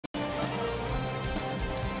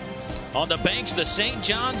on the banks of the St.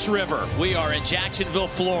 Johns River. We are in Jacksonville,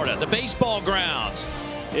 Florida, the baseball grounds.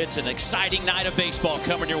 It's an exciting night of baseball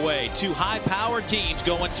coming your way. Two high-powered teams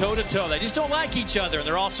going toe-to-toe. They just don't like each other, and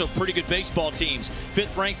they're also pretty good baseball teams.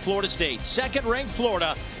 5th-ranked Florida State, 2nd-ranked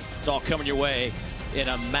Florida. It's all coming your way in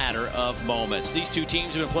a matter of moments. These two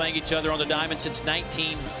teams have been playing each other on the diamond since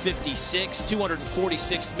 1956,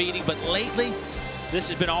 246th meeting. But lately, this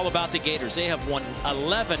has been all about the Gators. They have won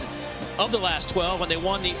 11 of the last 12, and they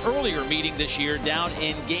won the earlier meeting this year down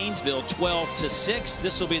in Gainesville 12-6.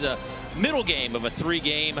 This will be the middle game of a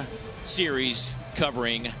 3-game series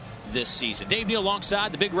covering this season. Dave Neal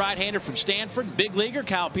alongside the big right-hander from Stanford, big leaguer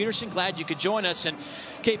Kyle Peterson. Glad you could join us. And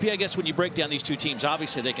KP, I guess when you break down these two teams,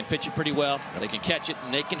 obviously they can pitch it pretty well, they can catch it,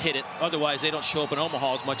 and they can hit it. Otherwise, they don't show up in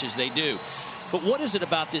Omaha as much as they do. But what is it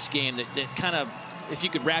about this game that kind of, if you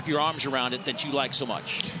could wrap your arms around it, that you like so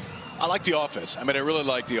much? I like the offense. I mean, I really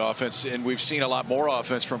like the offense, and we've seen a lot more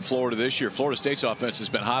offense from Florida this year. Florida State's offense has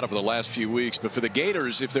been hot over the last few weeks, but for the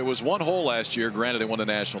Gators, if there was one hole last year, granted they won the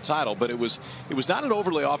national title, but it was not an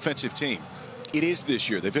overly offensive team. It is this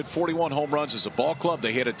year. They've hit 41 home runs as a ball club.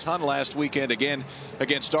 They hit a ton last weekend again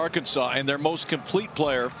against Arkansas, and their most complete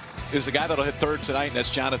player is the guy that'll hit third tonight, and that's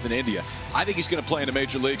Jonathan India. I think he's going to play in the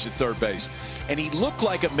major leagues at third base, and he looked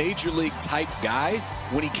like a major league type guy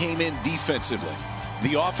when he came in defensively.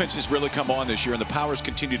 The offense has really come on this year, and the powers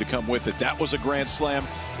continue to come with it. That was a grand slam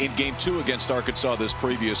in Game 2 against Arkansas this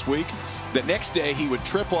previous week. The next day, he would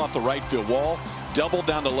triple off the right field wall, double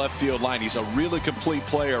down the left field line. He's a really complete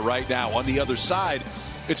player right now. On the other side,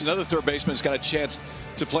 it's another third baseman who's got a chance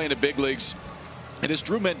to play in the big leagues. And it's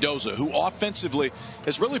Drew Mendoza, who offensively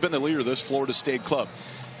has really been the leader of this Florida State club.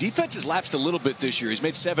 Defense has lapsed a little bit this year. He's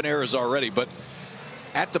made 7 errors already, but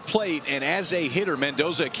at the plate and as a hitter,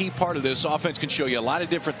 Mendoza, a key part of this offense, can show you a lot of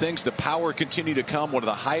different things. The power continue to come. One of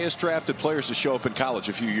the highest drafted players to show up in college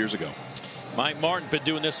a few years ago. Mike Martin been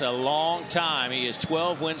doing this a long time. He is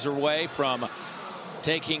 12 wins away from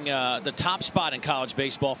taking the top spot in college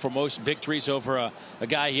baseball for most victories over a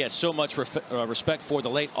guy he has so much respect for, the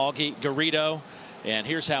late Augie Garrido. And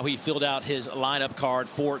here's how he filled out his lineup card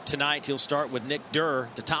for tonight. He'll start with Nick Durr,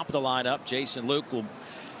 the top of the lineup. Jason Luke will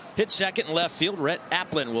hit second and left field. Rhett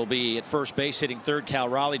Applin will be at first base, hitting third. Cal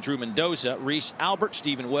Raleigh, Drew Mendoza, Reese Albert,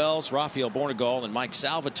 Stephen Wells, Rafael Bornegal, and Mike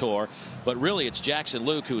Salvatore. But really, it's Jackson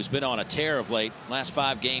Luke who has been on a tear of late. Last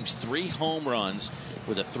 5 games, 3 home runs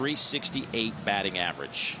with a .368 batting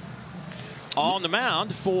average. On the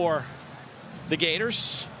mound for the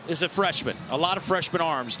Gators is a freshman. A lot of freshman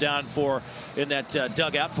arms down in that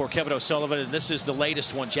dugout for Kevin O'Sullivan, and this is the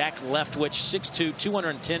latest one. Jack Leftwich, 6'2",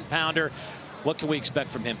 210-pounder. What can we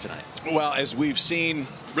expect from him tonight? Well, as we've seen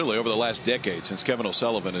really over the last decade since Kevin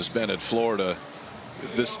O'Sullivan has been at Florida,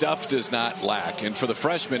 the stuff does not lack. And for the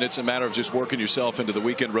freshman, it's a matter of just working yourself into the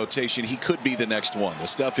weekend rotation. He could be the next one. The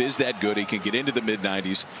stuff is that good. He can get into the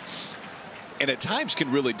mid-90s. And at times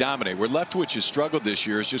can really dominate. Where Leftwich has struggled this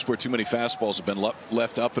year is just where too many fastballs have been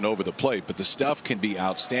left up and over the plate. But the stuff can be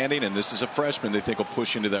outstanding. And this is a freshman they think will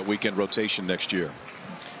push into that weekend rotation next year.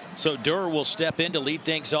 So Durr will step in to lead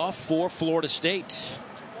things off for Florida State.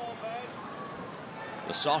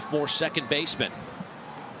 The sophomore second baseman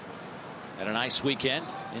had a nice weekend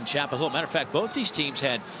in Chapel Hill. Matter of fact, both these teams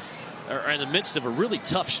are in the midst of a really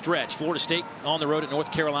tough stretch. Florida State on the road at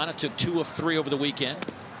North Carolina took 2 of 3 over the weekend.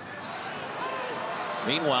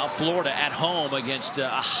 Meanwhile, Florida at home against a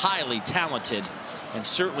highly talented and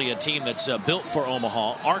certainly a team that's built for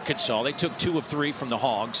Omaha, Arkansas. They took 2 of 3 from the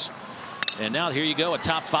Hogs. And now here you go, a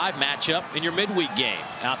top 5 matchup in your midweek game.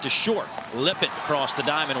 Out to short, Lippett across the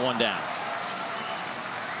diamond, 1 down.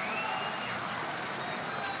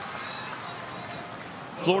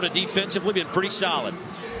 Florida defensively been pretty solid.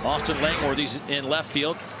 Austin Langworthy's in left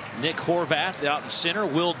field. Nick Horvath out in center.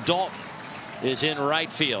 Will Dalton is in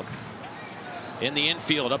right field. In the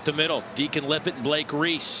infield, up the middle, Deacon Lippett and Blake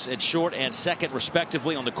Reese at short and second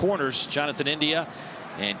respectively. On the corners, Jonathan India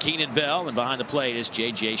and Keenan Bell, and behind the plate is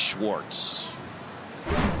J.J. Schwartz.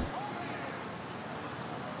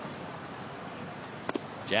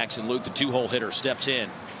 Jackson Luke, the 2-hole hitter, steps in.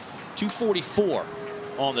 244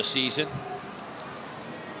 on the season.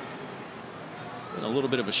 And a little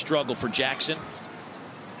bit of a struggle for Jackson.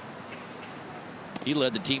 He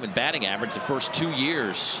led the team in batting average the first 2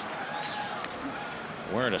 years.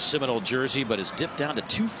 Wearing a Seminole jersey, but has dipped down to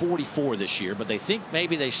 244 this year. But they think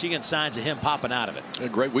maybe they're seeing signs of him popping out of it. A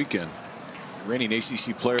great weekend. Reigning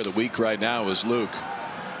ACC Player of the Week right now is Luke.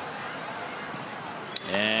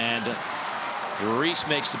 And Reese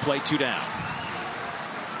makes the play 2 down.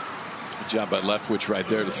 job by Leftwich right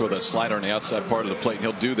there to throw that slider on the outside part of the plate. And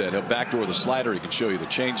he'll do that. He'll backdoor the slider. He can show you the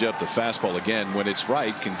changeup, the fastball, again, when it's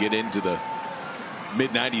right, can get into the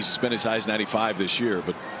mid-90s. It's been as high as 95 this year.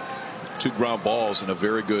 But 2 ground balls and a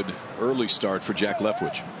very good early start for Jack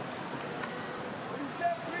Leftwich.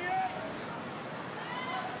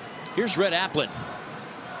 Here's Red Applin.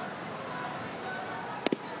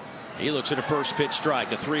 He looks at a first pitch strike.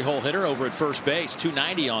 The 3-hole hitter over at first base.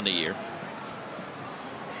 290 on the year.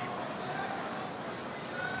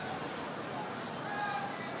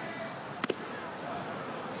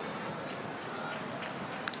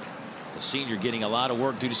 The senior getting a lot of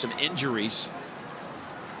work due to some injuries.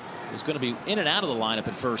 He's going to be in and out of the lineup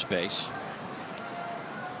at first base.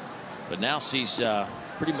 But now sees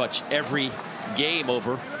pretty much every game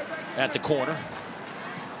over at the corner.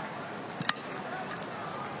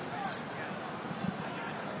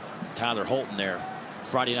 Tyler Holton there,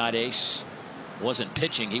 Friday night ace, wasn't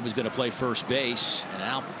pitching. He was going to play first base,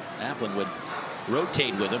 and Applin would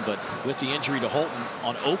rotate with him, but with the injury to Holton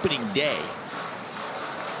on opening day,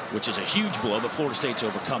 which is a huge blow, but Florida State's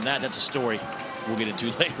overcome that. That's a story we'll get into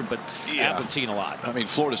later, but yeah. Applin's seen a lot. I mean,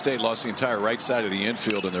 Florida State lost the entire right side of the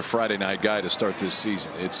infield in their Friday night guy to start this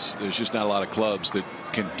season. There's just not a lot of clubs that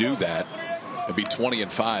can do that and be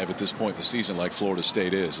 20-5 at this point in the season like Florida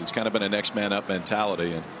State is. It's kind of been a next man up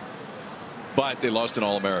mentality, but they lost an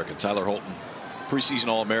All-American. Tyler Holton, preseason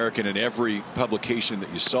All-American in every publication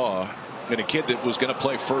that you saw, and a kid that was going to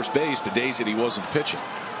play first base the days that he wasn't pitching.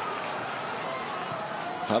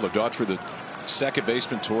 Tyler Daughtry, the second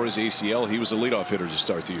baseman, tore his ACL. He was a leadoff hitter to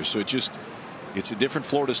start the year. So it's a different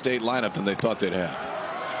Florida State lineup than they thought they'd have.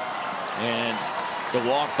 And the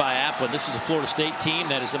walk by Applin. This is a Florida State team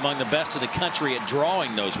that is among the best in the country at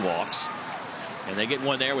drawing those walks. And they get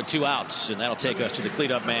one there with 2 outs, and that'll take us to the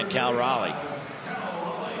cleanup man, Cal Raleigh.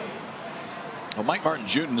 Well, Mike Martin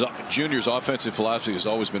Jr.'s offensive philosophy has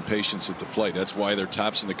always been patience at the plate. That's why they're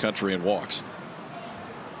tops in the country in walks.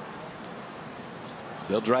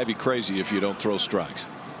 They'll drive you crazy if you don't throw strikes.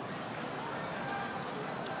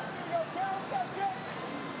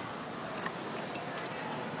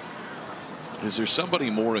 Is there somebody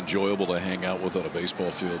more enjoyable to hang out with on a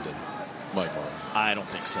baseball field than Mike Martin? I don't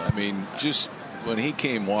think so. I mean, just when he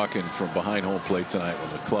came walking from behind home plate tonight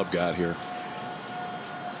when the club got here,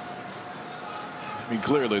 I mean,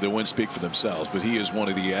 clearly the wins speak for themselves, but he is one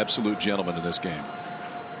of the absolute gentlemen in this game.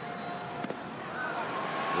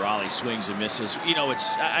 Raleigh swings and misses. You know,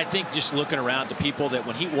 I think just looking around to people that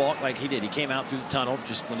when he walked like he did, he came out through the tunnel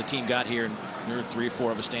just when the team got here, and there were 3 or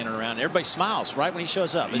 4 of us standing around. Everybody smiles right when he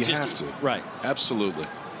shows up. You have to. Right. Absolutely.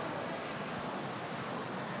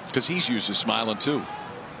 Because he's used to smiling too.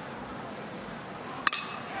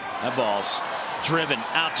 That ball's driven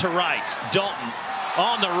out to right. Dalton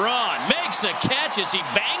on the run, makes a catch as he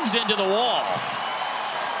bangs into the wall.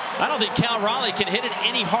 I don't think Cal Raleigh can hit it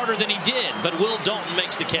any harder than he did, but Will Dalton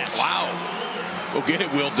makes the catch. Wow. Go get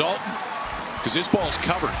it, Will Dalton, because this ball's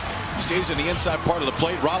covered. Stays in the inside part of the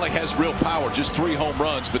plate. Raleigh has real power, just 3 home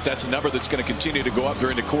runs, but that's a number that's going to continue to go up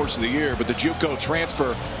during the course of the year. But the JUCO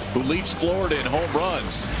transfer, who leads Florida in home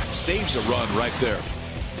runs, saves a run right there.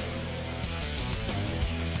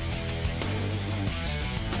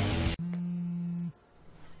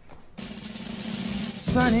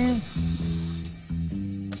 Sunny.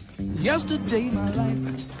 Yesterday my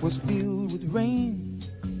life was filled with rain.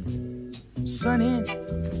 Sunny,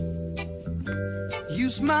 you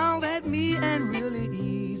smiled at me and really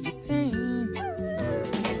eased the pain.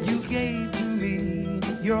 You gave to me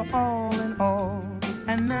your all in all,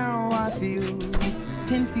 and now I feel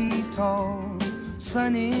 10 feet tall.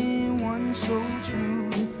 Sunny, one so true,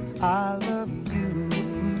 I love you.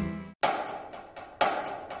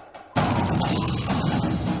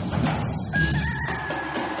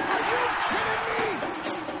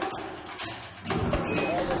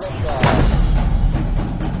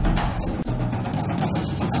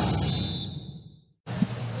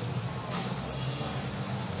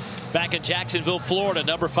 Back in Jacksonville, Florida,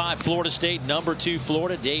 number 5 Florida State, number 2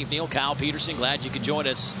 Florida. Dave Neal, Kyle Peterson, glad you could join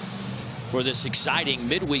us for this exciting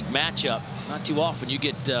midweek matchup. Not too often you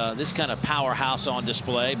get this kind of powerhouse on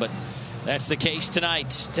display, but that's the case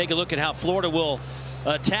tonight. Take a look at how Florida will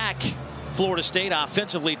attack Florida State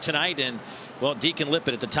offensively tonight. And, well, Deacon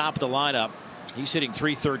Lippett at the top of the lineup. He's hitting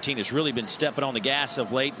 .313, has really been stepping on the gas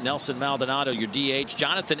of late. Nelson Maldonado, your DH.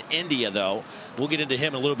 Jonathan India, though, we'll get into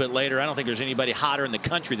him a little bit later. I don't think there's anybody hotter in the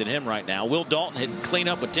country than him right now. Will Dalton hitting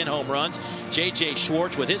cleanup with 10 home runs. J.J.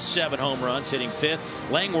 Schwartz with his 7 home runs hitting 5th.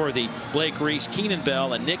 Langworthy, Blake Reese, Keenan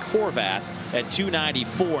Bell, and Nick Horvath at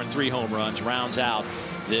 .294 and 3 home runs rounds out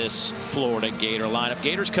this Florida Gator lineup.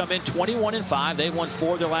 Gators come in 21-5. They've won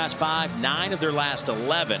 4 of their last 5, 9 of their last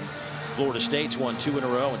 11. Florida State's won 2 in a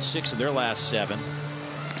row and 6 of their last 7.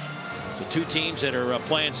 So 2 teams that are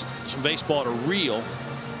playing some baseball at a real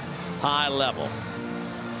high level.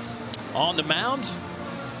 On the mound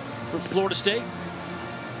for Florida State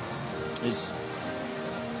is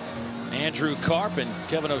Andrew Karp, and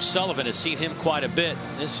Kevin O'Sullivan has seen him quite a bit.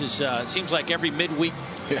 This is it seems like every midweek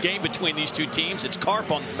game between these 2 teams. It's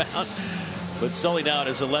Karp on the mound. But Sully now in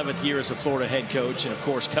his 11th year as a Florida head coach, and of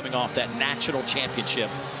course coming off that national championship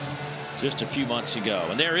just a few months ago.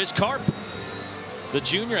 And there is Karp, the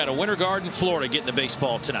junior out of Winter Garden, Florida, getting the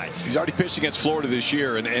baseball tonight. He's already pitched against Florida this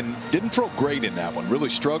year and didn't throw great in that one. Really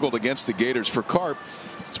struggled against the Gators. For Karp,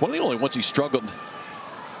 it's one of the only ones he struggled.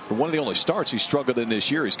 One of the only starts he struggled in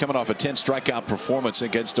this year. He's coming off a 10 strikeout performance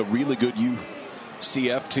against a really good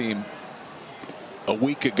UCF team a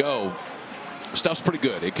week ago. Stuff's pretty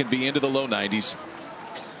good. It can be into the low 90s.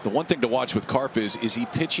 The one thing to watch with Karp is he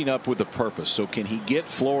pitching up with a purpose? So can he get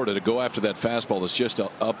Florida to go after that fastball that's just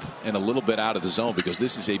up and a little bit out of the zone, because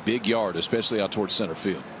this is a big yard, especially out towards center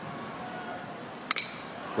field.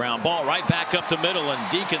 Ground ball right back up the middle,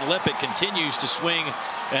 and Deacon Lippett continues to swing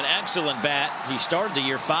an excellent bat. He started the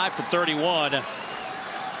year 5 for 31.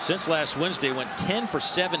 Since last Wednesday, went 10 for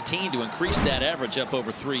 17 to increase that average up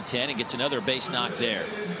over 310, and gets another base knock there.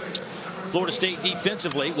 Florida State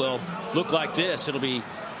defensively will look like this. It'll be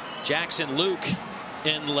Jackson Luke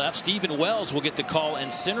in left. Stephen Wells will get the call in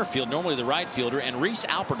center field, normally the right fielder, and Reese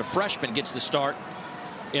Alpert, a freshman, gets the start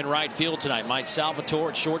in right field tonight. Mike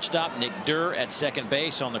Salvatore at shortstop, Nick Durr at second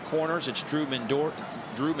base. On the corners, it's Drew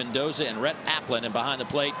Mendoza and Rhett Applin, and behind the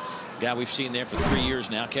plate, guy we've seen there for 3 years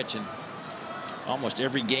now, catching almost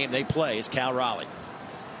every game they play, is Cal Raleigh.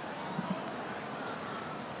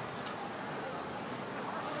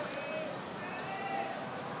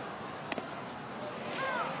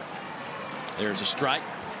 There's a strike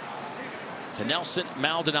to Nelson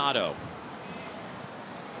Maldonado.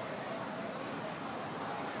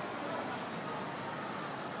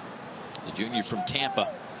 The junior from Tampa,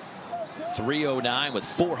 309 with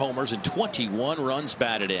 4 homers and 21 runs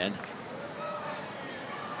batted in.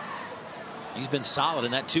 He's been solid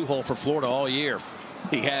in that 2-hole for Florida all year.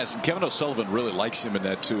 He has, and Kevin O'Sullivan really likes him in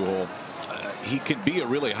that 2-hole. He can be a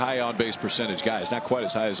really high on-base percentage guy. It's not quite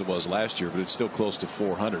as high as it was last year, but it's still close to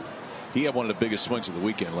 400. He had one of the biggest swings of the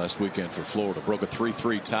weekend last weekend for Florida. Broke a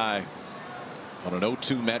 3-3 tie on an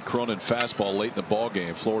 0-2 Matt Cronin fastball late in the ball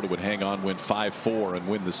game. Florida would hang on, win 5-4, and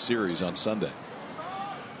win the series on Sunday.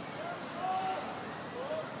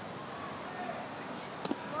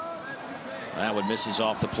 That one misses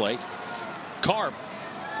off the plate. Karp,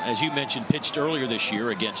 as you mentioned, pitched earlier this year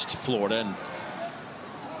against Florida, and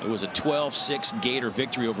it was a 12-6 Gator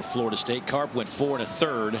victory over Florida State. Karp went 4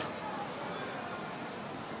 1/3.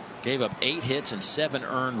 Gave up 8 hits and 7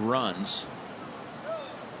 earned runs.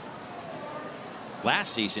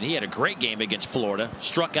 Last season, he had a great game against Florida.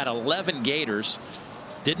 Struck out 11 Gators.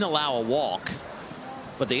 Didn't allow a walk.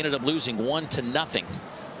 But they ended up losing 1-0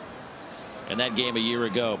 in that game a year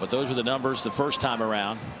ago. But those were the numbers the first time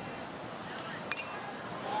around.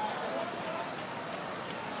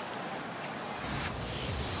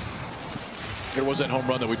 There was that home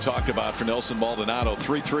run that we talked about for Nelson Maldonado.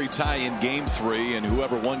 3-3 tie in game 3, and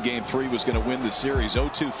whoever won game 3 was going to win the series.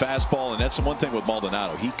 0-2 fastball, and that's the one thing with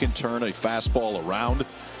Maldonado. He can turn a fastball around.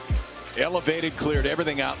 Elevated, cleared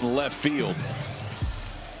everything out in left field.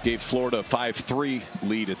 Gave Florida a 5-3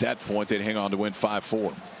 lead at that point. They'd hang on to win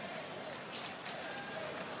 5-4.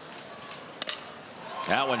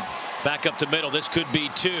 That one back up the middle. This could be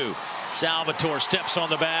 2. Salvatore steps on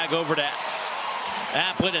the bag over to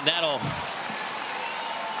Applin, and that'll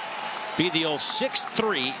be the old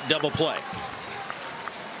 6-3 double play.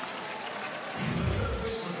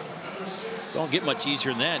 Don't get much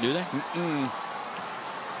easier than that, do they?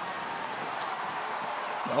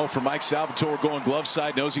 Oh, for Mike Salvatore going glove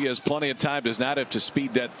side, knows he has plenty of time, does not have to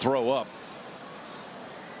speed that throw up.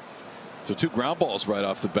 So 2 ground balls right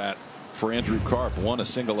off the bat for Andrew Karp. One a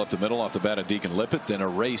single up the middle off the bat of Deacon Lippett, then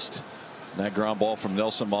erased that ground ball from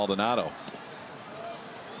Nelson Maldonado.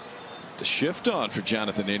 The shift on for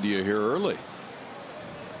Jonathan India here early.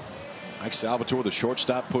 Mike Salvatore, the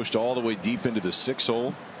shortstop, pushed all the way deep into the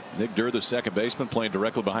 6-hole. Nick Durr, the second baseman, playing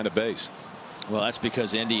directly behind the base. Well, that's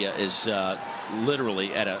because India is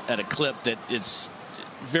literally at a clip that it's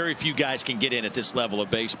very few guys can get in at this level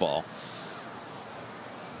of baseball.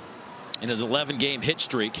 In his 11-game hit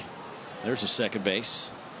streak, there's a second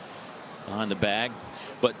base behind the bag.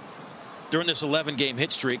 But during this 11-game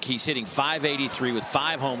hit streak, he's hitting .583 with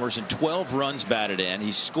 5 homers and 12 runs batted in.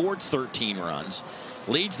 He's scored 13 runs.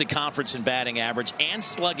 leads the conference in batting average and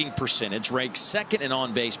slugging percentage, ranks second in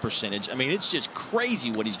on-base percentage. I mean, it's just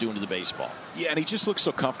crazy what he's doing to the baseball. Yeah, and he just looks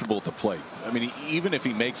so comfortable at the plate. I mean, even if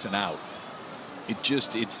he makes an out,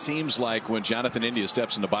 it seems like when Jonathan India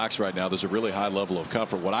steps in the box right now, there's a really high level of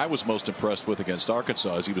comfort. What I was most impressed with against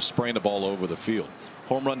Arkansas is he was spraying the ball over the field.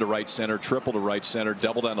 Home run to right center, triple to right center,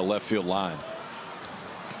 double down the left field line.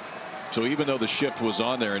 So even though the shift was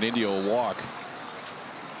on there and India will walk,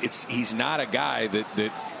 he's not a guy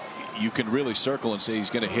that you can really circle and say he's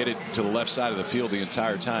going to hit it to the left side of the field the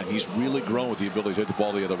entire time. He's really grown with the ability to hit the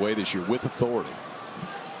ball the other way this year with authority.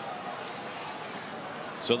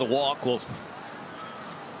 So the walk will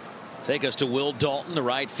take us to Will Dalton, the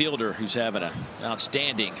right fielder, who's having an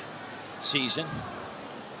outstanding season.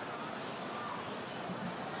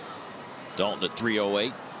 Dalton at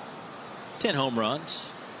 308, 10 home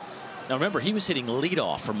runs. Now remember, he was hitting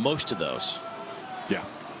leadoff for most of those. Yeah.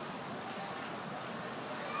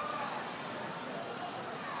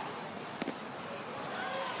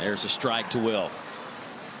 There's a strike to Will.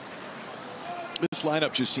 This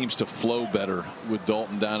lineup just seems to flow better with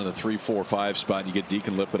Dalton down in the 3, 4, 5 spot, and you get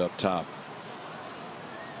Deacon Lippett up top.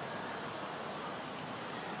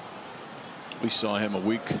 We saw him a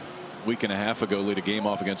week and a half ago lead a game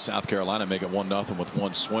off against South Carolina, make it 1-0 with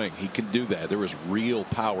one swing. He can do that. There is real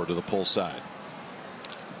power to the pull side.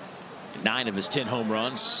 9 of his 10 home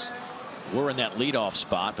runs were in that leadoff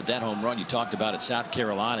spot, but that home run you talked about at South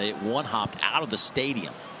Carolina, it one-hopped out of the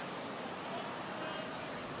stadium.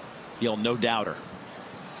 The old no doubter.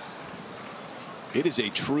 It is a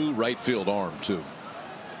true right field arm too,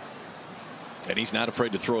 and he's not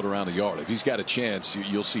afraid to throw it around the yard. If he's got a chance,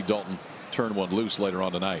 you'll see Dalton turn one loose later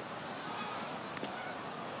on tonight.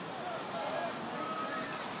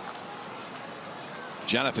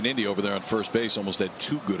 Jonathan India over there on first base almost had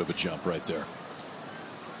too good of a jump right there.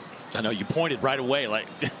 I know you pointed right away, like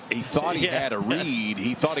he thought he had a read.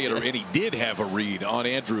 He thought he had and he did have a read on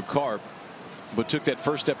Andrew Karp, but took that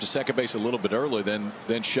first step to second base a little bit early, then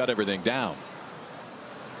shut everything down.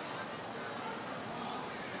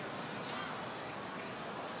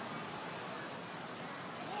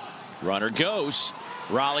 Runner goes.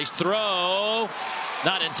 Raleigh's throw,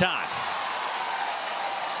 not in time.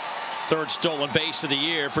 Third stolen base of the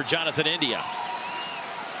year for Jonathan India.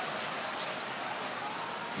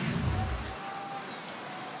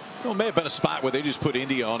 Well, it may have been a spot where they just put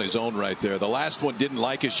India on his own right there. The last one didn't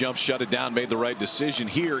like his jump, shut it down, made the right decision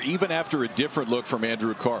here, even after a different look from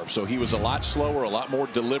Andrew Karp. So he was a lot slower, a lot more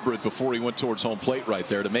deliberate before he went towards home plate right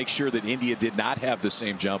there to make sure that India did not have the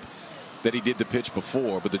same jump that he did the pitch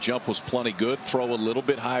before. But the jump was plenty good. Throw a little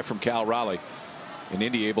bit high from Cal Raleigh, and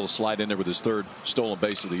India able to slide in there with his third stolen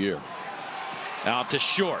base of the year. Out to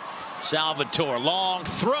short. Salvatore, long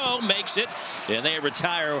throw, makes it, and they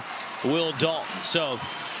retire Will Dalton. So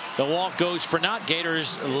the walk goes for naught.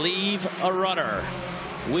 Gators leave a runner.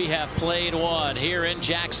 We have played one here in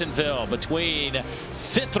Jacksonville between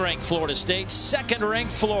 5th-ranked Florida State,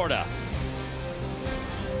 2nd-ranked Florida.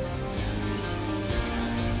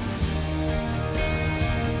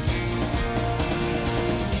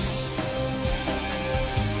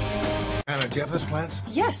 Anna, do you have those plans?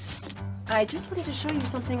 Yes. I just wanted to show you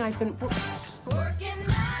something I've been working.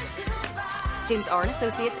 James R. &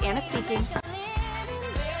 Associates, Anna speaking.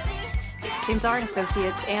 James R. &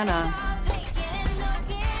 Associates, Anna.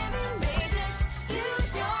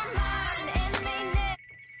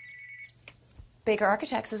 Baker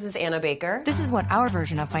Architects, this is Anna Baker. This is what our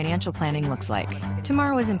version of financial planning looks like.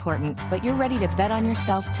 Tomorrow is important, but you're ready to bet on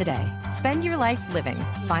yourself today. Spend your life living.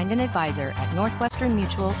 Find an advisor at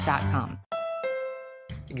northwesternmutual.com.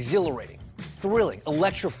 Exhilarating, thrilling,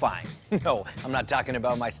 electrifying. No, I'm not talking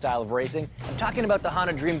about my style of racing. I'm talking about the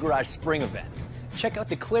Honda Dream Garage Spring Event. Check out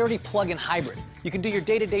the Clarity Plug-in Hybrid. You can do your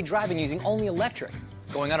day-to-day driving using only electric.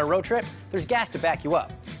 Going on a road trip? There's gas to back you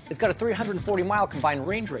up. It's got a 340-mile combined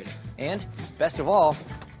range rating. And, best of all,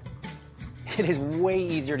 it is way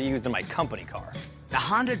easier to use than my company car. The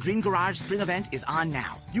Honda Dream Garage Spring Event is on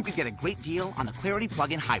now. You can get a great deal on the Clarity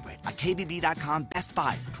Plug-in Hybrid, a KBB.com Best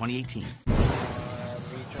Buy for 2018.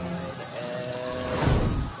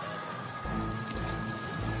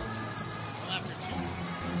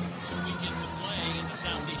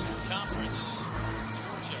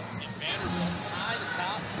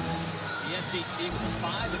 SEC with a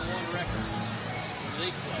 5-1 record in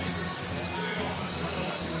league play.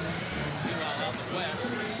 Meanwhile, out the West,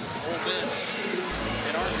 Ole Miss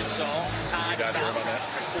and Arkansas tied at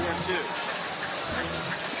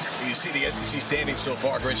 4-2. You see the SEC standings so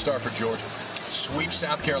far. Great start for Georgia. Sweep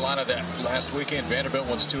South Carolina that last weekend. Vanderbilt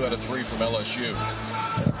wins 2 out of 3 from LSU.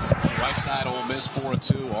 Right side, Ole Miss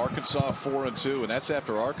 4-2, Arkansas 4-2, and that's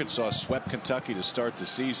after Arkansas swept Kentucky to start the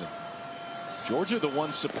season. Georgia, the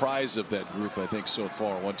one surprise of that group, I think, so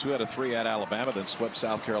far. Won 2 out of 3 at Alabama, then swept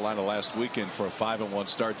South Carolina last weekend for a 5-1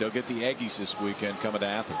 start. They'll get the Aggies this weekend coming to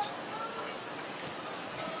Athens.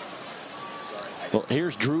 Well,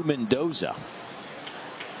 here's Drew Mendoza.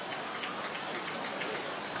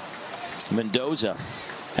 Mendoza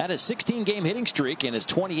had a 16-game hitting streak and his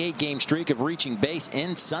 28-game streak of reaching base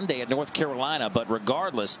ends Sunday at North Carolina, but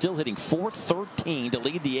regardless, still hitting .413 to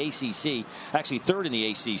lead the ACC. Actually, third in the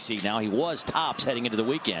ACC now. He was tops heading into the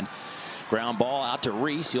weekend. Ground ball out to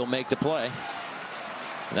Reese. He'll make the play.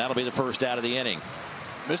 And that'll be the first out of the inning.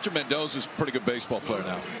 Mr. Mendoza's a pretty good baseball player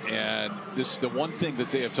now, and the one thing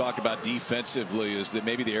that they have talked about defensively is that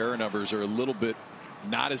maybe the error numbers are a little bit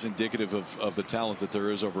not as indicative of the talent that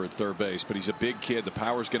there is over at third base, but he's a big kid. The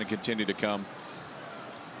power is going to continue to come.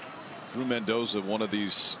 Drew Mendoza, one of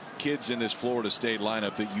these kids in this Florida State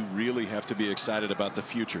lineup that you really have to be excited about the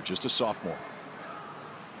future. Just a sophomore.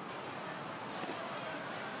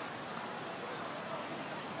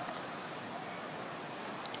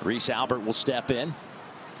 Reese Albert will step in.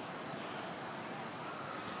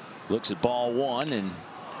 Looks at ball one and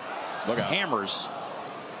hammers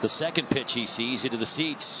the second pitch he sees into the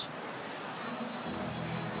seats.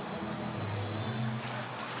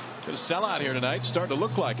 Going to sell out here tonight. Starting to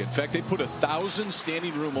look like it. In fact, they put 1,000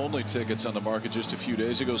 standing room only tickets on the market just a few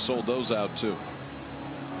days ago. Sold those out too.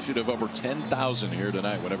 Should have over 10,000 here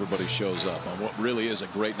tonight when everybody shows up on what really is a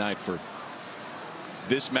great night for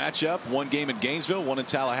this matchup. One game in Gainesville, one in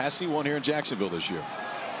Tallahassee, one here in Jacksonville this year.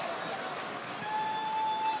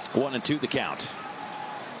 1-2 the count.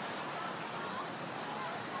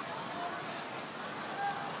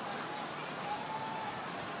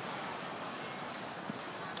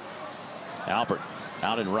 Albert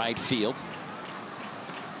out in right field.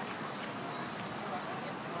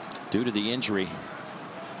 Due to the injury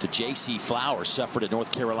to J.C. Flowers, suffered at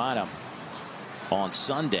North Carolina on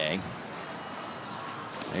Sunday.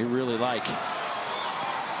 They really like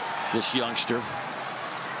this youngster.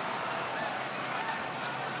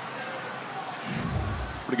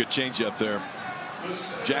 Pretty good changeup there.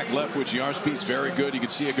 Jack Leftwich, the arm speed's very good. You can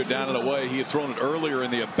see it go down and away. He had thrown it earlier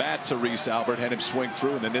in the at bat to Reese Albert, had him swing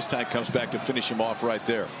through, and then this time comes back to finish him off right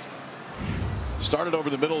there. Started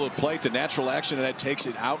over the middle of the plate, the natural action, and that takes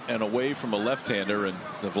it out and away from a left-hander, and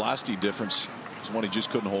the velocity difference is one he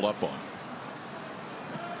just couldn't hold up on.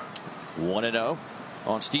 1-0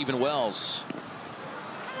 on Stephen Wells.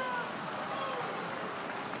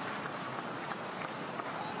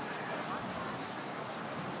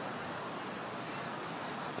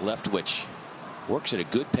 Leftwich works at a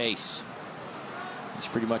good pace. He's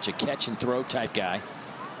pretty much a catch and throw type guy.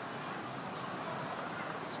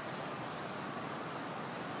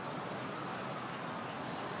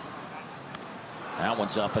 That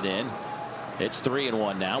one's up and in. It's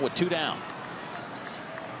 3-1 now with 2 down.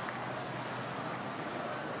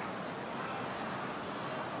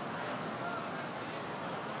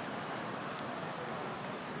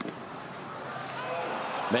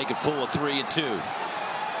 Make it full of 3-2.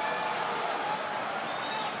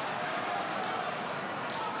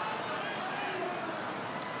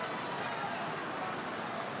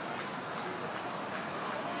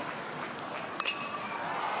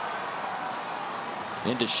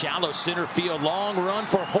 Into shallow center field, long run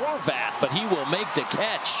for Horvat, but he will make the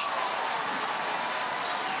catch.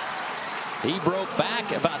 He broke back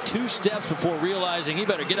about 2 steps before realizing he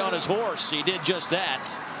better get on his horse. He did just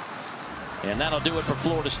that. And that'll do it for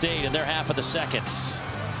Florida State in their half of the second.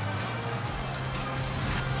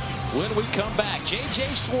 When we come back,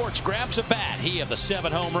 J.J. Schwartz grabs a bat. He had the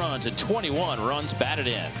 7 home runs and 21 runs batted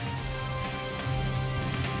in.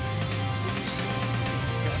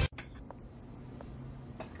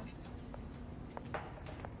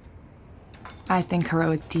 I think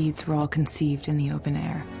heroic deeds were all conceived in the open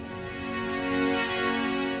air.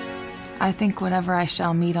 I think whatever I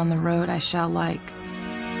shall meet on the road I shall like.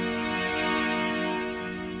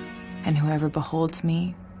 And whoever beholds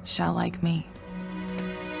me shall like me.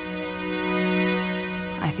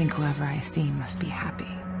 I think whoever I see must be happy.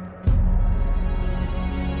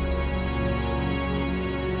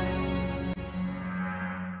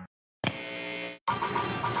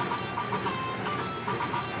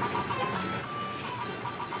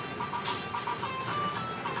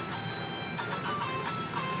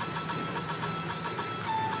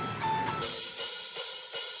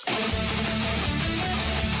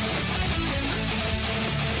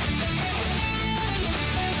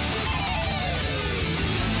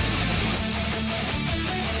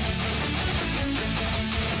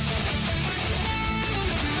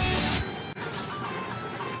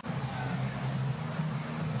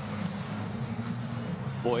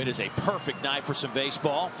 Boy, it is a perfect night for some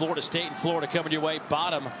baseball. Florida State and Florida coming your way,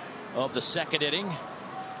 bottom of the second inning.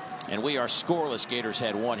 And we are scoreless. Gators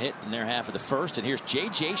had one hit in their half of the first. And here's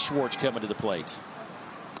J.J. Schwartz coming to the plate.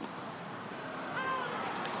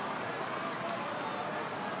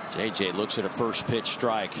 J.J. looks at a first pitch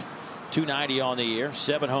strike. 290 on the year,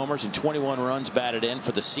 7 homers and 21 runs batted in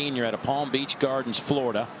for the senior out of Palm Beach Gardens,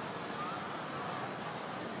 Florida.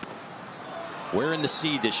 Wearing the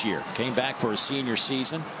C this year. Came back for his senior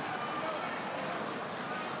season.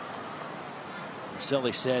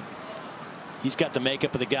 Sully said he's got the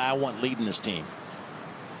makeup of the guy I want leading this team.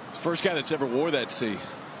 First guy that's ever wore that C.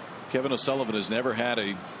 Kevin O'Sullivan has never had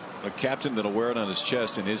a captain that'll wear it on his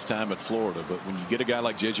chest in his time at Florida. But when you get a guy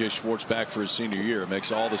like J.J. Schwartz back for his senior year, it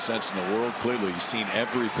makes all the sense in the world. Clearly, he's seen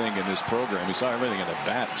everything in this program. He saw everything in the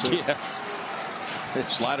bat, too. Yes.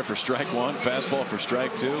 Slider for strike 1, fastball for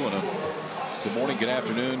strike 2, and a good morning, good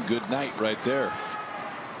afternoon, good night right there.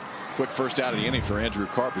 Quick first out of the inning for Andrew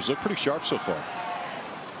Carp. He's looked pretty sharp so far.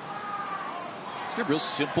 He's got real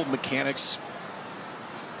simple mechanics.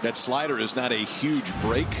 That slider is not a huge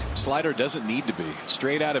break. Slider doesn't need to be.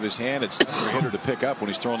 Straight out of his hand, it's for a hitter to pick up when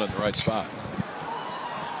he's throwing it in the right spot.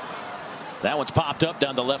 That one's popped up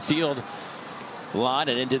down the left field line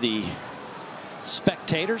and into the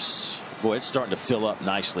spectators. Boy, it's starting to fill up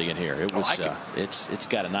nicely in here. It was it's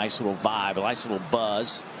got a nice little vibe, a nice little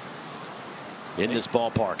buzz in this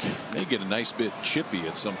ballpark. May get a nice bit chippy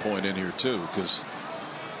at some point in here too, because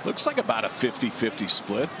looks like about a 50-50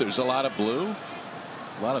 split. There's a lot of blue,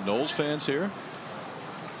 a lot of Knowles fans here.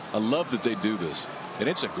 I love that they do this, and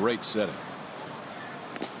it's a great setting.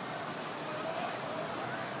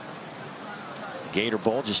 Gator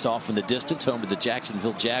Bowl just off in the distance, home to the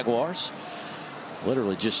Jacksonville Jaguars.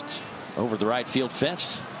 Literally just over the right field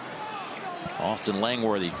fence. Austin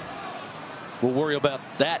Langworthy. We'll worry about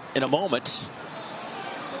that in a moment.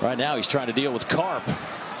 Right now he's trying to deal with Carp.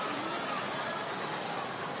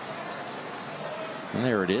 And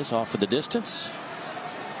there it is, off in the distance.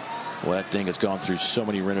 Well, that thing has gone through so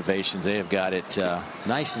many renovations. They have got it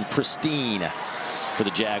nice and pristine for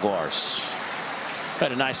the Jaguars.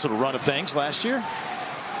 Had a nice little run of things last year.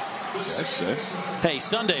 That's it. Hey,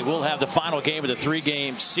 Sunday we'll have the final game of the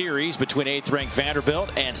 3-game series between 8th-ranked Vanderbilt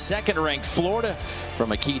and 2nd-ranked Florida from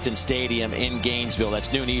McKeithen Stadium in Gainesville.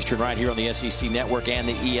 That's noon Eastern right here on the SEC Network and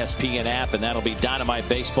the ESPN app, and that'll be dynamite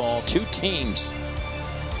baseball. 2 teams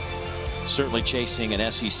certainly chasing an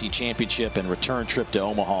SEC championship and return trip to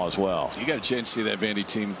Omaha as well. You got a chance to see that Vandy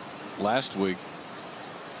team last week.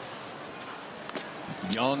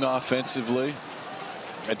 Young offensively,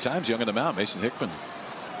 at times young in the mound. Mason Hickman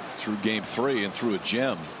through game 3 and threw a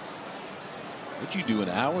gem. What'd you do, an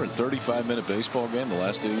hour and 35-minute baseball game the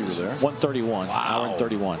last day you were there? 131. Wow. Hour and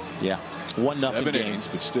 31. Yeah. 1-0 7 game. innings,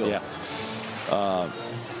 but still. Yeah.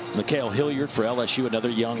 Mikhail Hilliard for LSU, another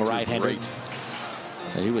young right-hander.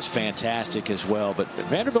 He was fantastic as well. But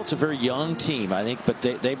Vanderbilt's a very young team, I think. But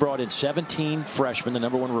they brought in 17 freshmen, the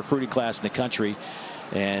 #1 recruiting class in the country,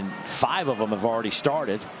 and 5 of them have already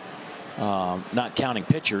started, not counting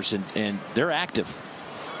pitchers, and they're active.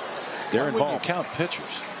 They're involved. Why wouldn't you count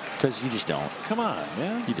pitchers? Because you just don't. Come on,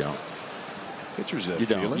 man. You don't. Pitchers have You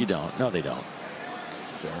don't. feelings. You don't. No, they don't.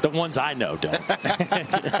 The ones I know don't.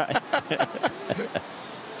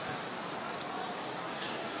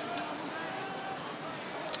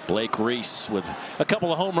 Blake Reese with a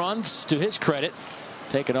couple of home runs to his credit,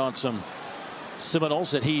 taking on some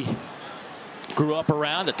Seminoles that he grew up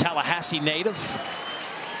around, a Tallahassee native.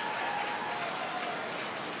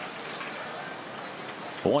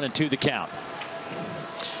 1-2 the count.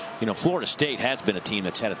 You know, Florida State has been a team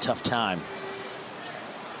that's had a tough time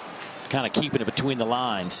kind of keeping it between the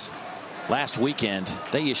lines. Last weekend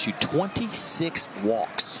they issued 26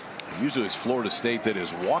 walks. Usually it's Florida State that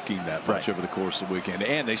is walking that much over the course of the weekend,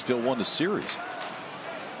 and they still won the series.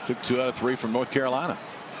 Took 2 out of 3 from North Carolina.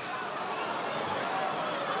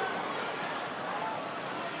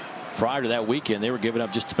 Prior to that weekend, they were giving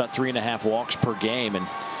up just about 3.5 walks per game, and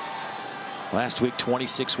last week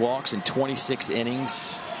 26 walks in 26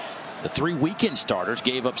 innings. The 3 weekend starters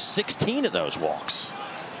gave up 16 of those walks.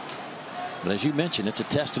 But as you mentioned, it's a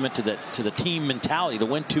testament to the team mentality to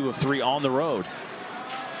win 2 of 3 on the road.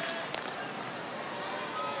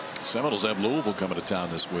 Seminoles have Louisville coming to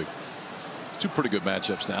town this week. 2 pretty good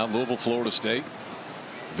matchups now. Louisville, Florida State,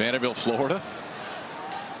 Vanderbilt, Florida.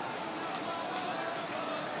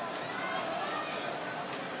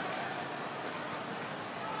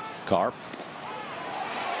 Carp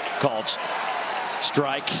called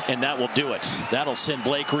strike, and that will do it. That'll send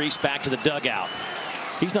Blake Reese back to the dugout.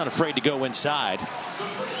 He's not afraid to go inside.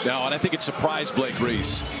 No, and I think it surprised Blake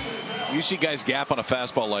Reese. You see guys gap on a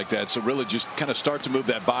fastball like that, so really just kind of start to move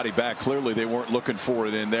that body back. Clearly they weren't looking for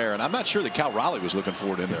it in there, and I'm not sure that Cal Raleigh was looking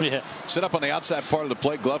for it in there. Yeah. Set up on the outside part of the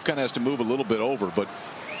plate. Glove kind of has to move a little bit over, but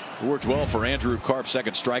it worked well for Andrew Karp.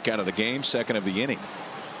 Second strikeout of the game, second of the inning.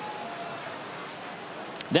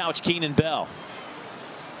 Now it's Keenan Bell.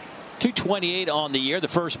 228 on the year. The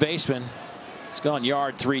first baseman has gone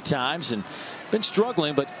yard 3 times and been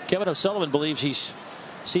struggling, but Kevin O'Sullivan believes he's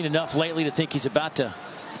seen enough lately to think he's about to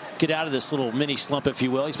get out of this little mini slump, if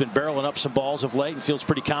you will. He's been barreling up some balls of late and feels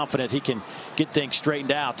pretty confident he can get things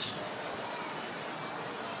straightened out.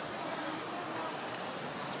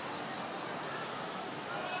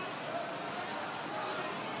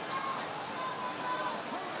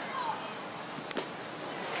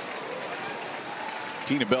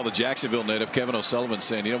 Keenan Bell, the Jacksonville native. Kevin O'Sullivan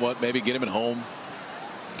saying, you know what, maybe get him at home,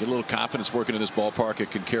 get a little confidence working in this ballpark.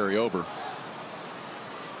 It can carry over.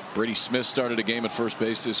 Brady Smith started a game at first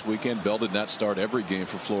base this weekend. Bell did not start every game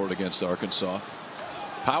for Florida against Arkansas.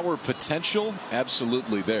 Power potential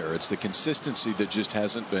absolutely there. It's the consistency that just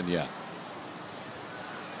hasn't been yet.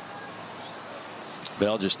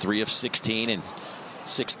 Bell just 3 of 16 in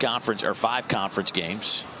 5 conference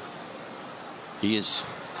games. He has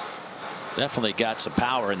definitely got some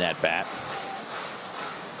power in that bat.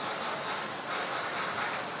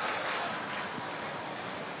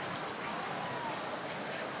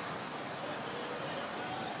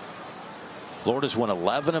 Florida's won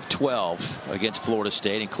 11 of 12 against Florida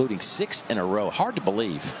State, including 6 in a row. Hard to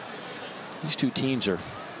believe. These two teams are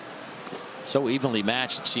so evenly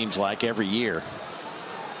matched, it seems like, every year.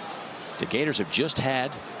 The Gators have just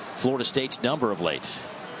had Florida State's number of late.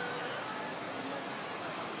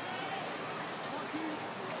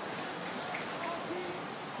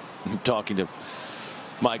 I'm talking to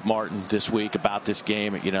Mike Martin this week about this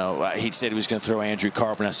game. You know, he said he was going to throw Andrew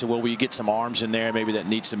Karp, and I said, well, will you get some arms in there maybe that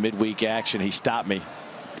need some midweek action? He stopped me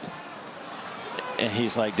and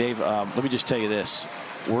he's like, Dave, let me just tell you this,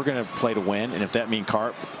 we're going to play to win, and if that means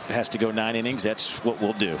Karp has to go 9 innings, that's what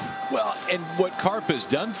we'll do. Well, and what Karp has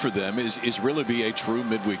done for them is really be a true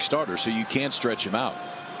midweek starter, so you can stretch him out.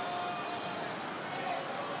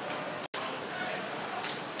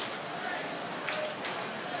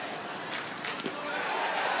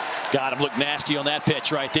 Got him. Look nasty on that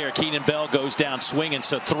pitch right there. Keenan Bell goes down swinging.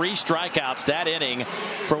 So 3 strikeouts that inning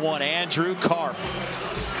for one Andrew Karp.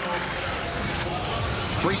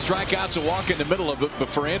 3 strikeouts, a walk in the middle of it, but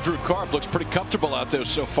for Andrew Karp, looks pretty comfortable out there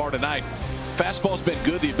so far tonight. Fastball's been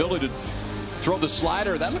good. The ability to throw the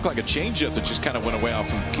slider, that looked like a changeup that just kind of went away off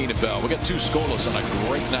from Keenan Bell. We got 2 scoreless on a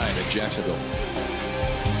great night at Jacksonville.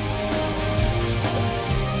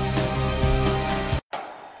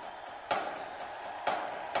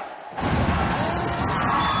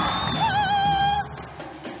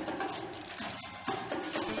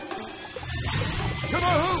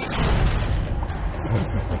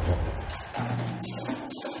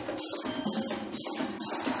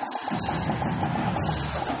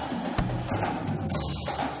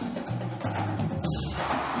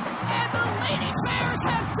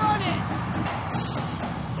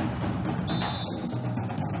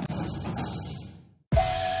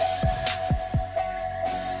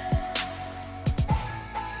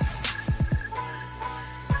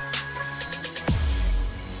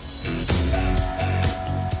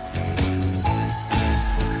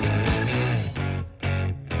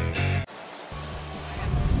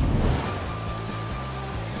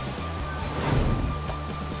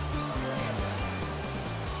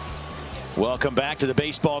 Welcome back to the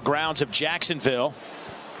baseball grounds of Jacksonville.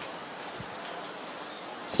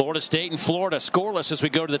 Florida State and Florida scoreless as we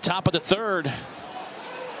go to the top of the 3rd.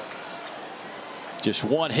 Just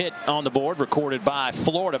 1 hit on the board recorded by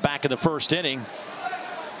Florida back in the 1st inning.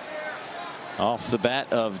 Off the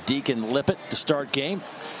bat of Deacon Lippett to start game,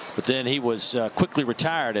 but then he was quickly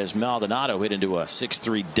retired as Maldonado hit into a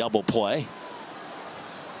 6-3 double play.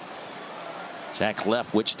 Jack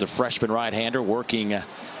Leftwich, the freshman right-hander, working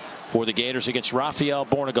for the Gators against Rafael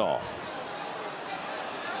Bornegal.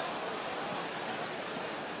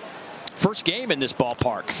 First game in this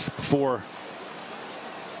ballpark for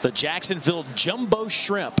the Jacksonville Jumbo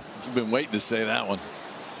Shrimp. You've been waiting to say that one.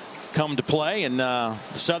 Come to play in the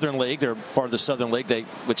Southern League. They're part of the Southern League,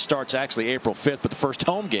 which starts actually April 5th, but the first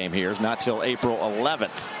home game here is not till April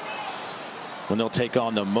 11th. When they'll take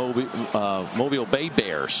on the Mobile Bay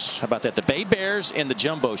Bears. How about that? The Bay Bears and the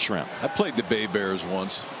Jumbo Shrimp. I played the Bay Bears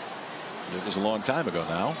once. It was a long time ago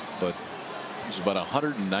now, but it was about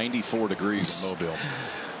 194 degrees in Mobile.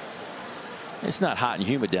 It's not hot and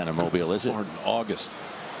humid down in Mobile, is it? In August.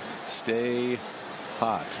 Stay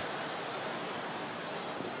hot.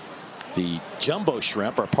 The jumbo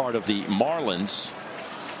shrimp are part of the Marlins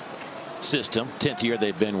system. 10th year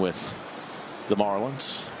they've been with the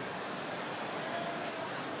Marlins.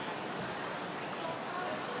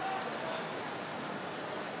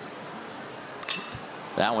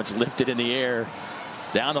 That one's lifted in the air.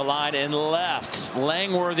 Down the line and left.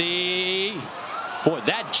 Langworthy. Boy,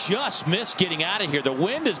 that just missed getting out of here. The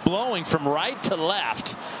wind is blowing from right to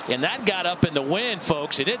left. And that got up in the wind,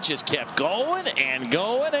 folks, and it just kept going and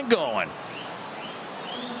going and going.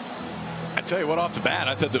 I tell you what, off the bat,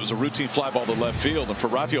 I thought that was a routine fly ball to left field. And for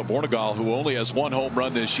Rafael Bornegal, who only has 1 home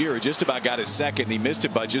run this year, he just about got his second. And he missed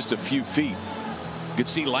it by just a few feet. You could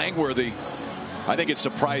see Langworthy. I think it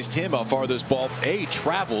surprised him how far this ball, A,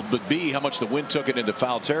 traveled, but B, how much the wind took it into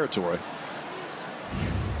foul territory.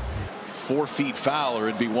 4 feet foul, or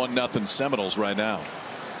it'd be 1-0 Seminoles right now.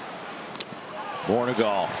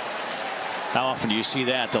 Bornegal. How often do you see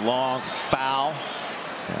that? The long foul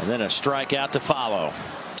and then a strikeout to follow.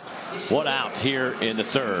 1 out here in the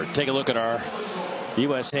 3rd. Take a look at our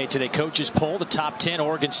USA Today coaches poll. The top 10,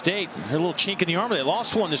 Oregon State. A little chink in the armor. They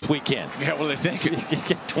lost one this weekend. Yeah, well, they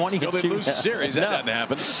think 20 still didn't lose the series. That doesn't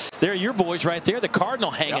happen. They're your boys right there. The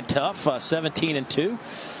Cardinal hanging tough, 17-2.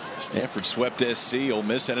 Stanford swept SC. Ole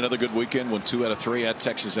Miss had another good weekend, won 2 out of 3 at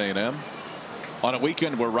Texas A&M. On a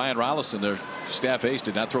weekend where Ryan Rollison, their staff ace,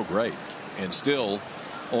 did not throw great, and still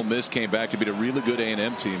Ole Miss came back to beat a really good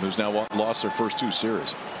A&M team who's now lost their first 2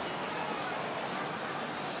 series.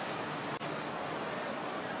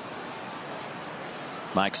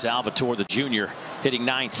 Mike Salvatore, the junior, hitting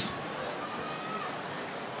 9th.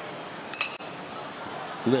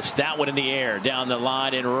 Lifts that one in the air, down the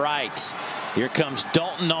line and right. Here comes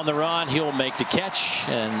Dalton on the run. He'll make the catch,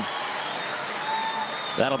 and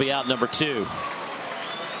that'll be out number 2.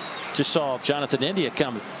 Just saw Jonathan India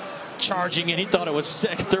come charging, and he thought it was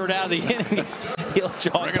 3rd out of the inning. He'll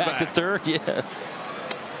jog back to 3rd. Yeah.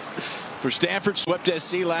 For Stanford, swept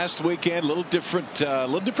SC last weekend. A little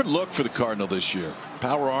different look for the Cardinal this year.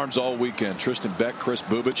 Power arms all weekend. Tristan Beck, Chris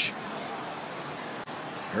Bubich.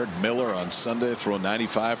 Eric Miller on Sunday throwing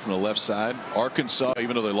 95 from the left side. Arkansas,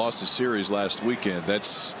 even though they lost the series last weekend,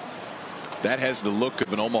 that has the look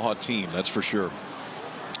of an Omaha team, that's for sure.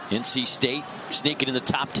 NC State sneaking in the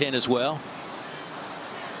top 10 as well.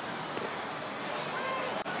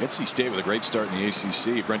 NC State with a great start in the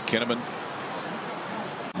ACC. Brent Kinnaman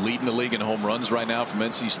leading the league in home runs right now from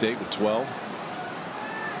NC State with 12.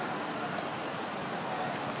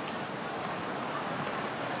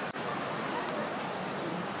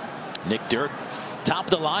 Nick Dirt, top of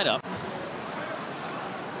the lineup.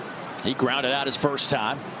 He grounded out his first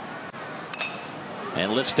time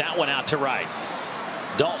and lifts that one out to right.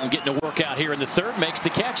 Dalton getting to work out here in the 3rd, makes the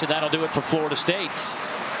catch, and that'll do it for Florida State.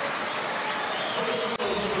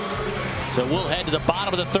 So we'll head to the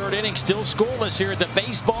bottom of the 3rd inning, still scoreless here at the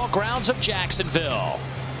baseball grounds of Jacksonville.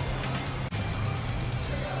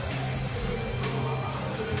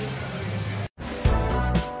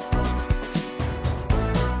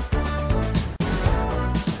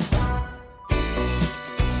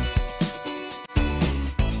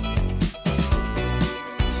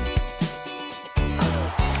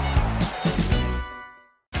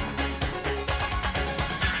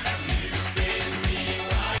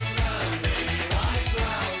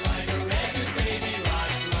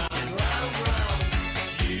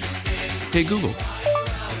 Hey Google.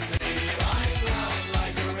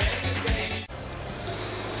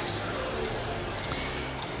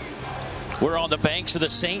 We're on the banks of the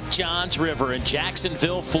St. Johns River in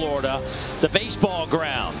Jacksonville, Florida, the baseball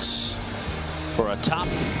grounds for a top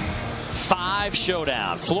 5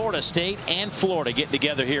 showdown. Florida State and Florida getting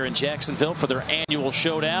together here in Jacksonville for their annual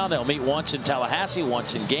showdown. They'll meet once in Tallahassee,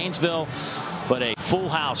 once in Gainesville, but a full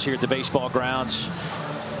house here at the baseball grounds.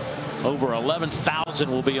 Over 11,000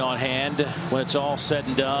 will be on hand when it's all said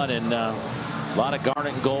and done, and a lot of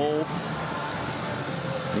garnet and gold.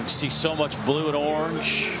 You can see so much blue and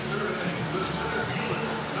orange.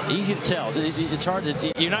 Easy to tell. It's hard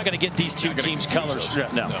to. You're not going to get these two teams' colors.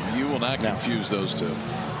 No, you will not confuse those two.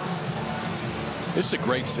 This is a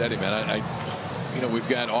great setting, man. You know, we've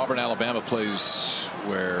got Auburn, Alabama plays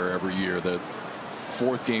where every year, the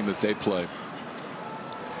 4th game that they play.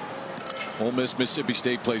 Ole Miss, Mississippi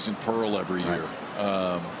State plays in Pearl every year.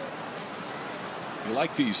 You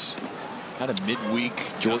like these kind of midweek.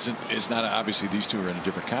 It's not obviously these two are in a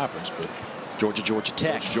different conference, but Georgia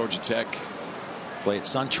Tech. Georgia Tech play at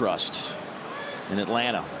SunTrust in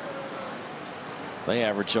Atlanta. They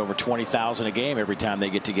average over 20,000 a game every time they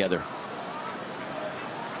get together.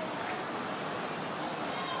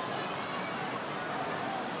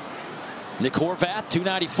 Nick Horvath,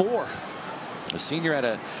 294. a senior out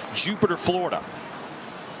of Jupiter, Florida.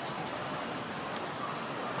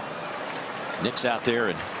 Nick's out there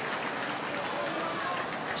in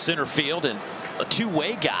center field and a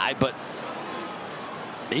two-way guy, but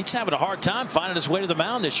he's having a hard time finding his way to the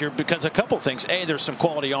mound this year because a couple of things. A, there's some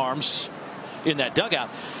quality arms in that dugout,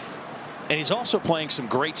 and he's also playing some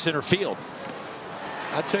great center field.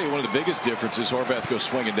 I'd tell you one of the biggest differences Horvath goes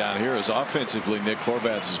swinging down here is offensively. Nick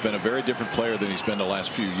Horvath has been a very different player than he's been the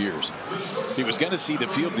last few years. He was going to see the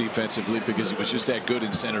field defensively because he was just that good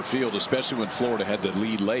in center field, especially when Florida had the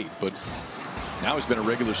lead late. But now he's been a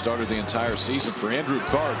regular starter the entire season. For Andrew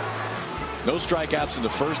Carp, no strikeouts in the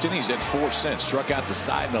first inning. He's had 4 since. Struck out the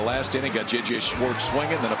side in the last inning. Got J.J. Schwartz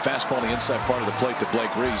swinging. Then a fastball on the inside part of the plate to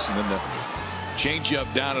Blake Reese. And then the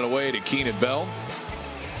changeup down and away to Keenan Bell.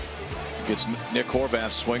 Gets Nick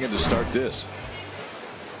Horvath swinging to start this.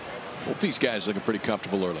 Both these guys looking pretty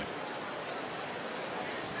comfortable early.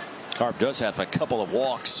 Carp does have a couple of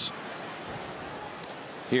walks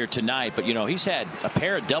here tonight, but you know, he's had a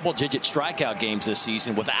pair of double-digit strikeout games this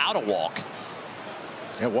season without a walk.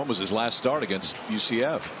 Yeah, one was his last start against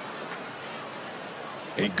UCF.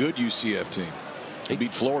 A good UCF team. He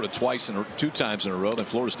beat Florida two times in a row. Then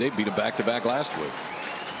Florida State beat him back-to-back last week.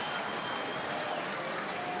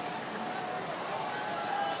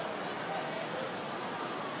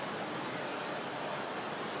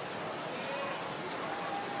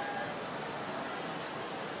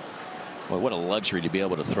 Well, what a luxury to be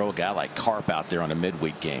able to throw a guy like Carp out there on a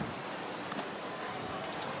midweek game.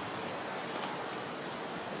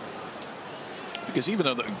 Because even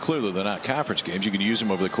though clearly they're not conference games, you can use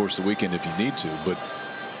them over the course of the weekend if you need to. But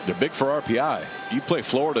they're big for RPI. You play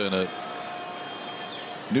Florida in a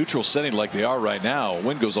neutral setting like they are right now, a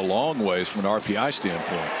win goes a long ways from an RPI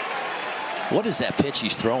standpoint. What is that pitch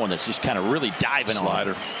he's throwing that's just kind of really diving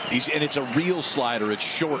slider. on? And it's a real slider. It's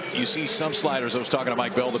short. You see some sliders. I was talking to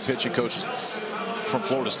Mike Bell, the pitching coach from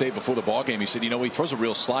Florida State before the ball game. He said, you know, he throws a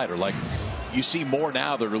real slider. Like you see more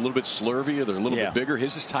now. They're a little bit slurvier. They're a little bit bigger.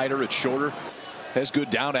 His is tighter. It's shorter. Has good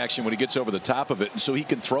down action when he gets over the top of it. And so he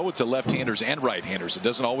can throw it to left-handers and right-handers. It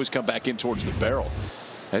doesn't always come back in towards the barrel.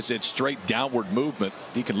 As it's straight downward movement,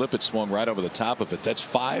 Deacon Lippett swung right over the top of it. That's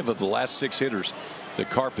 5 of the last 6 hitters that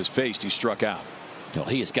Carp has faced. He struck out. Well,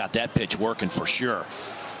 he has got that pitch working for sure.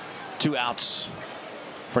 2 outs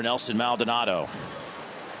for Nelson Maldonado.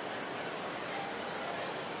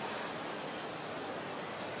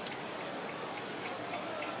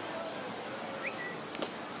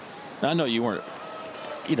 I know you weren't,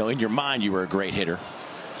 you know, in your mind you were a great hitter.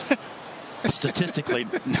 Statistically,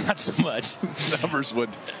 not so much. Numbers would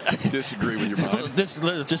disagree with your mind.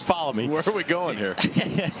 Just follow me. Where are we going here?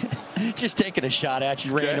 Just taking a shot at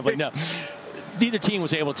you randomly. No, neither team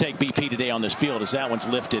was able to take BP today on this field as that one's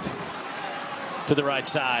lifted to the right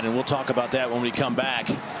side, and we'll talk about that when we come back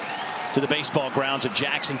to the baseball grounds of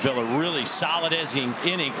Jacksonville. A really solid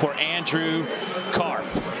inning for Andrew Carp.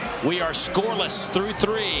 We are scoreless through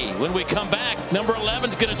 3. When we come back, number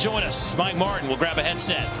 11 is going to join us. Mike Martin will grab a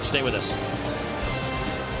headset. Stay with us.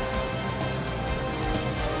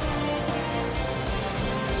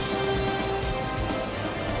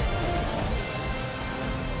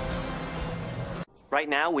 Right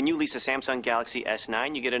now, when you lease a Samsung Galaxy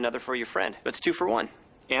S9, you get another for your friend. That's 2 for 1.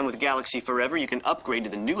 And with Galaxy Forever, you can upgrade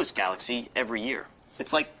to the newest Galaxy every year.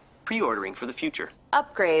 It's like pre-ordering for the future.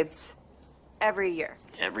 Upgrades every year.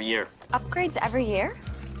 Every year. Upgrades every year?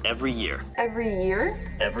 Every year. Every year?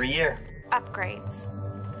 Every year. Upgrades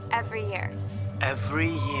every year. Every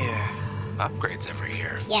year. Upgrades every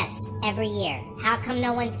year. Yes, every year. How come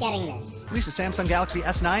no one's getting this? Lease a Samsung Galaxy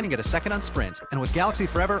S9 and get a second on Sprint. And with Galaxy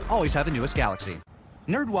Forever, always have the newest Galaxy.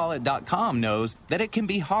 NerdWallet.com knows that it can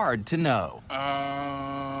be hard to know.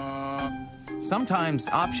 Sometimes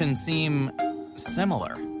options seem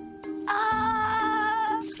similar.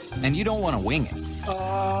 And you don't want to wing it.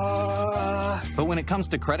 But when it comes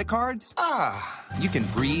to credit cards, you can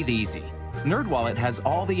breathe easy. NerdWallet has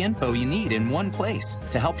all the info you need in one place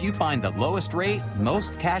to help you find the lowest rate,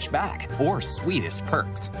 most cash back, or sweetest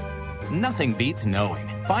perks. Nothing beats knowing.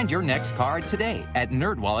 Find your next card today at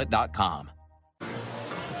NerdWallet.com.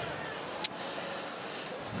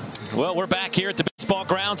 Well, we're back here at the baseball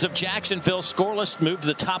grounds of Jacksonville. Scoreless, moved to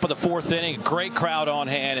the top of the 4th inning. Great crowd on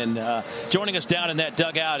hand. And joining us down in that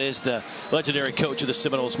dugout is the legendary coach of the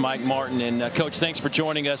Seminoles, Mike Martin. And, Coach, thanks for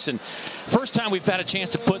joining us. And first time we've had a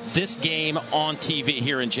chance to put this game on TV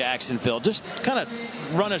here in Jacksonville. Just kind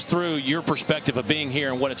of run us through your perspective of being here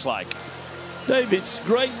and what it's like. Dave, it's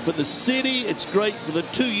great for the city. It's great for the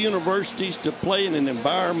two universities to play in an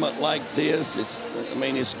environment like this.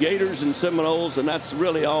 It's Gators and Seminoles, and that's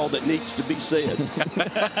really all that needs to be said.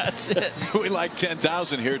 That's it. We like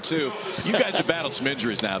 10,000 here, too. You guys have battled some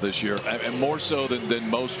injuries now this year, and more so than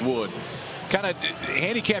most would. Kind of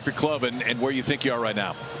handicap your club and where you think you are right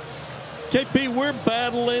now. KP, we're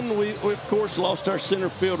battling. We of course, lost our center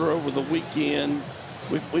fielder over the weekend.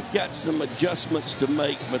 We've got some adjustments to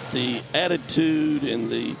make, but the attitude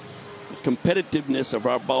and the competitiveness of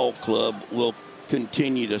our ball club will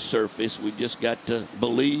continue to surface. We just got to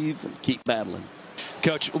believe and keep battling.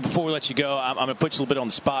 Coach, before we let you go, I'm going to put you a little bit on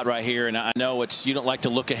the spot right here, and I know you don't like to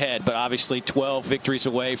look ahead, but obviously 12 victories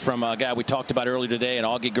away from a guy we talked about earlier today, and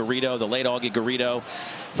Augie Garrido, the late Augie Garrido,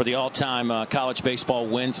 for the all-time college baseball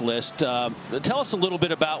wins list. Tell us a little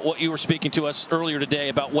bit about what you were speaking to us earlier today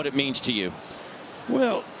about what it means to you.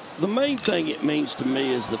 Well, the main thing it means to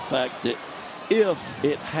me is the fact that if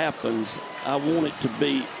it happens, I want it to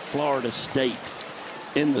be Florida State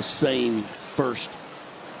in the same first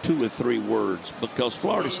 2 or 3 words, because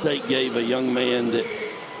Florida State gave a young man that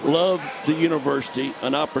loved the university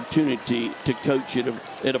an opportunity to coach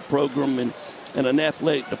at a program, and an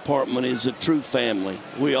athletic department is a true family.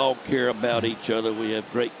 We all care about each other. We have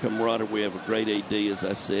great camaraderie. We have a great AD, as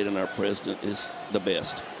I said, and our president is the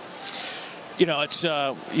best. You know, it's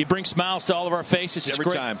you bring smiles to all of our faces. It's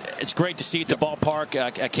Every great. time. It's great to see you at the ballpark.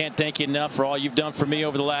 I can't thank you enough for all you've done for me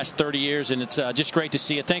over the last 30 years, and it's just great to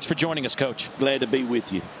see you. Thanks for joining us, Coach. Glad to be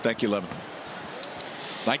with you. Thank you, Levin.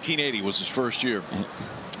 1980 was his first year.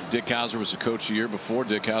 Dick Hauser was the coach the year before.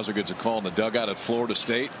 Dick Hauser gets a call in the dugout at Florida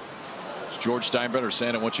State. It's George Steinbrenner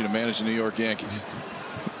saying, I want you to manage the New York Yankees.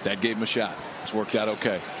 That gave him a shot. It's worked out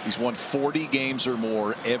okay. He's won 40 games or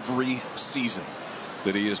more every season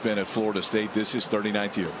that he has been at Florida State. This is his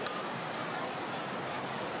 39th year.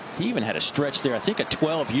 He even had a stretch there, I think a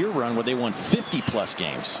 12-year run where they won 50-plus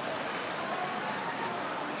games.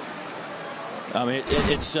 I mean,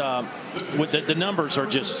 it's the numbers are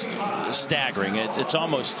just staggering. It's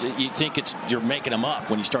almost, you think you're making them up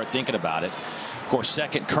when you start thinking about it. Of course,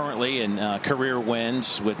 second currently in career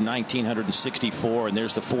wins with 1,964, and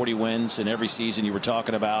there's the 40 wins in every season you were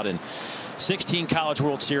talking about, and 16 College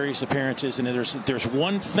World Series appearances. And there's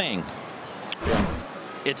one thing.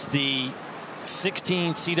 It's the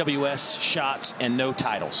 16 CWS shots and no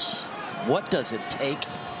titles. What does it take?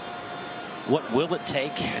 What will it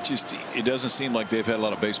take? It doesn't seem like they've had a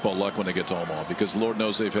lot of baseball luck when they get to Omaha, because Lord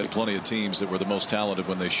knows they've had plenty of teams that were the most talented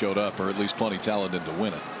when they showed up, or at least plenty talented to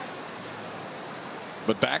win it.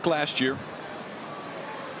 But back last year,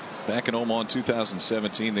 back in Omaha in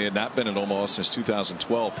 2017, they had not been in Omaha since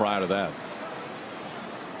 2012 prior to that.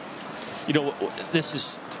 You know,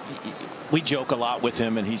 we joke a lot with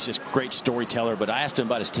him, and he's just a great storyteller, but I asked him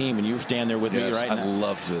about his team, and you were standing there with me right now. I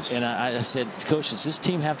loved this. And I said, Coach, does this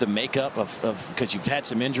team have the makeup of because you've had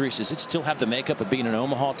some injuries, does it still have the makeup of being an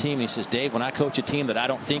Omaha team? And he says, Dave, when I coach a team that I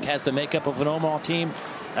don't think has the makeup of an Omaha team,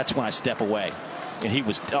 that's when I step away. And he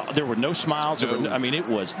was, there were no smiles. No. I mean, it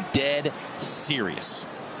was dead serious.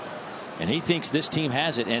 And he thinks this team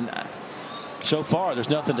has it, and so far there's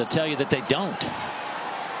nothing to tell you that they don't.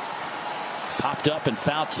 Popped up in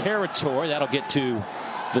foul territory. That'll get to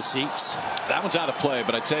the seats. That one's out of play,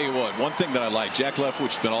 but I tell you what, one thing that I like, Jack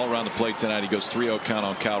Leftwich has been all around the plate tonight. He goes 3-0 count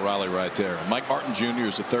on Cal Riley right there. And Mike Martin Jr.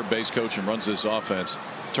 is the third base coach and runs this offense.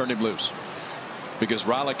 Turned him loose, because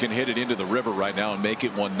Riley can hit it into the river right now and make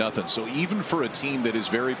it 1-0. So even for a team that is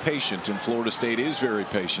very patient, and Florida State is very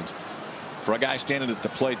patient, for a guy standing at the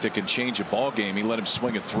plate that can change a ball game, he let him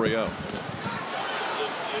swing at 3-0.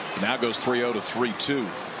 Now goes 3-0 to 3-2.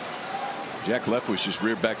 Jack Leftwich just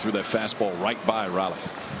reared back through that fastball right by Riley.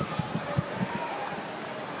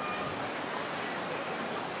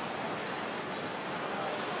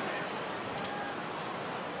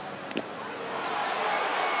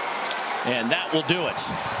 And that will do it.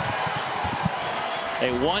 A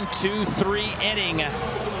 1-2-3 inning,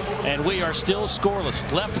 and we are still scoreless.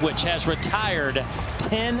 Leftwich has retired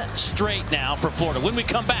 10 straight now for Florida. When we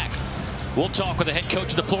come back, we'll talk with the head coach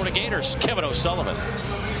of the Florida Gators, Kevin O'Sullivan.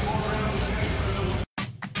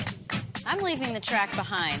 I'm leaving the track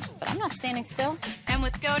behind, but I'm not standing still. And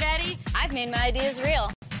with GoDaddy, I've made my ideas real.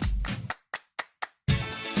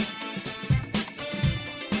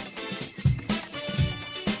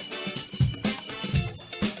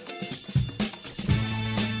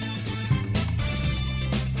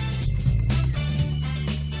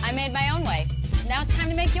 I made my own way. Now it's time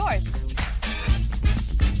to make yours.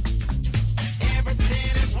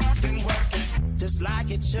 Everything is working, just like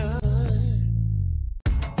it should.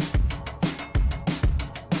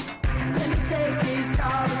 Take this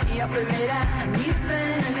car with the the operator. I need a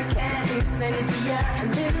friend and I can't explain it to ya.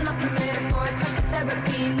 I'm living up the metaphors like a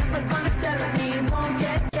therapy. Never gonna stare at me, won't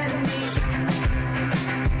get scared of me.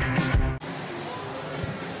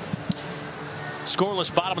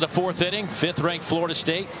 Scoreless bottom of the fourth inning. 5th ranked Florida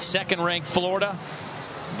State, 2nd ranked Florida.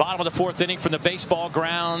 Bottom of the fourth inning from the baseball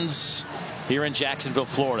grounds here in Jacksonville,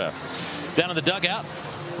 Florida. Down in the dugout,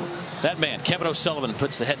 that man, Kevin O'Sullivan,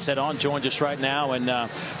 puts the headset on, joins us right now. And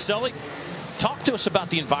Sully, talk to us about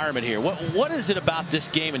the environment here. What is it about this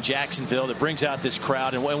game in Jacksonville that brings out this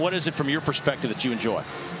crowd, and what is it from your perspective that you enjoy?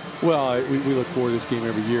 Well, we look forward to this game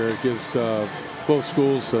every year. It gives both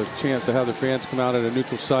schools a chance to have their fans come out at a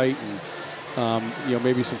neutral site, and you know,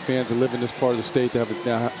 maybe some fans that live in this part of the state that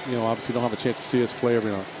have, you know, obviously don't have a chance to see us play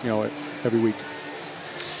every week.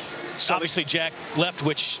 So obviously, Jack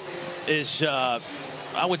Leftwich is,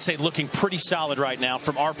 I would say, looking pretty solid right now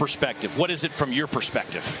from our perspective. What is it from your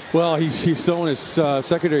perspective? Well, he's throwing his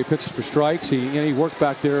secondary pitches for strikes. He worked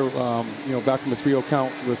back there, you know, back from the 3-0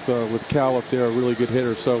 count with Cal up there, a really good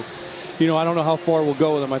hitter. So, you know, I don't know how far we'll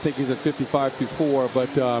go with him. I think he's at 55-4, but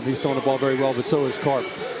he's throwing the ball very well. But so is Carp.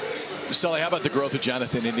 Sully, how about the growth of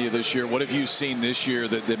Jonathan India this year? What have you seen this year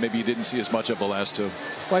that maybe you didn't see as much of the last two?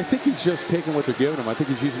 Well, I think he's just taking what they're giving him. I think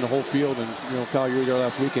he's using the whole field. And, you know, Kyle, you were there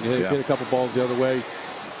last week and hit a couple balls the other way.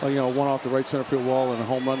 You know, one off the right center field wall and a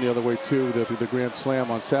home run the other way, too, the grand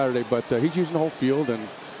slam on Saturday. But he's using the whole field and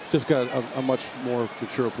just got a much more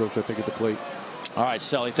mature approach, I think, at the plate. All right,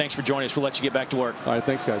 Sully, thanks for joining us. We'll let you get back to work. All right,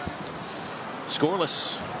 thanks, guys.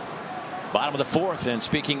 Scoreless, bottom of the fourth. And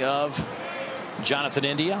speaking of Jonathan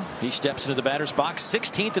India, he steps into the batter's box,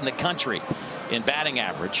 16th in the country in batting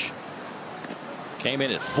average. Came in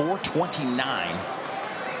at .429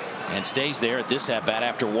 and stays there at this at bat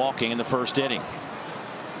after walking in the first inning.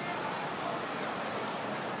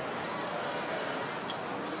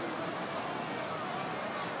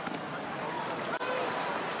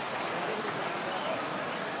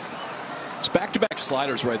 It's back-to-back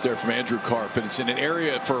sliders right there from Andrew Karp, and it's in an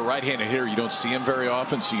area for a right-handed hitter you don't see him very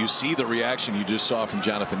often, so you see the reaction you just saw from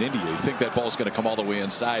Jonathan India. You think that ball's going to come all the way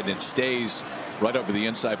inside, and it stays right over the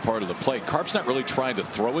inside part of the plate. Karp's not really trying to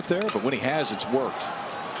throw it there, but when he has, it's worked.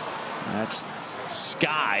 That's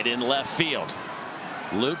skied in left field.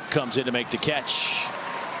 Luke comes in to make the catch.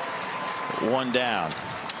 One down.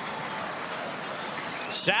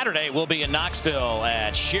 Saturday we'll be in Knoxville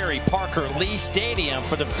at Sherry Parker Lee Stadium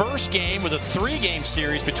for the first game with a 3-game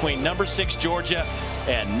series between number 6 Georgia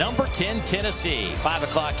and number 10 Tennessee. 5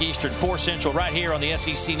 o'clock Eastern, 4 Central, right here on the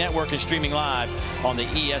SEC Network and streaming live on the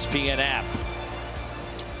ESPN app.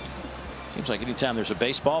 Seems like anytime there's a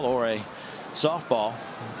baseball or a softball,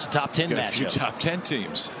 it's a top 10 matchup. A few top 10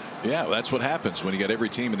 teams. Yeah, well, that's what happens when you got every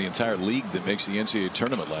team in the entire league that makes the NCAA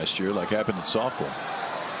tournament last year, like happened in softball.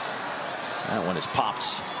 That one is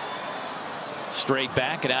popped straight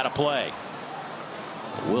back and out of play.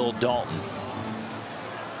 Will Dalton.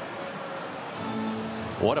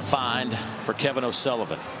 What a find for Kevin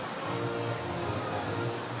O'Sullivan.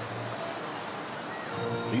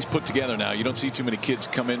 He's put together now. You don't see too many kids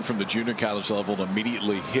come in from the junior college level and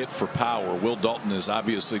immediately hit for power. Will Dalton has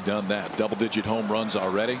obviously done that. Double-digit home runs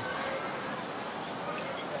already.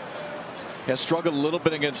 Has struggled a little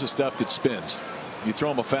bit against the stuff that spins. You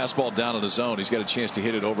throw him a fastball down in the zone, he's got a chance to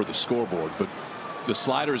hit it over the scoreboard. But the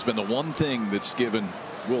slider has been the one thing that's given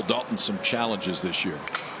Will Dalton some challenges this year.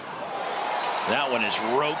 That one is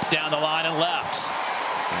roped down the line and left.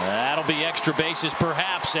 That'll be extra bases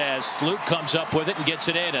perhaps as Luke comes up with it and gets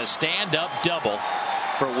it in. A stand-up double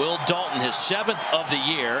for Will Dalton, his 7th of the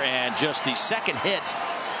year and just the 2nd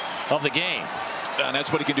hit of the game. And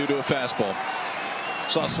that's what he can do to a fastball.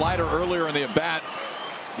 Saw a slider earlier in the at-bat.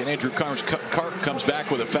 And Andrew Karp comes back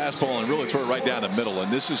with a fastball and really throw it right down the middle. And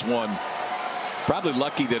this is one probably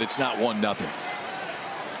lucky that it's not 1-0.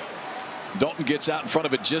 Dalton gets out in front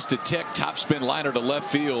of it just a tick. Top spin liner to left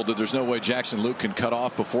field. There's no way Jackson Luke can cut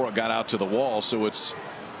off before it got out to the wall. So it's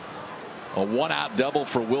a 1-out double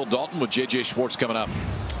for Will Dalton with J.J. Schwartz coming up.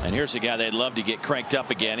 And here's a guy they'd love to get cranked up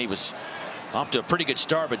again. He was off to a pretty good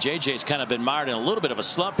start, but J.J.'s kind of been mired in a little bit of a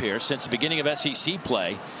slump here since the beginning of SEC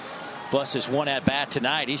play. Plus his 1 at bat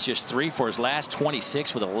tonight. He's just 3 for his last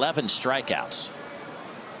 26 with 11 strikeouts.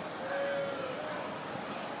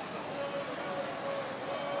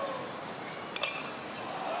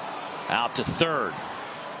 Out to third.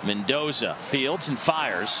 Mendoza fields and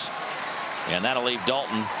fires. And that'll leave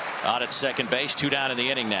Dalton out at second base. 2 down in the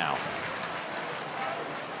inning now.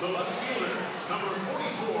 The left fielder, number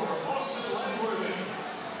 44, Austin Langworthy.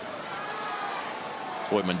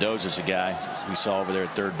 Boy, Mendoza's a guy we saw over there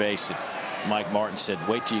at third base that Mike Martin said,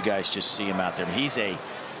 wait till you guys just see him out there. He's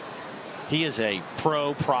He is a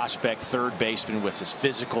pro prospect third baseman with his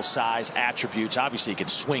physical size attributes. Obviously, he can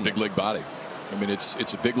swing. Big league body. I mean,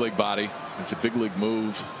 it's a big league body. It's a big league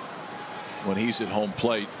move when he's at home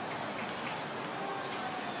plate.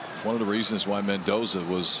 One of the reasons why Mendoza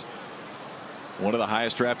was one of the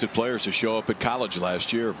highest drafted players to show up at college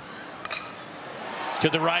last year. To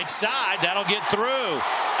the right side, that'll get through.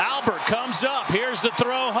 Albert comes up. Here's the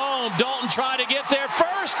throw home. Dalton tried to get there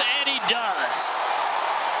first, and he does.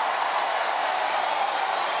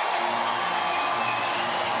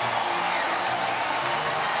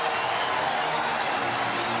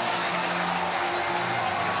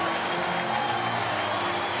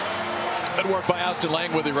 Good work by Austin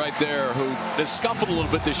Langworthy right there, who has scuffled a little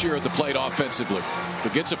bit this year at the plate offensively.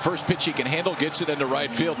 But gets a first pitch he can handle, gets it into right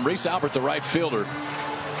field. And Reese Albert, the right fielder,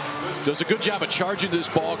 does a good job of charging this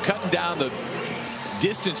ball, cutting down the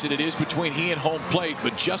distance that it is between he and home plate,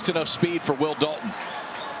 but just enough speed for Will Dalton.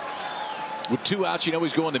 With 2 outs, you know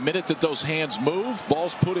he's going the minute that those hands move,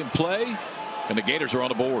 ball's put in play, and the Gators are on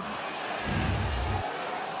the board.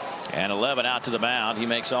 And 11 out to the mound. He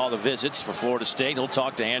makes all the visits for Florida State. He'll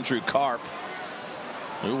talk to Andrew Karp,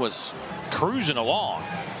 who was cruising along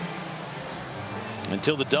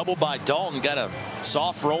until the double by Dalton. Got a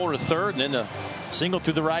soft roller to third and then a single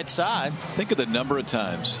through the right side. Think of the number of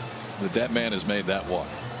times that man has made that walk.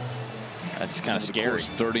 That's kind of scary.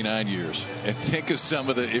 39 years. And think of some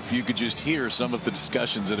of the, if you could just hear some of the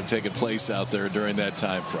discussions that have taken place out there during that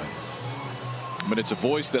time frame. But it's a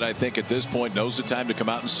voice that I think at this point knows the time to come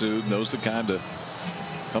out and soothe, knows the time to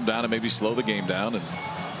come down and maybe slow the game down, and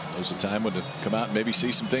knows the time when to come out and maybe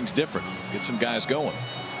see some things different, get some guys going.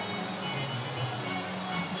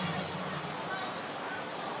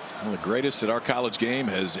 One of the greatest that our college game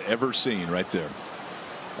has ever seen right there.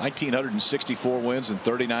 1,964 wins in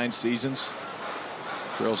 39 seasons.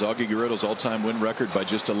 Trails Augie Garrido's all-time win record by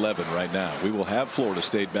just 11 right now. We will have Florida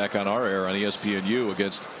State back on our air on ESPNU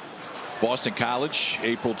against Boston College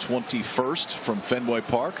April 21st from Fenway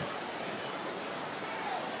Park.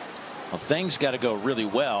 Well, things got to go really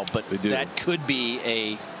well, but that could be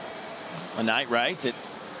a night, right? That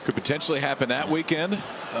could potentially happen that weekend.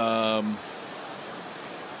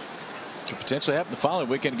 Could potentially happen the following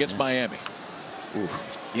weekend against Miami. Ooh.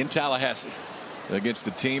 In Tallahassee against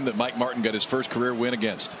the team that Mike Martin got his first career win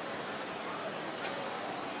against.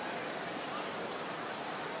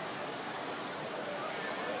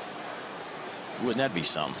 Wouldn't that be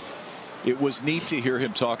some? It was neat to hear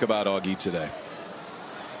him talk about Augie today.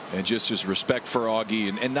 And just his respect for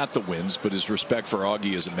Augie, and not the wins, but his respect for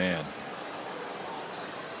Augie as a man.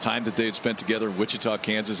 Time that they had spent together in Wichita,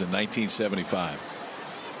 Kansas in 1975.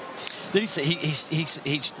 Did he say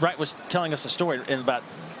he's right? Was telling us a story, and about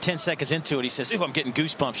 10 seconds into it, he says, "Ooh, I'm getting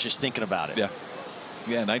goosebumps just thinking about it." Yeah.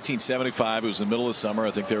 Yeah, 1975. It was the middle of the summer.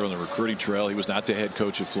 I think they were on the recruiting trail. He was not the head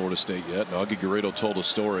coach of Florida State yet. And Augie Garrido told a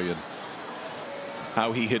story and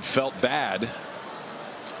how he had felt bad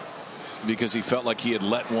because he felt like he had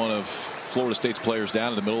let one of Florida State's players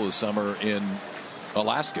down in the middle of the summer in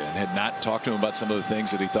Alaska and had not talked to him about some of the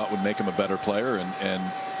things that he thought would make him a better player. And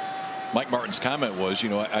Mike Martin's comment was, you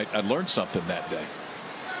know, I learned something that day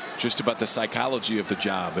just about the psychology of the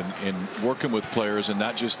job and working with players and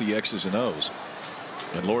not just the X's and O's.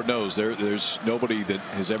 And Lord knows there's nobody that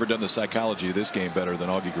has ever done the psychology of this game better than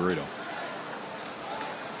Augie Garrido.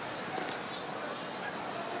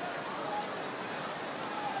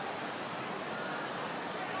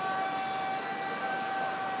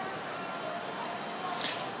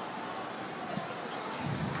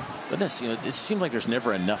 It seems like there's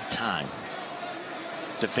never enough time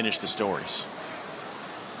to finish the stories.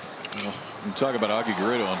 Well, you talk about Augie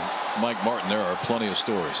Garrido and Mike Martin, there are plenty of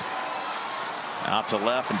stories. Out to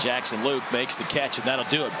left, and Jackson Luke makes the catch, and that'll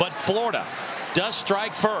do it. But Florida does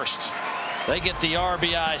strike first. They get the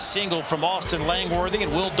RBI single from Austin Langworthy,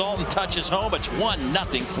 and Will Dalton touches home. It's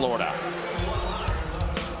 1-0 Florida.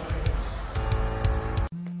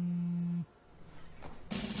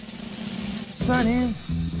 Sunny.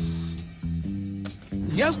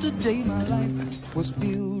 Yesterday my life was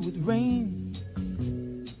filled with rain.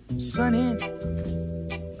 Sunny,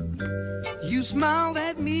 you smiled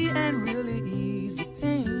at me and really eased the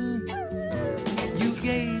pain. You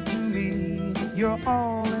gave to me your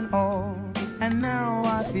all in all, and now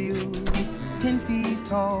I feel 10 feet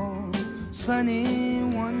tall. Sunny,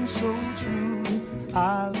 one so true,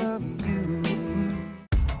 I love you.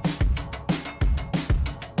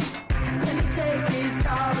 Let me take this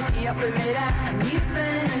call with the operator. I'm leaving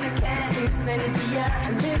and I can't explain it to ya.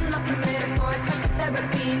 A little up the metaphors like a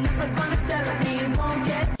therapy. Never gonna stare at me, won't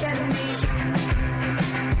get scared of me.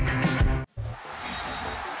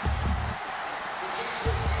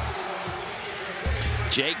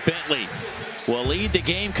 Jake Bentley will lead the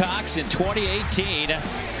Gamecocks in 2018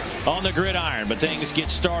 on the gridiron, but things get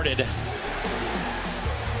started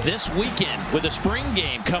this weekend with a spring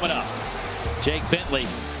game coming up. Jake Bentley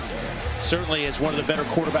certainly is one of the better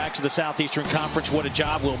quarterbacks of the Southeastern Conference. What a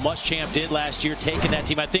job Will Muschamp did last year, taking that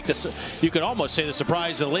team. I think you could almost say the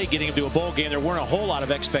surprise of the league, getting him to a bowl game. There weren't a whole lot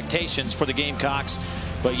of expectations for the Gamecocks,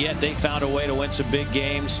 but yet they found a way to win some big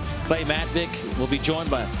games. Clay Matvick will be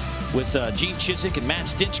joined with Gene Chizik and Matt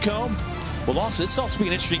Stinchcomb. It's also be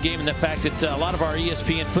an interesting game in the fact that a lot of our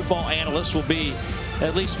ESPN football analysts will be,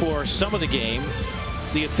 at least for some of the game,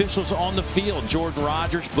 the officials on the field. Jordan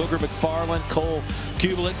Rogers, Booger McFarland, Cole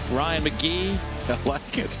Kubelik, Ryan McGee. I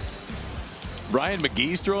like it. Ryan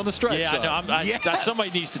McGee's throwing the stripes. Yeah, I know. Yes. Somebody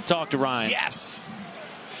needs to talk to Ryan. Yes.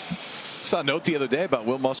 Saw a note the other day about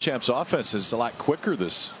Will Muschamp's offense is a lot quicker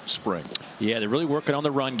this spring. Yeah, they're really working on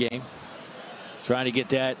the run game, trying to get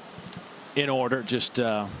that in order. Just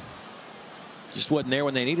wasn't there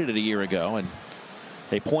when they needed it a year ago, and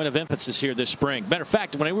a point of emphasis here this spring. Matter of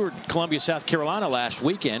fact, when we were in Columbia, South Carolina last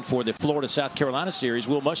weekend for the Florida-South Carolina series,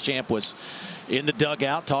 Will Muschamp was in the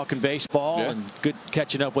dugout talking baseball, and good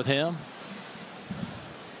catching up with him.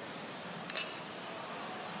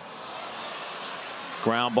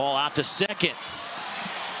 Ground ball out to second.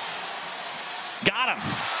 Got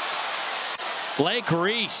him. Blake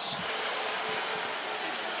Reese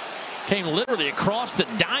came literally across the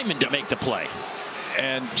diamond to make the play.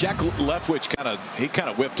 And Jack Leftwich kind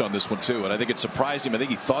of whiffed on this one too, and I think it surprised him. I think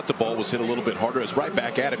he thought the ball was hit a little bit harder. It's right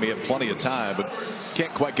back at him. He had plenty of time, but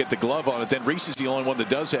can't quite get the glove on it. Then Reese is the only one that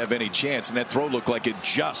does have any chance, and that throw looked like it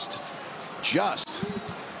just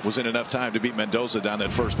wasn't enough time to beat Mendoza down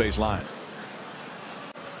that first base line.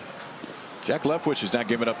 Jack Leftwich has not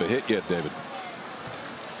given up a hit yet, David.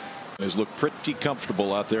 He's looked pretty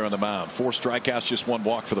comfortable out there on the mound. 4 strikeouts, just 1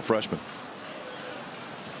 walk for the freshman.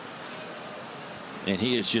 And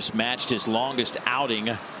he has just matched his longest outing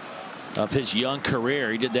of his young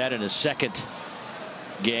career. He did that in his second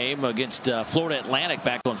game against Florida Atlantic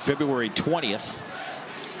back on February 20th.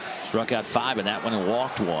 Struck out 5 in that one and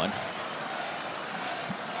walked 1.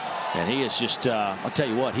 And he is just, I'll tell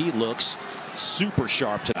you what, he looks super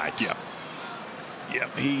sharp tonight. Yeah,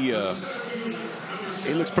 he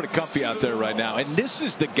looks pretty comfy out there right now. And this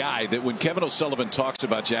is the guy that when Kevin O'Sullivan talks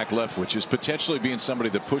about Jack Leftwich is potentially being somebody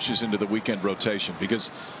that pushes into the weekend rotation, because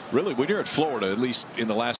really when you're at Florida, at least in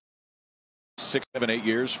the last 6, 7, 8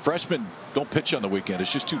 years, freshmen don't pitch on the weekend.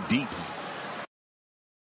 It's just too deep.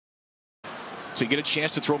 So you get a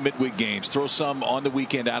chance to throw midweek games, throw some on the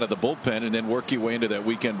weekend out of the bullpen, and then work your way into that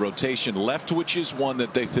weekend rotation. Leftwich is one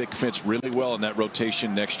that they think fits really well in that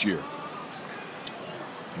rotation next year.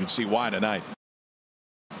 You can see why tonight.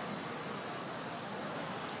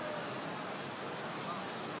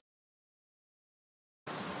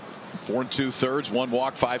 Four and 2/3, 1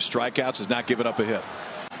 walk, 5 strikeouts, has not given up a hit.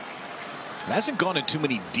 It hasn't gone in too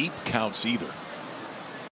many deep counts either.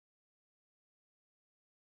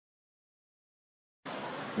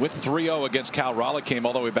 With 3-0 against Cal Raleigh, came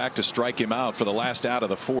all the way back to strike him out for the last out of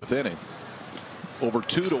the 4th inning. Over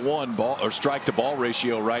 2-to-1 ball or strike to ball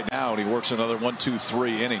ratio right now, and he works another 1, 2,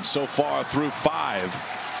 3 innings so far through 5.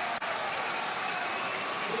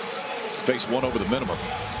 Face 1 over the minimum.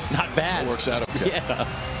 Not bad. It works out okay. Yeah.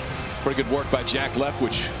 Pretty good work by Jack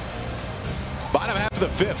Leftwich. Bottom half of the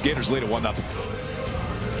 5th, Gators lead at 1-0.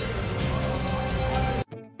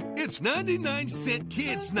 It's 99-cent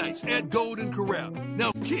Kids Nights at Golden Corral.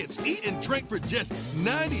 Now kids eat and drink for just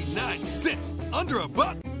 99 cents. Under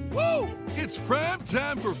 $1. Woo! It's prime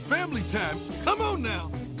time for family time. Come on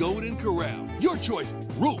now. Golden Corral. Your choice.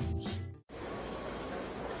 Rules.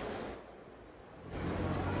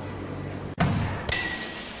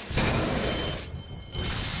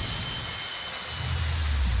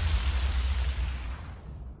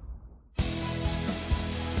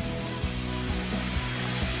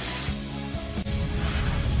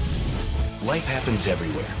 Life happens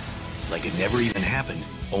everywhere. Like it never even happened,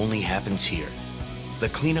 only happens here. The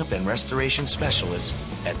cleanup and restoration specialists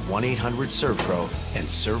at 1-800-SERVPRO and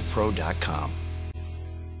ServPro.com.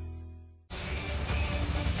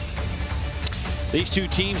 These two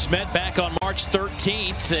teams met back on March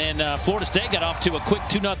 13th, and Florida State got off to a quick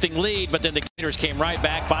 2-0 lead, but then the Gators came right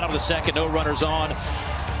back. Bottom of the 2nd, no runners on.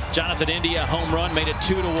 Jonathan India, home run, made it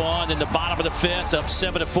 2-1. Then the bottom of the 5th, up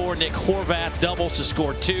 7-4. Nick Horvath doubles to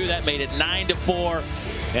score 2. That made it 9-4.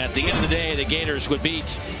 And at the end of the day, the Gators would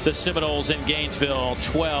beat the Seminoles in Gainesville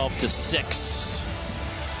 12-6.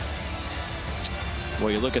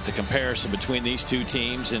 Well, you look at the comparison between these two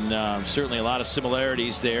teams, and certainly a lot of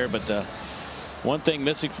similarities there. But the one thing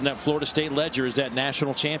missing from that Florida State ledger is that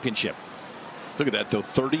national championship. Look at that, though.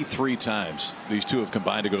 33 times these two have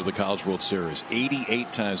combined to go to the College World Series.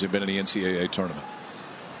 88 times they've been in the NCAA tournament.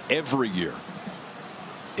 Every year.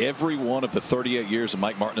 Every one of the 38 years that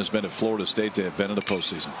Mike Martin has been at Florida State, they have been in the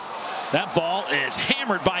postseason. That ball is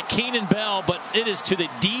hammered by Keenan Bell, but it is to the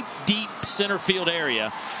deep, deep center field area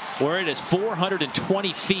where it is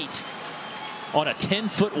 420 feet on a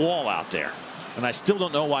 10-foot wall out there. And I still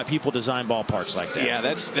don't know why people design ballparks like that. Yeah,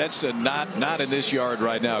 that's not in this yard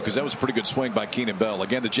right now, because that was a pretty good swing by Keenan Bell.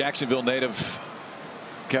 Again, the Jacksonville native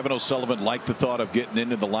Kevin O'Sullivan liked the thought of getting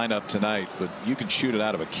into the lineup tonight, but you can shoot it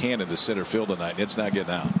out of a cannon to center field tonight. It's not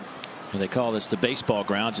getting out. And they call this the baseball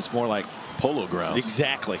grounds. It's more like polo grounds.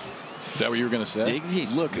 Exactly. Is that what you were going to say?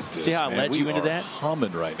 Look at this. See how I led you into that?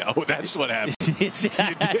 Humming right now. That's what happened. You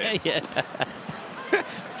did. Yeah.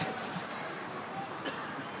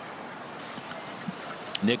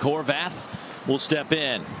 Nick Horvath will step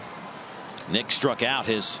in. Nick struck out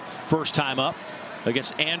his first time up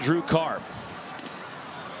against Andrew Karp,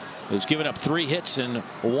 who's given up 3 hits and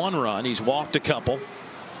 1 run. He's walked a couple.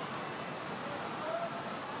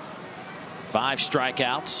 5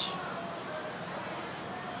 strikeouts.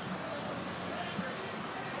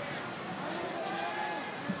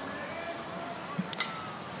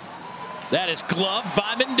 That is gloved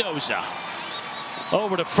by Mendoza.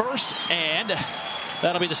 Over to first, and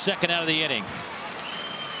that'll be the second out of the inning.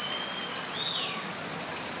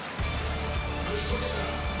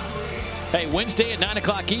 Hey, Wednesday at 9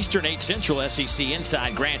 o'clock Eastern, 8 Central, SEC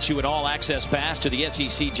Inside grants you an all-access pass to the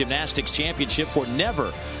SEC Gymnastics Championship for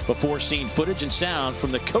never-before-seen footage and sound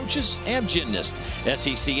from the coaches and gymnasts.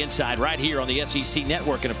 SEC Inside right here on the SEC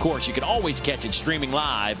Network. And, of course, you can always catch it streaming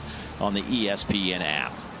live on the ESPN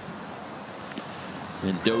app.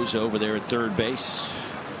 Mendoza over there at third base.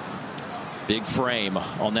 Big frame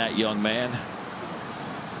on that young man.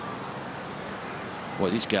 Boy,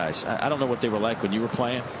 these guys, I don't know what they were like when you were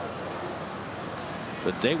playing,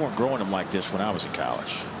 but they weren't growing them like this when I was in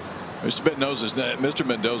college. Mr.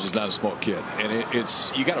 Mendoza's not a small kid, and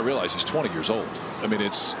it's you got to realize he's 20 years old. I mean,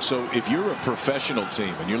 it's so if you're a professional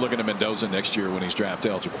team and you're looking at Mendoza next year when he's draft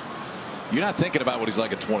eligible, you're not thinking about what he's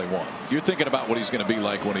like at 21. You're thinking about what he's going to be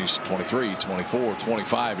like when he's 23, 24,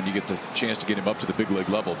 25, and you get the chance to get him up to the big league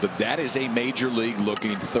level. But that is a major league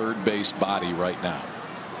looking third base body right now.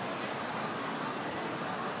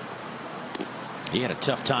 He had a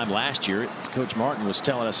tough time last year. Coach Martin was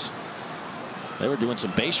telling us they were doing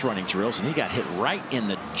some base running drills, and he got hit right in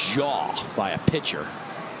the jaw by a pitcher.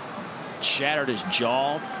 Shattered his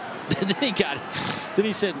jaw. Then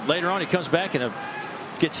he said later on he comes back and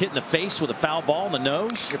gets hit in the face with a foul ball in the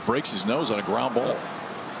nose. It breaks his nose on a ground ball.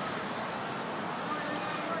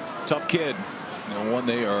 Tough kid. One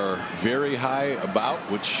they are very high about,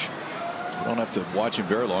 which you don't have to watch him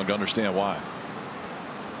very long to understand why.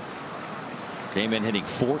 Came in hitting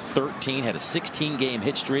 .413, had a 16-game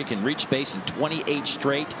hit streak and reached base in 28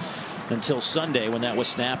 straight until Sunday when that was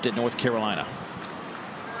snapped at North Carolina.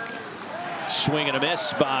 Swing and a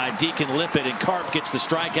miss by Deacon Lippett, and Karp gets the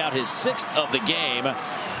strikeout, his 6th of the game,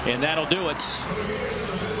 and that'll do it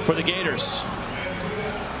for the Gators.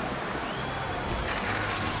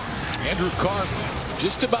 Andrew Karp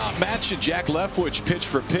just about matching Jack Leftwich pitch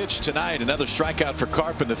for pitch tonight. Another strikeout for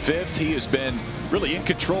Karp in the 5th. He has been really in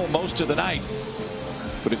control most of the night,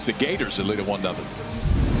 but it's the Gators that lead at 1-0.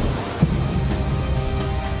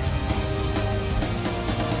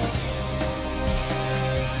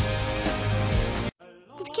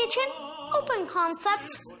 This kitchen, open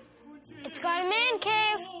concept. It's got a man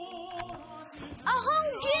cave, a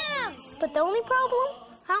home gym. But the only problem,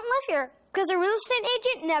 I don't live here because a real estate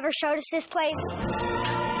agent never showed us this place.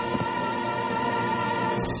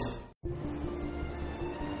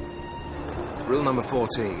 Rule number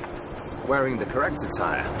 14. Wearing the correct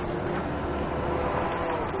attire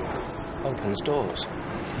opens doors.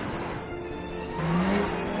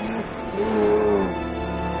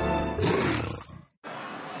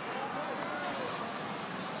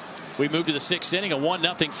 We move to the 6th inning, a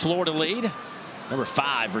 1-0 Florida lead. Number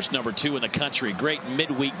 5 versus number 2 in the country. Great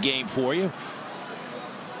midweek game for you.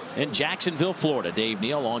 In Jacksonville, Florida, Dave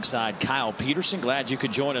Neal alongside Kyle Peterson. Glad you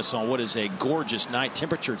could join us on what is a gorgeous night.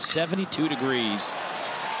 Temperature at 72 degrees.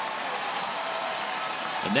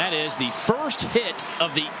 And that is the first hit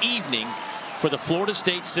of the evening for the Florida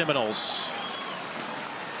State Seminoles.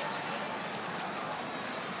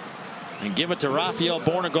 And give it to Rafael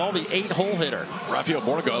Bornegal, the 8-hole hitter. Rafael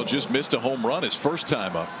Bornegal just missed a home run his first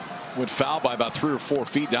time up. Went foul by about 3 or 4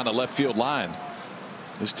 feet down the left field line.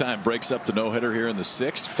 This time breaks up the no-hitter here in the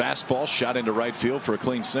 6th. Fastball shot into right field for a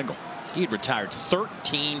clean single. He had retired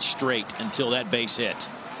 13 straight until that base hit.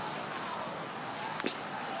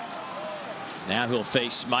 Now he'll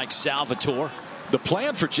face Mike Salvatore. The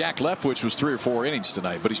plan for Jack Leftwich was 3 or 4 innings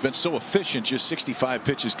tonight, but he's been so efficient, just 65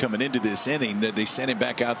 pitches coming into this inning, that they sent him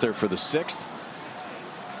back out there for the 6th.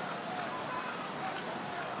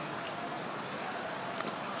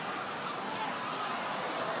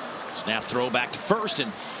 Snap throw back to first,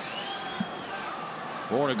 and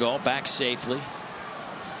Bornegal back safely.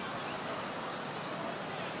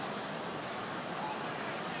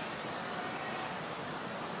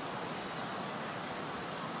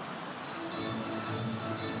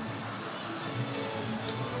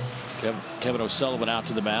 Kevin O'Sullivan out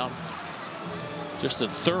to the mound. Just the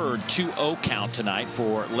third 2-0 count tonight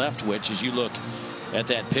for Leftwich as you look at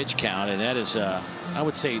that pitch count, and that is I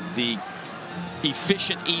would say the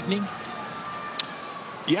efficient evening.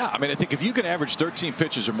 Yeah, I mean, I think if you can average 13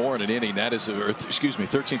 pitches or more in an inning, that is, or excuse me,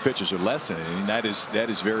 13 pitches or less in an inning, that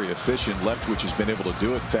is very efficient. Leftwich has been able to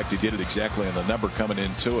do it. In fact, he did it exactly on the number coming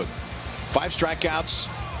into it. 5 strikeouts.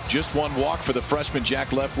 Just 1 walk for the freshman Jack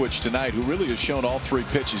Leftwich tonight, who really has shown all 3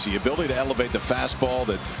 pitches. The ability to elevate the fastball,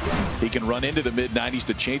 that he can run into the mid-90s.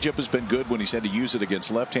 The changeup has been good when he's had to use it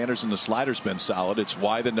against left-handers, and the slider's been solid. It's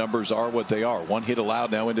why the numbers are what they are. 1 hit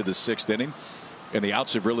allowed now into the 6th inning, and the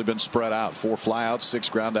outs have really been spread out. 4 flyouts, 6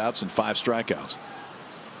 groundouts, and 5 strikeouts.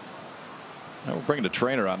 Now we're bringing the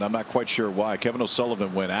trainer out, and I'm not quite sure why. Kevin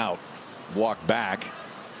O'Sullivan went out, walked back,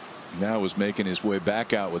 now was making his way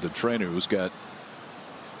back out with the trainer, who's got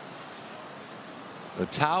a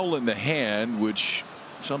towel in the hand, which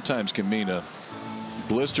sometimes can mean a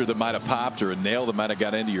blister that might have popped or a nail that might have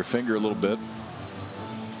got into your finger a little bit.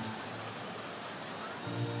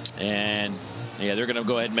 And yeah, they're going to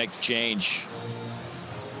go ahead and make the change.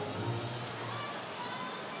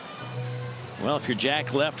 Well, if you're Jack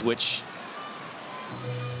Leftwich,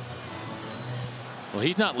 well,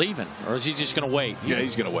 he's not leaving, or is he just going to wait? Yeah,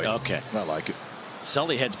 he's going to wait. Okay, I like it.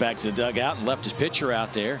 Sully heads back to the dugout and left his pitcher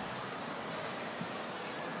out there.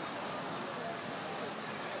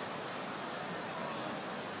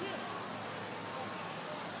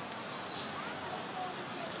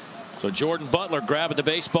 So Jordan Butler grabbing the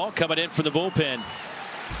baseball, coming in for the bullpen.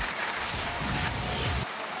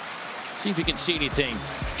 See if you can see anything,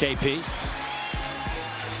 KP.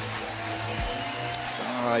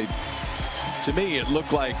 All right. To me, it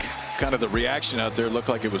looked like kind of the reaction out there looked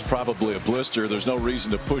like it was probably a blister. There's no reason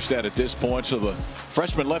to push that at this point. So the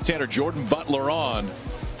freshman left-hander Jordan Butler on.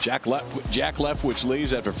 Jack Leftwich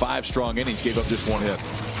leaves after 5 strong innings, gave up just 1 hit.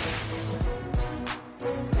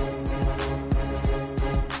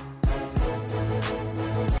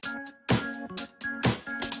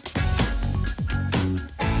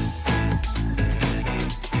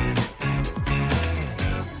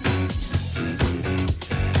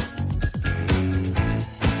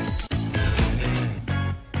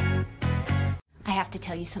 To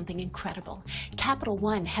tell you something incredible. Capital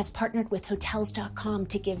One has partnered with Hotels.com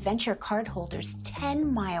to give venture card holders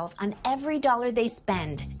 10 miles on every dollar they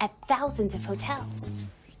spend at thousands of hotels.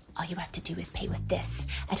 All you have to do is pay with this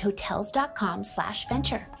at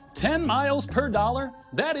Hotels.com/venture. 10 miles per dollar?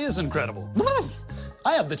 That is incredible.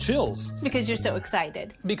 I have the chills. Because you're so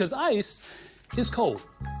excited. Because ice is cold.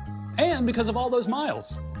 And because of all those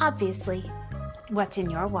miles. Obviously. What's in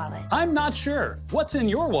your wallet? I'm not sure. What's in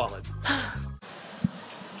your wallet?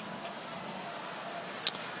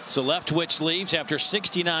 So Leftwich leaves after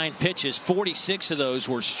 69 pitches. 46 of those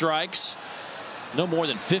were strikes. No more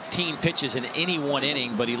than 15 pitches in any one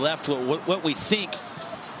inning, but he left what we think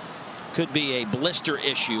could be a blister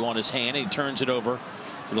issue on his hand. And he turns it over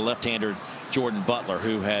to the left-hander Jordan Butler,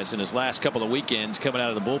 who has in his last couple of weekends coming out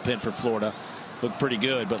of the bullpen for Florida looked pretty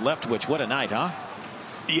good. But Leftwich, what a night, huh?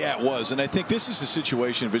 Yeah, it was. And I think this is a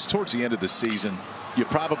situation, if it's towards the end of the season, you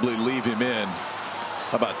probably leave him in.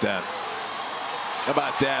 How about that? How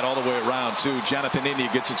about that all the way around, too? Jonathan India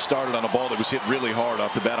gets it started on a ball that was hit really hard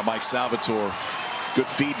off the bat of Mike Salvatore. Good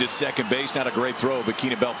feed to second base. Not a great throw, but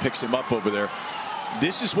Keenan Bell picks him up over there.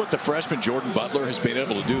 This is what the freshman Jordan Butler has been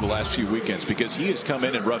able to do the last few weekends, because he has come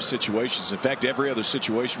in rough situations. In fact, every other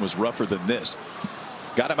situation was rougher than this.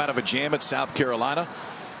 Got him out of a jam at South Carolina.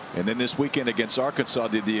 And then this weekend against Arkansas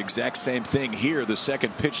did the exact same thing here. The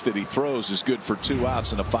second pitch that he throws is good for 2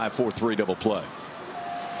 outs in a 5-4-3 double play.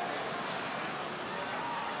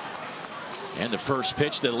 And the first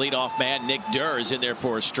pitch, the leadoff man, Nick Durr, is in there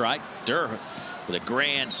for a strike. Durr with a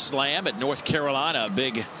grand slam at North Carolina. A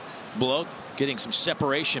big blow, getting some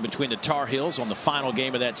separation between the Tar Heels on the final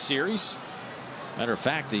game of that series. Matter of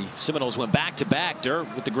fact, the Seminoles went back-to-back. Durr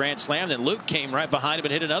with the grand slam. Then Luke came right behind him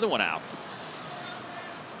and hit another one out.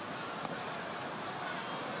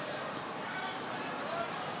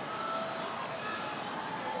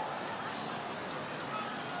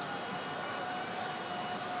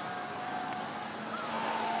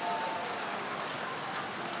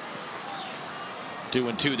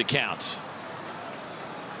 2-2 the count.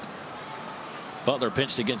 Butler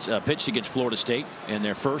pitched against Florida State in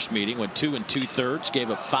their first meeting, went 2 2/3, gave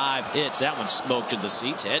up 5 hits. That one smoked in the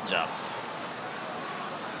seats, heads up.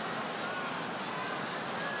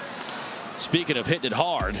 Speaking of hitting it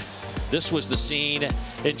hard, this was the scene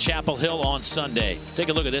in Chapel Hill on Sunday. Take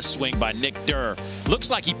a look at this swing by Nick Durr. Looks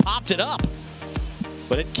like he popped it up,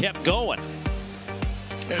 but it kept going.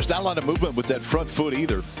 There's not a lot of movement with that front foot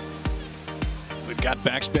either. It got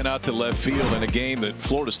backspin out to left field in a game that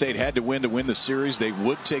Florida State had to win the series. They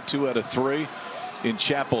would take 2 out of 3 in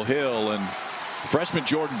Chapel Hill, and freshman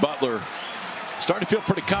Jordan Butler starting to feel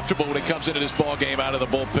pretty comfortable when he comes into this ball game out of the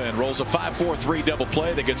bullpen. Rolls a 5-4-3 double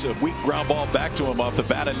play that gets a weak ground ball back to him off the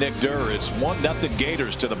bat of Nick Durr. It's 1-0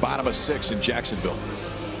 Gators to the bottom of 6 in Jacksonville.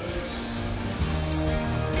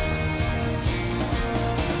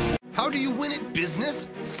 How do you win at business?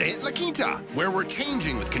 Stay at La Quinta, where we're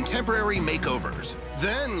changing with contemporary makeovers.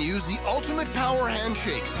 Then use the ultimate power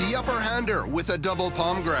handshake, the upper hander with a double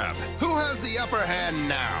palm grab. Who has the upper hand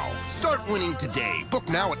now? Start winning today. Book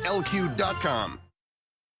now at lq.com.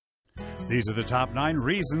 These are the top 9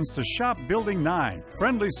 reasons to shop Building 9.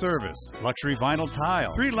 Friendly service, luxury vinyl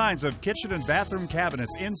tile, 3 lines of kitchen and bathroom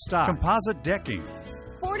cabinets in stock, composite decking,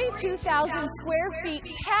 42,000 square feet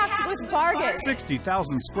packed with bargains.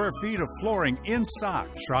 60,000 square feet of flooring in stock.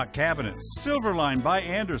 Schrock cabinets. Silverline by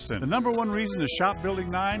Anderson. The #1 reason to shop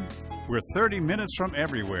Building 9? We're 30 minutes from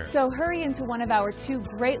everywhere. So hurry into one of our 2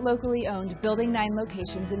 great locally owned Building 9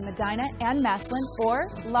 locations in Medina and Massillon,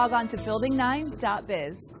 or log on to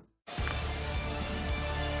building9.biz.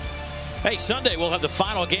 Hey, Sunday we'll have the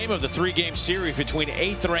final game of the 3-game series between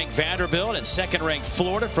 8th-ranked Vanderbilt and 2nd-ranked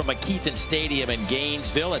Florida from McKeithen Stadium in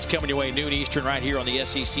Gainesville. That's coming your way noon Eastern right here on the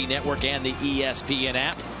SEC Network and the ESPN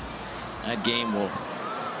app. That game will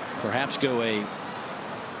perhaps go a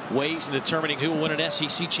ways in determining who will win an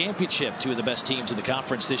SEC championship. 2 of the best teams in the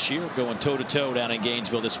conference this year going toe-to-toe down in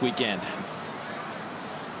Gainesville this weekend.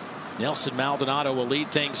 Nelson Maldonado will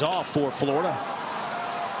lead things off for Florida.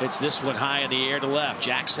 It's this one high in the air to left.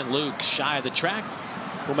 Jackson Luke shy of the track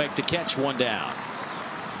will make the catch, 1 down.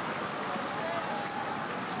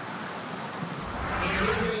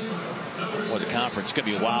 Well, the conference is going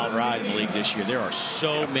to be a wild ride in the league this year. There are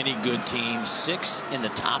so many good teams. 6 in the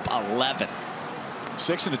top 11.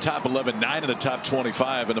 6 in the top 11, 9 in the top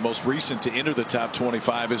 25, and the most recent to enter the top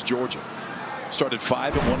 25 is Georgia. Started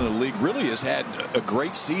 5-1 in the league. Really has had a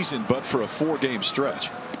great season, but for a 4-game stretch.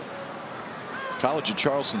 College of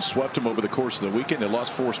Charleston swept them over the course of the weekend. They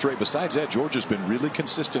lost 4 straight. Besides that, Georgia's been really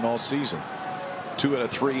consistent all season. 2 out of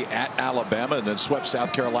 3 at Alabama, and then swept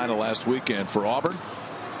South Carolina last weekend. For Auburn,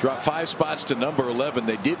 dropped 5 spots to number 11.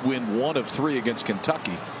 They did win 1 of 3 against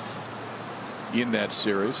Kentucky in that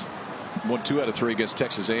series. Won 2 out of 3 against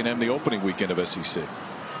Texas A&M the opening weekend of SEC.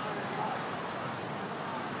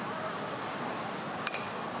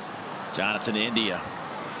 Jonathan India.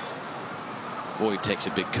 Boy, he takes a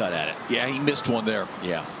big cut at it. Yeah, he missed one there.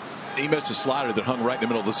 Yeah. He missed a slider that hung right in the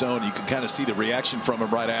middle of the zone. You can kind of see the reaction from him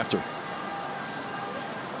right after.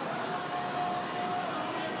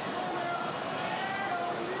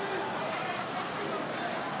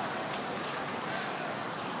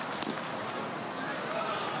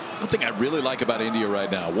 One thing I really like about India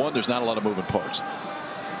right now, 1, there's not a lot of moving parts.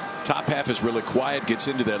 Top half is really quiet, gets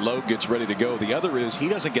into that load, gets ready to go. The other is he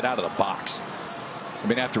doesn't get out of the box. I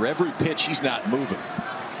mean, after every pitch, he's not moving.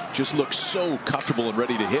 Just looks so comfortable and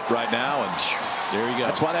ready to hit right now. And there you go.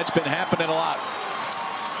 That's why that's been happening a lot.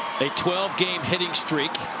 A 12-game hitting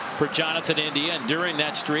streak for Jonathan India. And during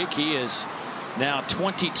that streak, he is now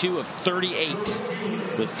 22 of 38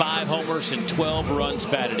 with 5 homers and 12 runs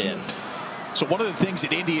batted in. So one of the things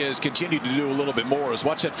that India has continued to do a little bit more is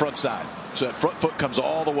watch that front side. So that front foot comes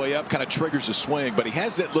all the way up, kind of triggers a swing. But he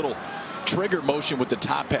has that little trigger motion with the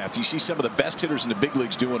top half. You see some of the best hitters in the big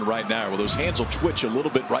leagues doing right now, where those hands will twitch a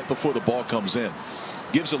little bit right before the ball comes in.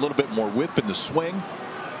 Gives a little bit more whip in the swing.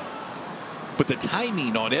 But the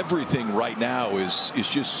timing on everything right now is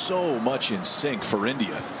just so much in sync for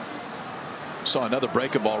India. Saw another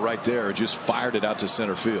breaking ball right there, just fired it out to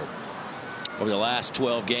center field. Over the last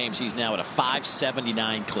 12 games, he's now at a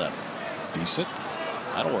 579 clip. Decent.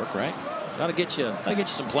 That'll work, right? That'll get you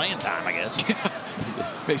some playing time, I guess.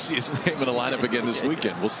 May see his name in the lineup again this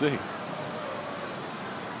weekend. We'll see.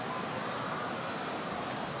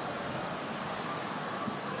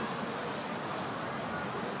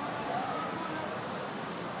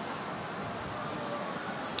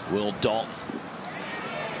 Will Dalton.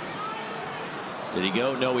 Did he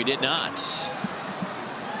go? No, he did not.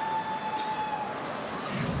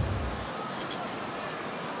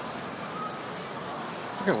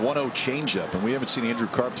 Look at 1-0 changeup, and we haven't seen Andrew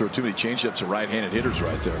Karp throw too many changeups to right-handed hitters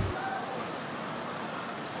right there.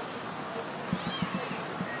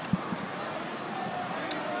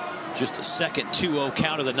 Just the second 2-0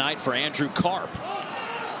 count of the night for Andrew Karp.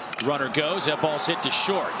 Runner goes. That ball's hit to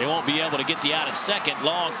short. They won't be able to get the out at second.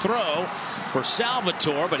 Long throw for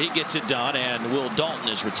Salvatore, but he gets it done, and Will Dalton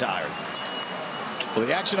is retired. Well,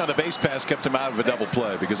 the action on the base pass kept him out of a double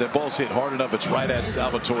play because that ball's hit hard enough. It's right at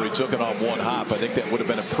Salvatore. He took it on one hop. I think that would have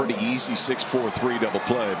been a pretty easy 6-4-3 double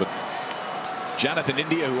play. But Jonathan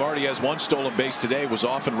India, who already has one stolen base today, was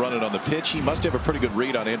off and running on the pitch. He must have a pretty good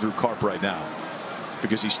read on Andrew Karp right now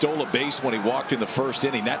because he stole a base when he walked in the first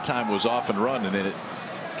inning. That time was off and running, and it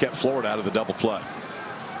kept Florida out of the double play.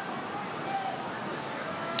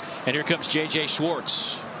 And here comes J.J.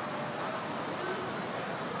 Schwartz.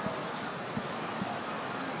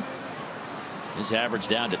 His average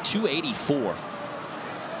down to 284.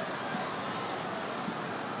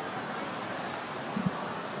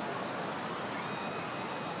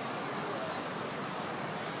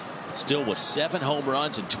 Still with 7 home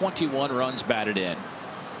runs and 21 runs batted in.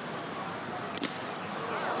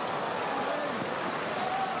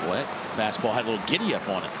 What? Fastball had a little giddy up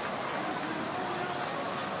on it.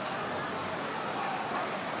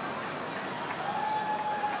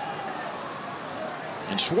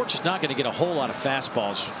 And Schwartz is not going to get a whole lot of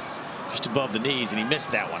fastballs just above the knees, and he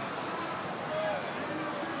missed that one.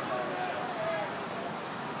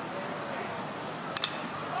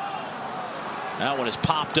 That one is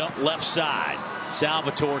popped up left side.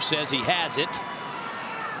 Salvatore says he has it,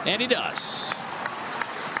 and he does.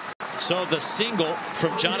 So the single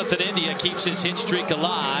from Jonathan India keeps his hit streak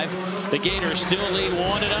alive. The Gators still lead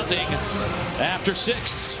 1-0 after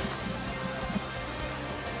 6.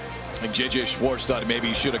 I think J.J. Schwartz thought maybe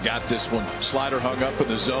he should have got this one. Slider hung up in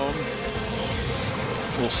the zone.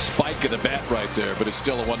 A little spike of the bat right there, but it's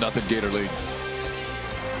still a 1-0 Gator lead.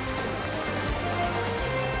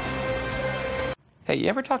 Hey, you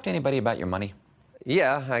ever talk to anybody about your money?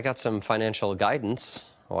 Yeah, I got some financial guidance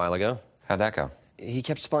a while ago. How'd that go? He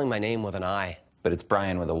kept spelling my name with an I. But it's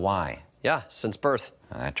Brian with a Y. Yeah, since birth.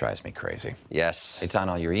 Oh, that drives me crazy. Yes. It's on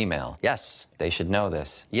all your email. Yes. They should know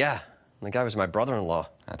this. Yeah. The guy was my brother-in-law.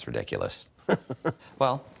 That's ridiculous.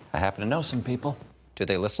 Well, I happen to know some people. Do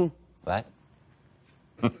they listen? What?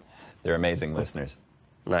 They're amazing listeners.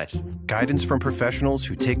 Nice. Guidance from professionals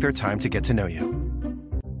who take their time to get to know you.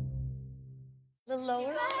 The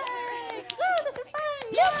lower. Oh, this is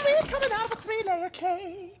fun. Yes, we're coming out of a 3-layer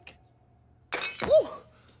cake. Woo!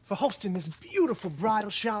 For hosting this beautiful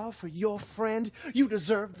bridal shower for your friend, you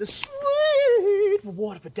deserve the sweet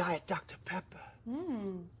reward of a Diet Dr. Pepper.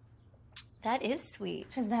 That is sweet.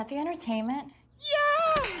 Is that the entertainment?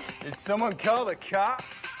 Yeah! Did someone call the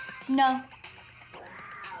cops? No.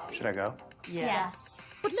 Should I go? Yes.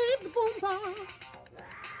 But leave the boombox.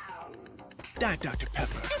 Diet Dr.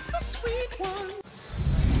 Pepper. It's the sweet one.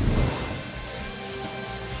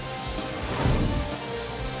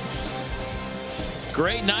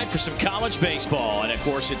 Great night for some college baseball, and of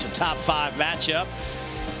course it's a top 5 matchup.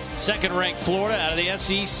 Second-ranked Florida out of the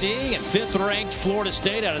SEC and 5th-ranked Florida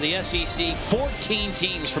State out of the SEC. 14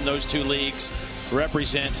 teams from those two leagues are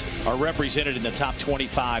represented in the top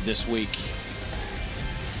 25 this week.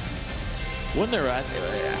 Wasn't there? I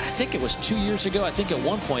think it was 2 years ago. I think at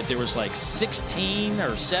one point there was like 16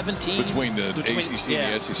 or 17 between the ACC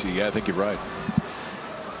and the SEC. Yeah, I think you're right.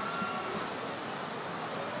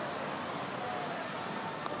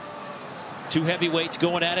 Two heavyweights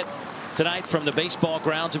going at it tonight from the baseball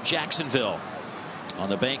grounds of Jacksonville on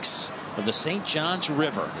the banks of the St. Johns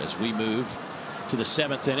River as we move to the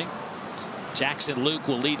 7th inning. Jackson Luke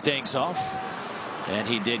will lead things off, and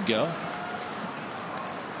he did go.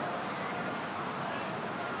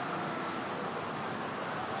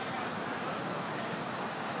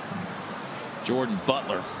 Jordan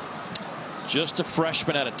Butler, just a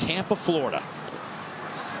freshman out of Tampa, Florida.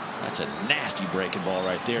 That's a nasty breaking ball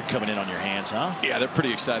right there coming in on your hands, huh? Yeah, they're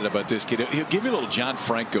pretty excited about this kid. He'll give you a little John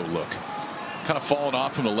Franco look. Kind of falling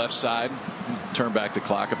off from the left side. Turn back the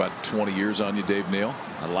clock about 20 years on you, Dave Neal.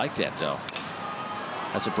 I like that, though.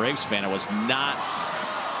 As a Braves fan, I was not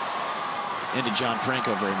into John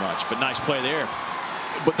Franco very much, but nice play there.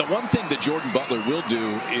 But the one thing that Jordan Butler will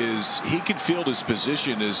do is he can field his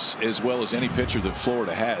position as well as any pitcher that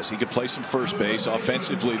Florida has. He could play some first base.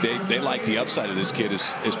 Offensively, they like the upside of this kid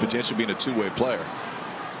as potentially being a two-way player.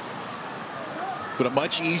 But a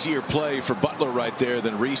much easier play for Butler right there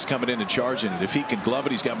than Reese coming in and charging it. If he can glove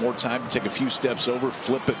it, he's got more time to take a few steps over,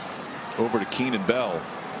 flip it over to Keenan Bell.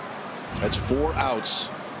 That's 4 outs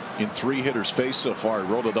in 3 hitters' face so far.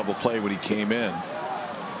 He rolled a double play when he came in.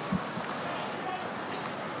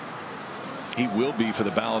 he will be for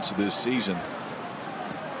the balance of this season.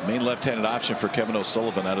 Main left-handed option for Kevin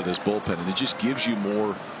O'Sullivan out of this bullpen, and it just gives you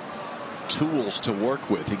more tools to work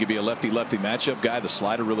with. He could be a lefty-lefty matchup guy. The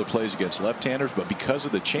slider really plays against left-handers, but because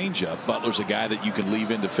of the changeup, Butler's a guy that you can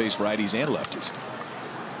leave in to face righties and lefties.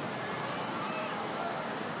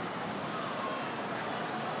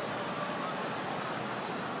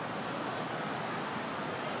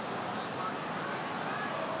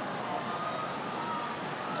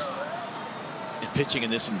 Pitching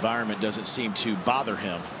in this environment doesn't seem to bother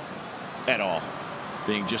him at all.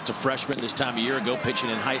 Being just a freshman this time a year ago,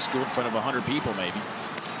 pitching in high school in front of 100 people maybe.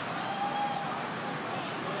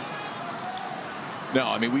 No,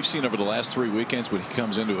 I mean, we've seen over the last 3 weekends when he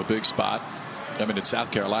comes into a big spot. I mean, in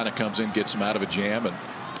South Carolina, comes in, gets him out of a jam, and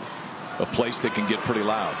a place that can get pretty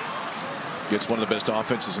loud. Gets one of the best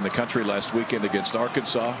offenses in the country last weekend against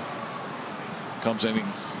Arkansas. Comes in and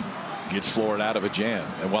gets Florida out of a jam.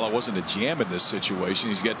 And while it wasn't a jam in this situation,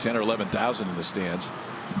 he's got 10 or 11,000 in the stands.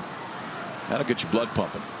 That'll get your blood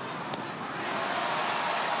pumping.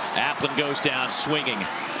 Applin goes down swinging.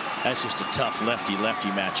 That's just a tough lefty-lefty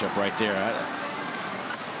matchup right there.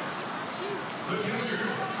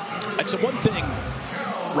 That's the one thing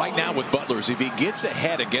right now with Butler is if he gets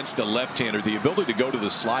ahead against a left-hander, the ability to go to the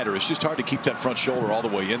slider, it's just hard to keep that front shoulder all the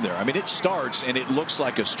way in there. I mean, it starts and it looks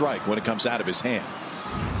like a strike when it comes out of his hand.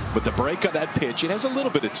 But the break on that pitch, it has a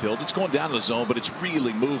little bit of tilt. It's going down the zone, but it's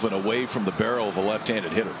really moving away from the barrel of a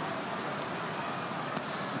left-handed hitter.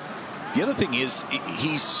 The other thing is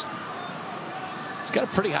he's got a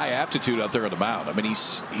pretty high aptitude out there on the mound. I mean,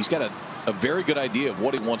 he's got a very good idea of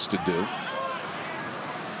what he wants to do.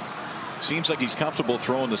 Seems like he's comfortable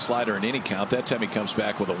throwing the slider in any count. That time he comes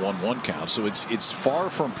back with a 1-1 count. So it's far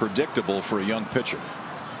from predictable for a young pitcher.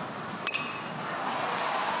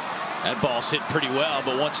 That ball's hit pretty well,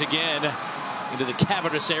 but once again into the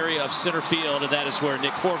cavernous area of center field, and that is where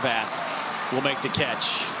Nick Horvath will make the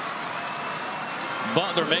catch.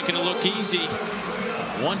 Butler making it look easy.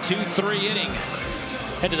 1-2-3 inning.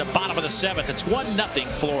 Head to the bottom of the 7th. It's 1-0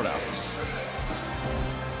 Florida.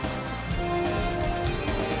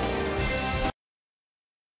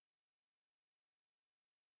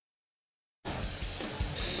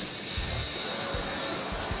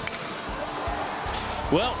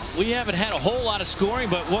 Well, we haven't had a whole lot of scoring,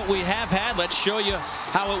 but what we have had, let's show you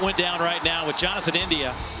how it went down right now with Jonathan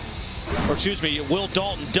India, or excuse me, Will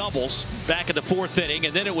Dalton doubles back in the 4th inning,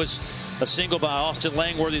 and then it was a single by Austin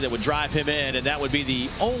Langworthy that would drive him in, and that would be the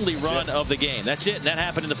only run of the game. That's it, and that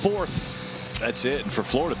happened in the 4th. That's it. And for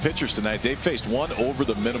Florida pitchers tonight, they faced one over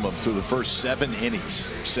the minimum through the first 7 innings.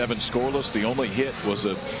 7 scoreless. The only hit was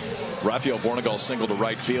a Rafael Bornegal single to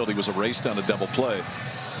right field. He was erased on a double play.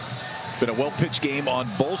 Been a well-pitched game on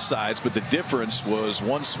both sides, but the difference was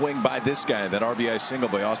one swing by this guy, that RBI single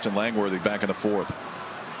by Austin Langworthy back in the 4th.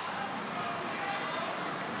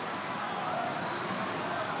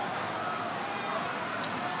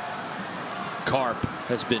 Carp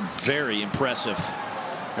has been very impressive.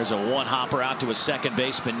 There's a one-hopper out to a second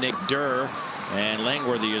baseman, Nick Durr, and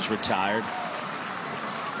Langworthy is retired.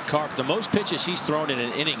 Carp, the most pitches he's thrown in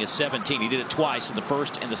an inning is 17. He did it twice in the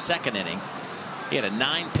 1st and the 2nd inning. He had a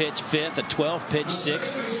 9-pitch 5th, a 12-pitch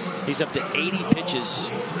 6th. He's up to 80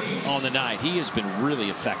 pitches on the night. He has been really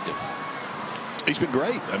effective. He's been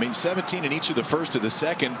great. I mean, 17 in each of the 1st and the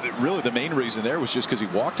 2nd. Really, the main reason there was just because he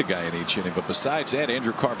walked a guy in each inning. But besides that,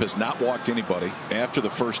 Andrew Carp has not walked anybody after the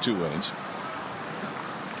first 2 innings.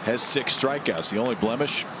 Has 6 strikeouts. The only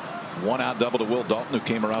blemish, 1 out double to Will Dalton, who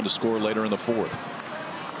came around to score later in the 4th.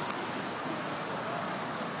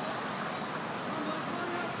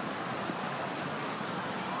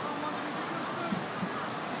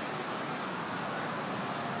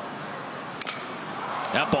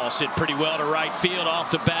 That ball's hit pretty well to right field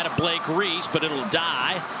off the bat of Blake Reese, but it'll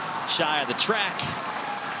die shy of the track.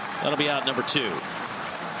 That'll be out number 2.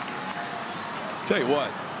 Tell you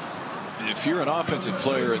what, if you're an offensive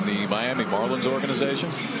player in the Miami Marlins organization,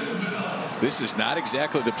 this is not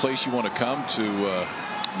exactly the place you want to come to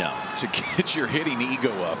to get your hitting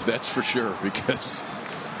ego up. That's for sure, because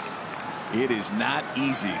it is not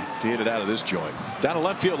easy to hit it out of this joint. Down the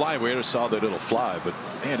left field line, we saw that it'll fly, but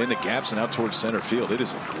man, in the gaps and out towards center field, it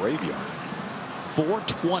is a graveyard.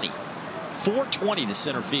 420 to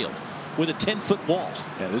center field with a 10-foot wall.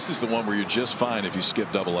 Yeah, this is the one where you're just fine if you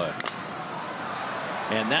skip AA.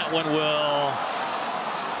 And that one will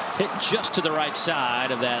hit just to the right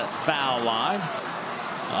side of that foul line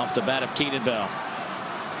off the bat of Keenan Bell.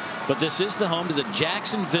 But this is the home to the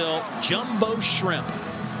Jacksonville Jumbo Shrimp.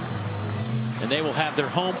 And they will have their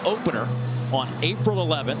home opener on April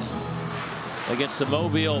 11th against the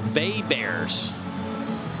Mobile Bay Bears.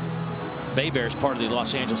 Bay Bears, part of the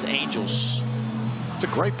Los Angeles Angels. It's a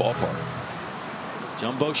great ballpark.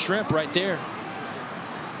 Jumbo shrimp right there.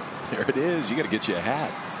 There it is. You got to get you a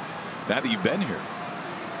hat. Now that you've been here,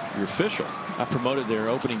 you're official. I promoted their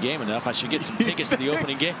opening game enough. I should get some tickets to the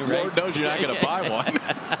opening game. Right? Lord knows you're not going to buy one.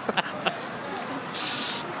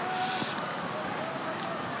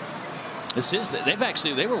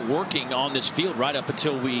 They were working on this field right up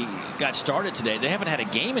until we got started today. They haven't had a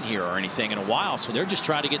game in here or anything in a while, so they're just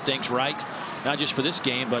trying to get things right, not just for this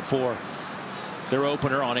game, but for their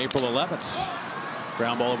opener on April 11th.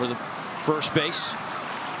 Ground ball over the first base.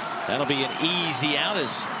 That'll be an easy out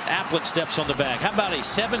as Applin steps on the bag. How about a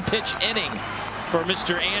 7-pitch inning for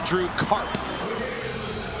Mr. Andrew Karp?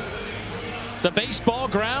 The baseball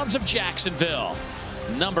grounds of Jacksonville.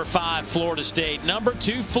 Number 5, Florida State. Number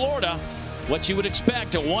 2, Florida. What you would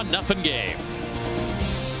expect, a 1-0 game.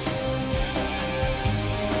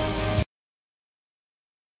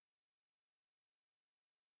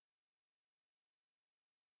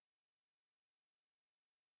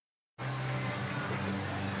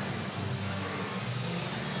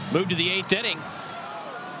 Move to the 8th inning.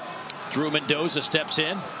 Drew Mendoza steps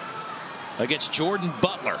in against Jordan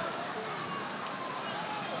Butler.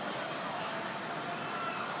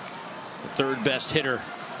 The third best hitter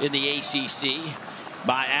in the ACC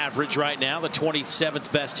by average right now. The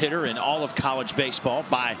 27th best hitter in all of college baseball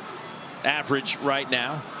by average right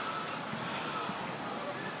now.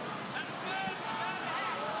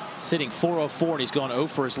 He's hitting .404 and he's gone 0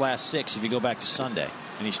 for his last 6 if you go back to Sunday.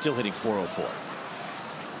 And he's still hitting .404.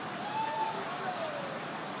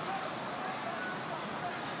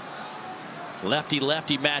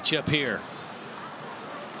 Lefty-lefty matchup here.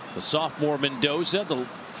 The sophomore Mendoza, the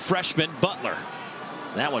freshman Butler.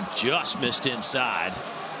 That one just missed inside.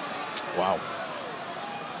 Wow.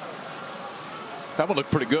 That one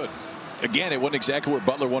looked pretty good. Again, it wasn't exactly where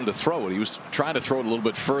Butler wanted to throw it. He was trying to throw it a little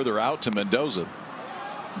bit further out to Mendoza.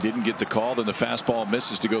 Didn't get the call. Then the fastball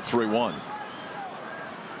misses to go 3-1.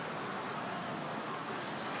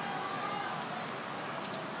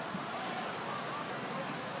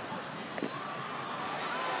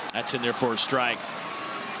 That's in there for a strike.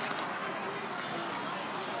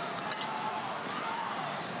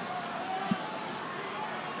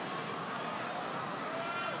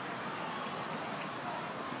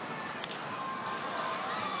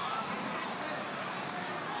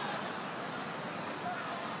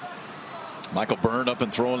 Michael Byrne up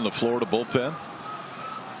and throwing in the Florida bullpen.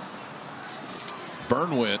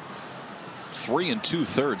 Byrne went 3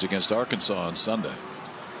 2/3 against Arkansas on Sunday.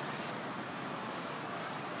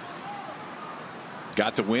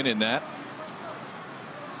 Got the win in that.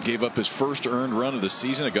 Gave up his first earned run of the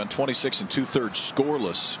season. Had gone 26 2/3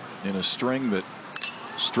 scoreless in a string that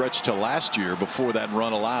stretched to last year before that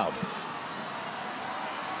run allowed.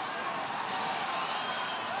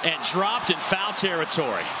 And dropped in foul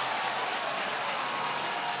territory.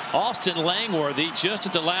 Austin Langworthy just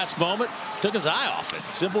at the last moment took his eye off it.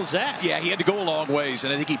 Simple as that. Yeah, he had to go a long ways,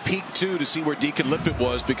 and I think he peeked too to see where Deacon Lippett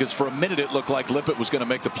was, because for a minute it looked like Lippett was going to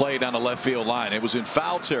make the play down the left field line. It was in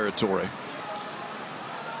foul territory,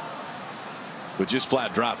 but just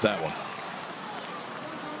flat dropped that one.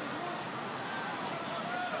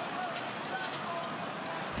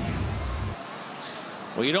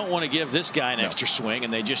 Well, you don't want to give this guy an extra swing,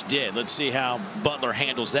 and they just did. Let's see how Butler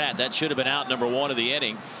handles that. That should have been out number 1 of the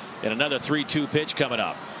inning, and another 3-2 pitch coming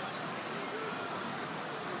up.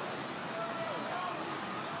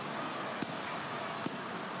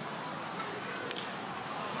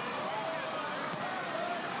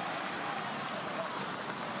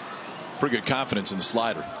 Pretty good confidence in the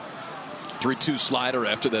slider. 3-2 slider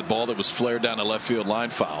after that ball that was flared down the left field line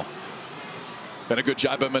foul. And a good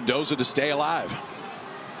job by Mendoza to stay alive.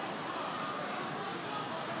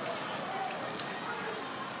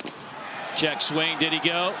 Check swing. Did he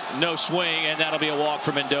go? No swing, and that'll be a walk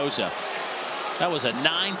for Mendoza. That was a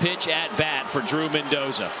 9-pitch at bat for Drew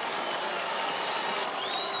Mendoza.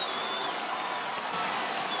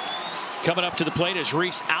 Coming up to the plate is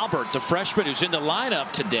Reese Albert, the freshman who's in the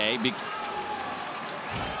lineup today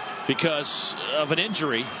because of an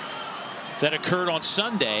injury that occurred on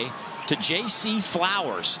Sunday to J.C.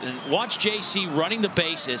 Flowers. And watch J.C. running the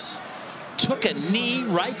bases. Took a knee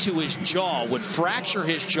right to his jaw, would fracture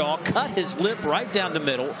his jaw, cut his lip right down the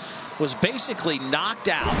middle, was basically knocked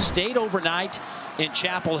out, stayed overnight in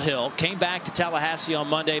Chapel Hill, came back to Tallahassee on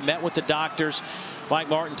Monday, met with the doctors. Mike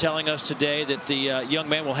Martin telling us today that the young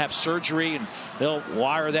man will have surgery and they'll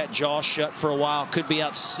wire that jaw shut for a while. Could be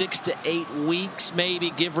out 6 to 8 weeks, maybe,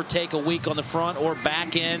 give or take a week on the front or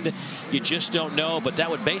back end. You just don't know, but that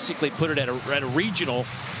would basically put it at a regional,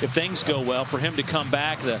 if things go well, for him to come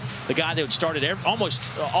back. The guy that started almost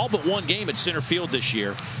all but one game at center field this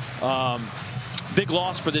year. Big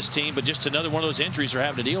loss for this team, but just another one of those injuries they're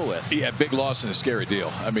having to deal with. Yeah, big loss and a scary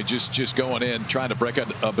deal. I mean, just going in, trying to break a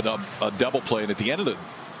double play, and at the end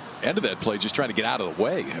of that play, just trying to get out of the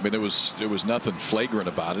way. I mean, there was nothing flagrant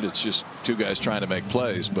about it. It's just two guys trying to make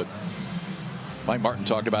plays. But Mike Martin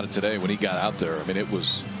talked about it today when he got out there. I mean, it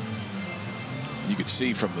was, you could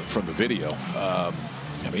see from the video. I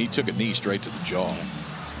mean, he took a knee straight to the jaw.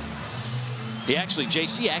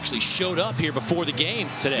 JC actually showed up here before the game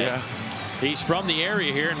today. Yeah. He's from the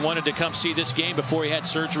area here and wanted to come see this game before he had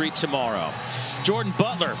surgery tomorrow. Jordan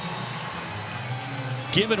Butler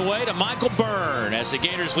given way to Michael Byrne as the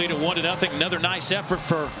Gators lead at 1-0. Another nice effort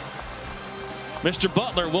for Mr.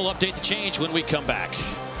 Butler. We'll update the change when we come back.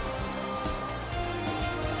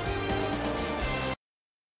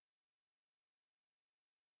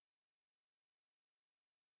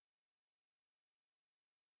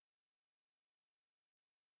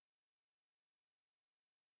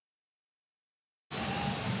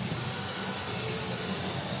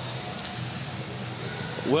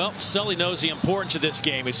 Well, Sully knows the importance of this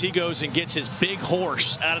game as he goes and gets his big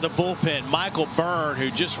horse out of the bullpen. Michael Byrne, who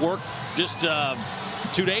just worked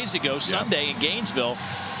 2 days ago, Sunday in Gainesville,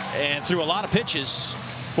 and threw a lot of pitches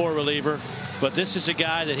for a reliever. But this is a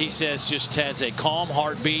guy that he says just has a calm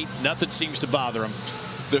heartbeat. Nothing seems to bother him.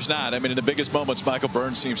 There's not. I mean, in the biggest moments, Michael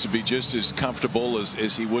Byrne seems to be just as comfortable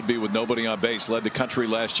as he would be with nobody on base. Led the country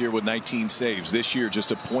last year with 19 saves. This year,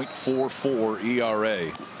 just a .44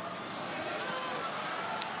 ERA.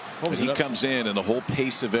 And he comes in and the whole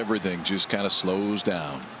pace of everything just kind of slows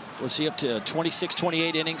down. Was he up to 26,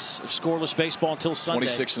 28 innings of scoreless baseball until Sunday?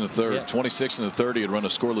 26 in the third. Yeah. 26 in the third. He had run a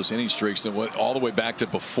scoreless inning streaks that went all the way back to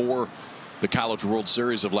before the College World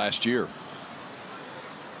Series of last year.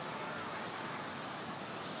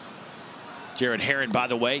 Jared Herron, by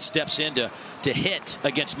the way, steps in to hit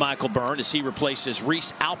against Michael Byrne as he replaces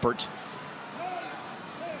Reese Alpert.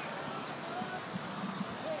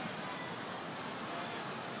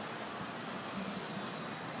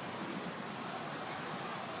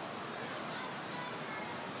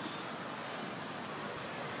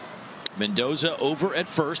 Mendoza over at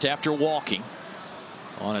first after walking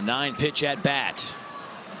on a 9-pitch at bat.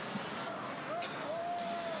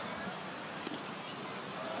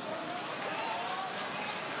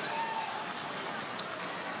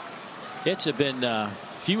 Hits have been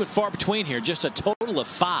few and far between here. Just a total of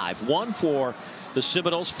 5. 1 for the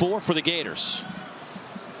Seminoles, 4 for the Gators.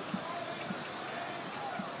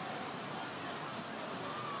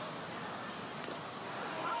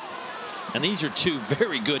 And these are two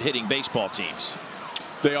very good hitting baseball teams.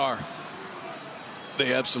 They are.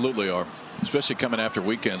 They absolutely are. Especially coming after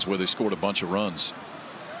weekends where they scored a bunch of runs.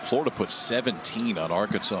 Florida put 17 on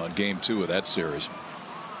Arkansas in game 2 of that series.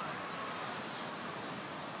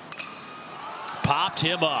 Popped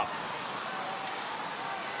him up.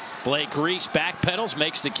 Blake Reese backpedals,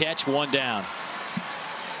 makes the catch, 1 down.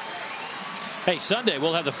 Hey, Sunday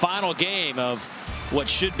we'll have the final game of what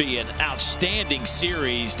should be an outstanding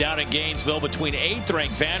series down in Gainesville between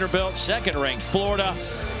 8th-ranked Vanderbilt, 2nd-ranked Florida,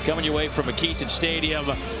 coming your way from McKeithen Stadium.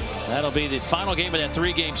 That'll be the final game of that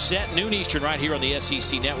 3-game set, noon Eastern, right here on the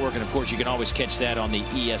SEC Network. And, of course, you can always catch that on the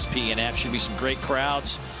ESPN app. Should be some great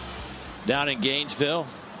crowds down in Gainesville.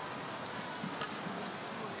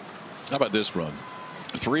 How about this run?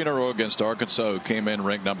 3 in a row against Arkansas, who came in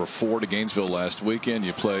ranked number 4 to Gainesville last weekend.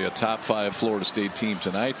 You play a top 5 Florida State team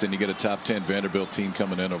tonight, then you get a top 10 Vanderbilt team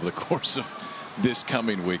coming in over the course of this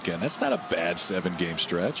coming weekend. That's not a bad 7-game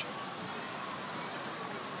stretch.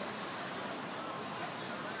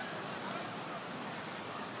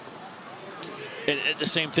 And the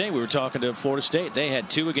same thing, we were talking to Florida State. They had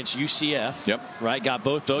 2 against UCF. Yep. Right, got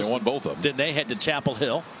both those. They won both of them. Then they head to Chapel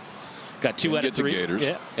Hill. Got 2 out of 3. The Gators.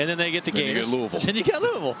 Yeah. And then they get the Gators. You get Louisville. Then you got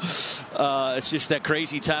Louisville. It's just that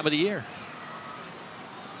crazy time of the year.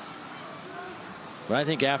 But I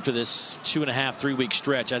think after this 2.5, 3-week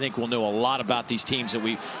stretch, I think we'll know a lot about these teams that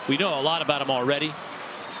we know a lot about them already.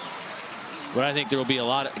 But I think there will be a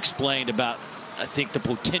lot explained about, I think, the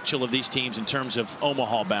potential of these teams in terms of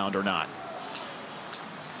Omaha bound or not.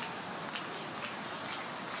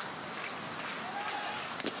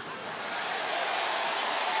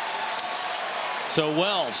 So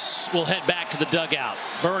Wells will head back to the dugout.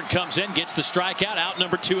 Byrne comes in, gets the strikeout, out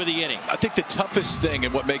number 2 of the inning. I think the toughest thing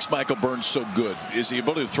and what makes Michael Byrne so good is the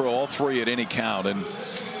ability to throw all 3 at any count. And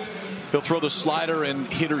he'll throw the slider in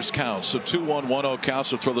hitters count. So 2-1, 1-0 counts.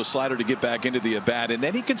 He'll throw the slider to get back into the at bat. And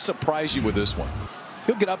then he can surprise you with this one.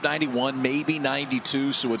 He'll get up 91, maybe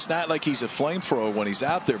 92. So it's not like he's a flamethrower when he's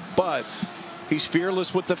out there. But he's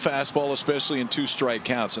fearless with the fastball, especially in 2 strike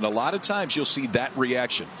counts. And a lot of times you'll see that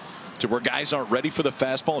reaction to where guys aren't ready for the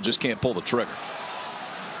fastball and just can't pull the trigger.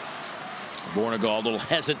 Bornegall a little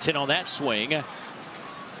hesitant on that swing. And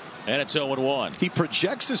it's 0-1. He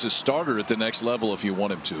projects as a starter at the next level if you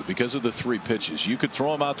want him to because of the 3 pitches. You could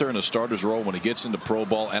throw him out there in a starter's role when he gets into pro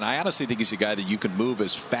ball. And I honestly think he's a guy that you can move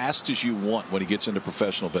as fast as you want when he gets into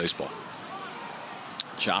professional baseball.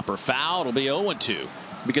 Chopper foul. It'll be 0-2.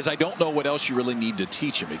 Because I don't know what else you really need to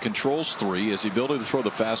teach him. He controls 3, has the ability to throw the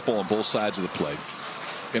fastball on both sides of the plate.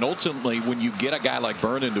 And ultimately, when you get a guy like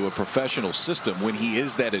Byrne into a professional system, when he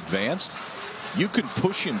is that advanced, you can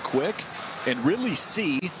push him quick and really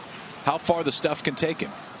see how far the stuff can take him.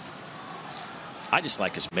 I just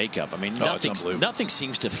like his makeup. I mean, nothing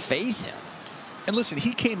seems to faze him. And listen,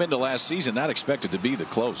 he came into last season not expected to be the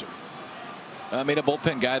closer. I mean, a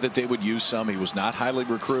bullpen guy that they would use some. He was not highly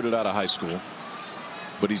recruited out of high school.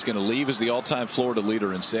 But he's going to leave as the all-time Florida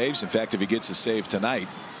leader in saves. In fact, if he gets a save tonight,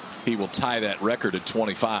 he will tie that record at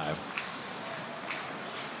 25.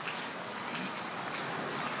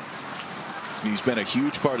 He's been a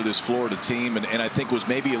huge part of this Florida team, and I think was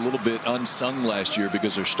maybe a little bit unsung last year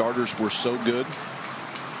because their starters were so good.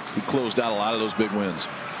 He closed out a lot of those big wins.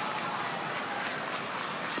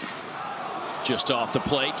 Just off the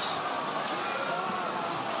plate.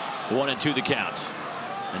 1-2 the count.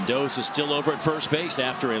 Mendoza is still over at first base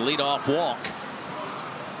after a leadoff walk.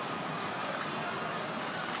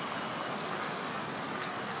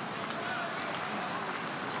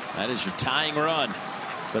 That is your tying run.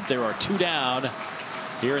 But there are 2 down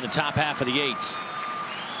here in the top half of the 8th.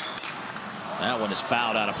 That one is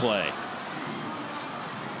fouled out of play.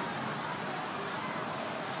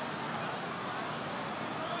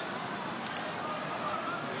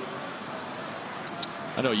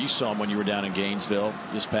 I know you saw him when you were down in Gainesville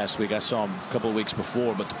this past week. I saw him a couple of weeks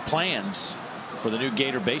before. But the plans for the new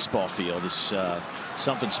Gator baseball field is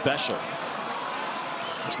something special.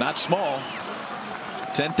 It's not small.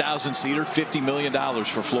 10,000 seater, $50 million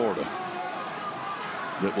for Florida.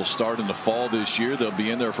 That will start in the fall this year. They'll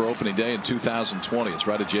be in there for opening day in 2020. It's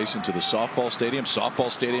right adjacent to the softball stadium.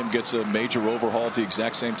 Softball stadium gets a major overhaul at the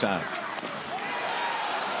exact same time.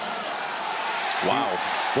 Wow.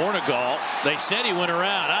 Bornegall, they said he went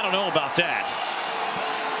around. I don't know about that.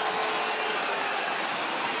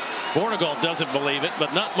 Bornegall doesn't believe it,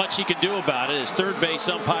 but not much he can do about it as third base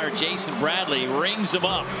umpire Jason Bradley rings him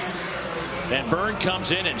up. And Byrne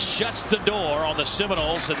comes in and shuts the door on the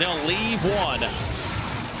Seminoles, and they'll leave 1.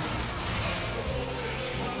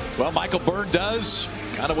 Well, Michael Byrne does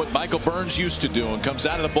kind of what Michael Byrne's used to doing. Comes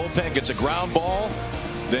out of the bullpen, gets a ground ball,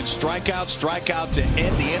 then strikeout to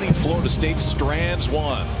end the inning. Florida State strands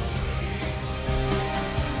 1.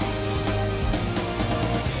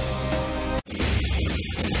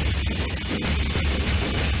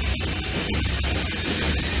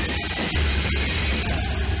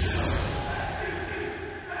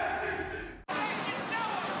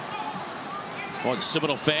 Well, the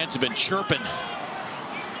Seminole fans have been chirping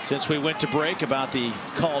since we went to break about the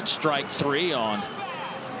called strike 3 on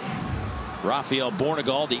Rafael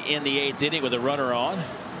Bornegall to end the 8th inning with a runner on.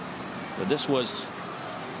 But this was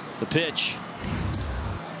the pitch.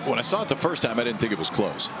 When I saw it the first time, I didn't think it was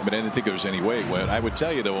close. I mean, I didn't think there was any way it went. I would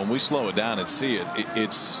tell you, though, when we slow it down and see it,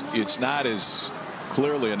 it's not as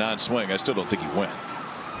clearly a non-swing. I still don't think he went.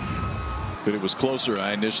 But it was closer than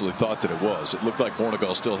I initially thought that it was. It looked like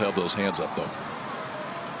Bornegall still held those hands up, though.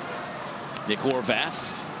 Nick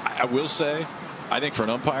Horvath. I will say, I think for an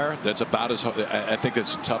umpire, that's about as I think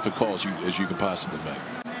that's as tough a call as you can possibly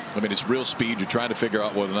make. I mean, it's real speed. You're trying to figure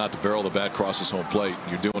out whether or not the barrel of the bat crosses home plate.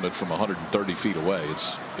 You're doing it from 130 feet away.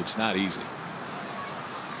 It's not easy.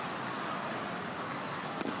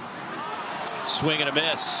 Swing and a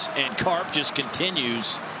miss, and Karp just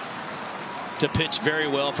continues to pitch very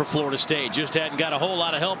well for Florida State. Just hadn't got a whole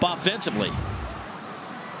lot of help offensively.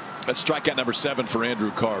 That's strikeout number 7 for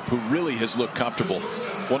Andrew Karp, who really has looked comfortable.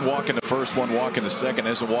 1 walk in the first, 1 walk in the second.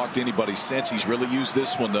 Hasn't walked anybody since. He's really used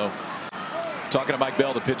this one, though. Talking to Mike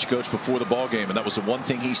Bell, the pitch coach, before the ball game, and that was the one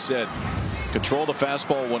thing he said. Control the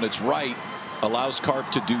fastball when it's right allows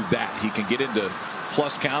Karp to do that. He can get into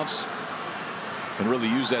plus counts and really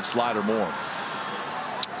use that slider more.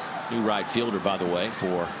 New right fielder, by the way,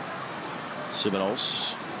 for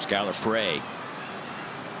Seminoles, Skylar Frey.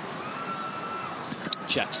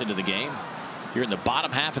 checks into the game. You're in the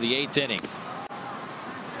bottom half of the 8th inning.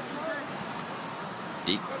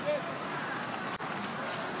 Deep.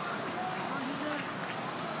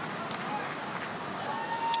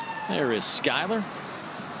 There is Skyler,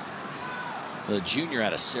 the junior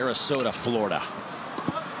out of Sarasota, Florida.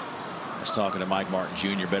 I was talking to Mike Martin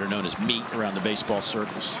Jr., better known as Meat, around the baseball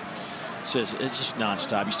circles. Says it's just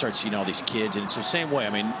nonstop. You start seeing all these kids, and it's the same way.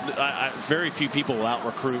 I mean, very few people will out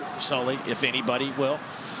recruit Sully, if anybody will.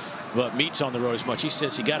 But Meat's on the road as much. He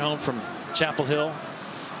says he got home from Chapel Hill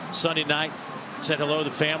Sunday night, said hello to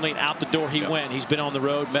the family, and out the door he went. He's been on the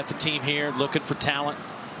road, met the team here, looking for talent.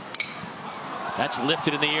 That's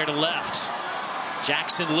lifted in the air to left.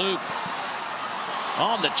 Jackson Luke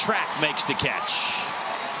on the track makes the catch.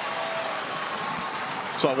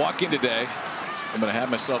 So I walk in today. I'm going to have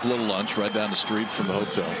myself a little lunch right down the street from the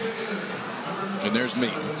hotel. And there's me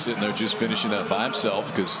sitting there just finishing up by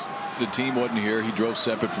himself because the team wasn't here. He drove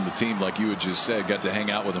separate from the team, like you had just said. Got to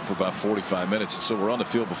hang out with him for about 45 minutes. And so we're on the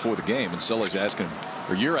field before the game, and Sully's asking him,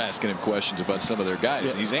 or you're asking him questions about some of their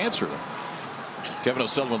guys, and he's answering them. Kevin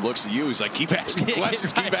O'Sullivan looks at you. He's like, keep asking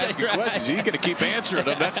questions, keep asking questions. He's going to keep answering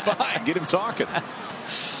them. That's fine. Get him talking.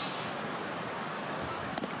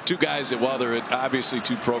 Two guys that, while they're at obviously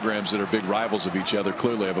two programs that are big rivals of each other,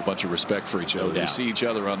 clearly have a bunch of respect for each other. They see each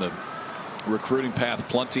other on the recruiting path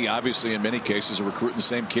plenty. Obviously, in many cases, are recruiting the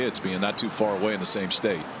same kids, being not too far away in the same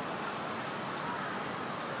state.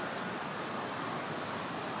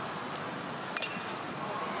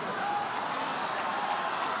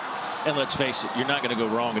 And let's face it, you're not going to go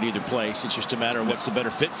wrong at either place. It's just a matter of what's the better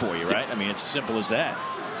fit for you, right? I mean, it's as simple as that.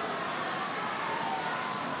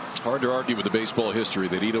 Hard to argue with the baseball history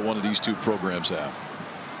that either one of these two programs have.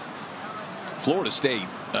 Florida State,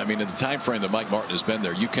 I mean, in the time frame that Mike Martin has been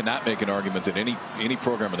there, you cannot make an argument that any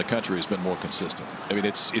program in the country has been more consistent. I mean,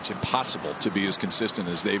 it's impossible to be as consistent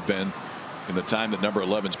as they've been in the time that number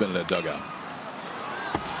 11's been in that dugout.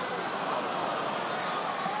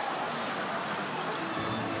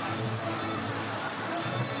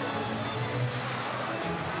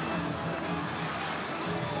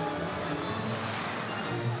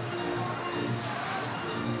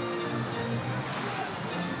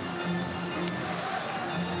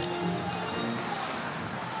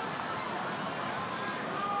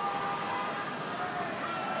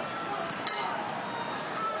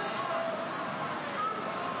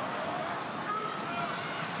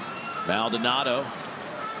 Maldonado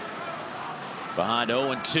behind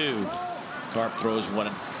 0-2. Carp throws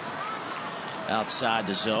one outside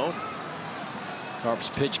the zone. Carp's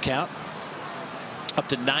pitch count up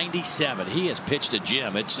to 97. He has pitched a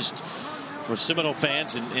gem. It's just, for Seminole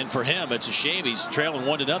fans and for him, it's a shame he's trailing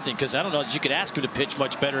 1-0 because I don't know that you could ask him to pitch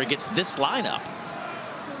much better against this lineup.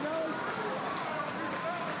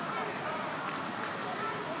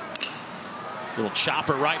 Little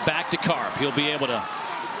chopper right back to Carp. He'll be able to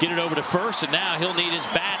get it over to first, and now he'll need his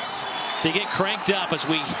bats to get cranked up as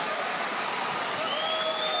we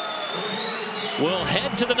will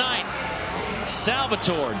head to the ninth.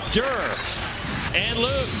 Salvatore, Durr, and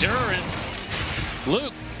Luke. Durr and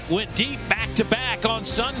Luke went deep back-to-back on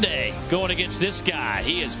Sunday going against this guy.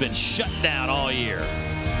 He has been shut down all year.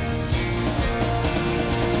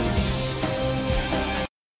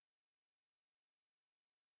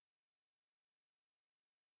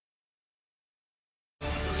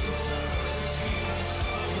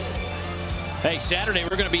 Hey, Saturday we're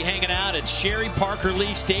going to be hanging out at Sherry Parker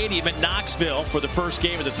Lee Stadium in Knoxville for the first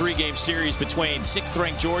game of the 3-game series between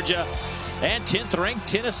 6th-ranked Georgia and 10th-ranked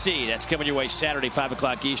Tennessee. That's coming your way Saturday, 5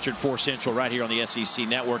 o'clock Eastern, 4 Central, right here on the SEC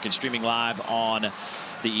Network and streaming live on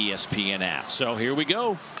the ESPN app. So here we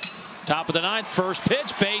go. Top of the ninth, first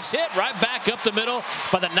pitch, base hit, right back up the middle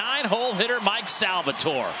by the 9-hole hitter Mike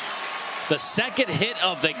Salvatore. The second hit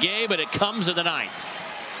of the game, and it comes in the ninth.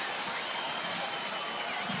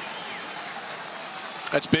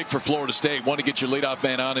 That's big for Florida State. Want to get your leadoff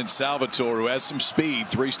man on in Salvatore, who has some speed.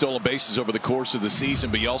 3 stolen bases over the course of the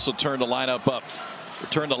season, but you also turned the lineup up.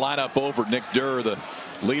 Turned the lineup over. Nick Durr, the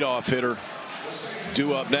leadoff hitter,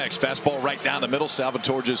 due up next. Fastball right down the middle.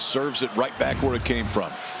 Salvatore just serves it right back where it came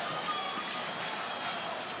from.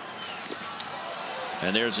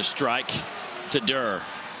 And there's a strike to Durr.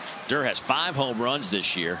 Durr has 5 home runs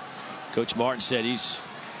this year. Coach Martin said he's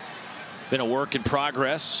been a work in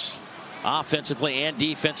progress, offensively and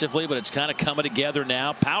defensively, but it's kind of coming together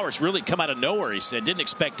now. Power's really come out of nowhere, he said. Didn't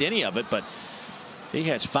expect any of it, but he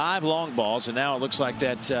has 5 long balls, and now it looks like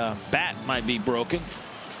that bat might be broken.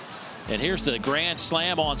 And here's the grand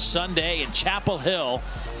slam on Sunday in Chapel Hill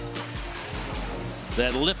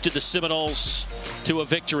that lifted the Seminoles to a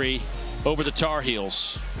victory over the Tar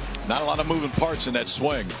Heels. Not a lot of moving parts in that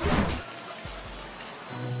swing.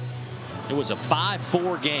 It was a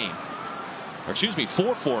 5-4 game. Or excuse me,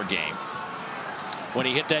 4-4 game when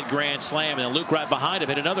he hit that grand slam, and then Luke right behind him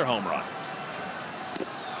hit another home run.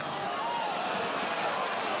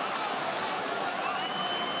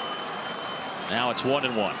 Now it's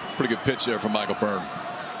 1-1. Pretty good pitch there from Michael Byrne.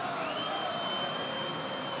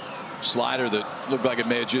 Slider that looked like it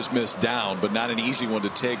may have just missed down, but not an easy one to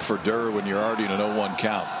take for Durr when you're already in an 0-1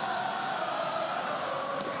 count.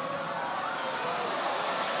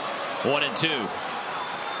 1-2.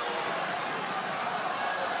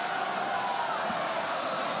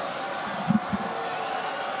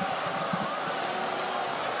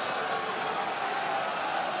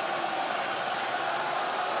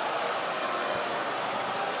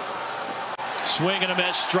 Swing and a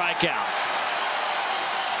miss, strikeout.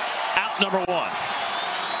 Out number 1.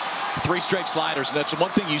 3 straight sliders, and that's one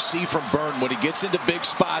thing you see from Byrne when he gets into big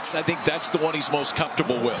spots. I think that's the one he's most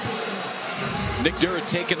comfortable with. Nick Durr had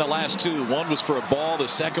taken the last 2. One was for a ball, the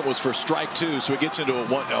second was for strike 2, so he gets into a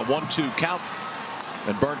 1-2 count,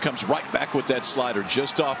 and Byrne comes right back with that slider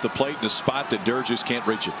just off the plate in a spot that Durr just can't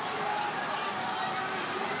reach it.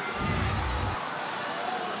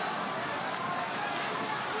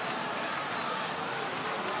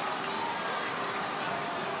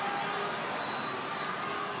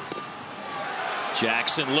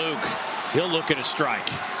 Jackson Luke, he'll look at a strike.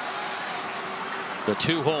 The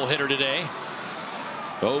 2-hole hitter today,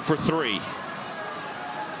 0 for 3.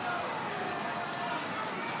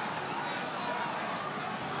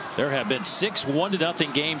 There have been 6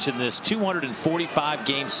 1-0 games in this 245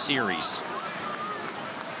 game series.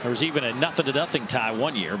 There was even a 0-0 tie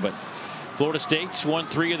one year, but Florida State's won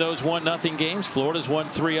 3 of those 1-0 games. Florida's won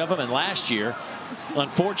 3 of them, and last year,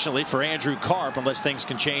 unfortunately for Andrew Karp, unless things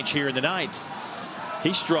can change here in the 9th,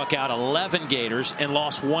 he struck out 11 Gators and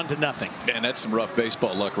lost 1-0. And that's some rough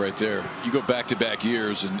baseball luck right there. You go back-to-back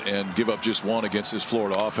years and give up just 1 against this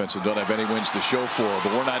Florida offense and don't have any wins to show for.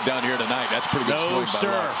 But we're not down here tonight. That's a pretty good swing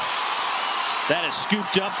by Luck. That is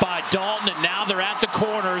scooped up by Dalton, and now they're at the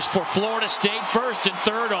corners for Florida State. First and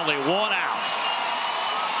third, only 1 out.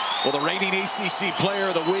 Well, the reigning ACC Player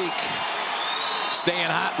of the Week staying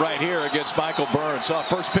hot right here against Michael Byrne. Saw a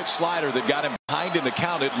first pitch slider that got him behind in the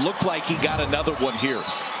count. It looked like he got another one here.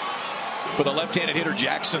 For the left-handed hitter,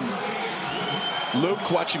 Jackson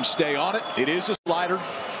Luke, watch him stay on it. It is a slider.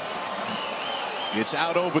 It's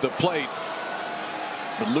out over the plate.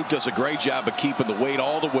 But Luke does a great job of keeping the weight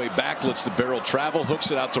all the way back, lets the barrel travel,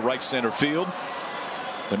 hooks it out to right center field.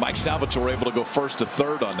 And Mike Salvatore able to go first to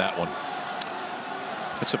third on that one.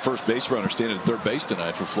 That's the first base runner standing at third base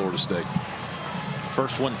tonight for Florida State.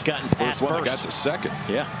 First one that's gotten past first. One that got to second.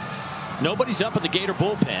 Yeah. Nobody's up in the Gator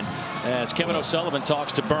bullpen as Kevin O'Sullivan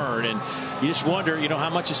talks to Byrne, and you just wonder, you know, how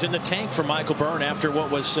much is in the tank for Michael Byrne after what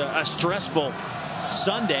was a stressful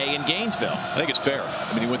Sunday in Gainesville. I think it's fair.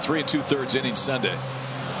 I mean, he went 3 2/3 innings Sunday.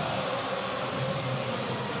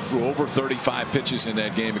 Threw over 35 pitches in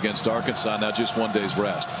that game against Arkansas. Now just 1 day's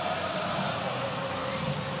rest.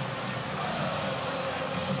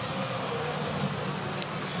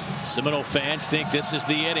 Seminole fans think this is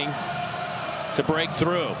the inning to break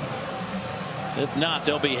through. If not,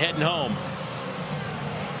 they'll be heading home.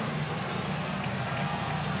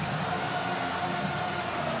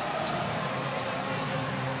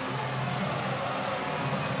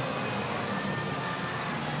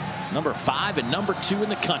 Number 5 and number 2 in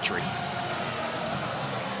the country.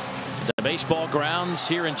 The baseball grounds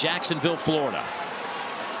here in Jacksonville, Florida.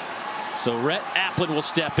 So Rhett Applin will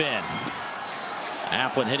step in.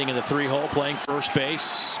 Applin hitting in the 3-hole, playing first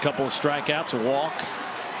base. A couple of strikeouts, a walk.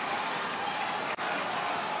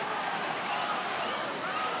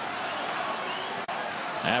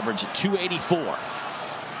 Average at 284.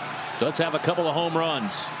 Does have a couple of home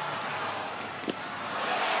runs.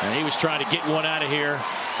 And he was trying to get one out of here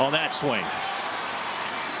on that swing.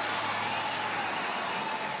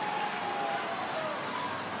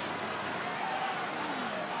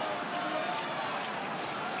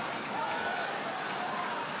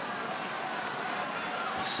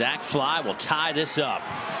 Sac fly will tie this up.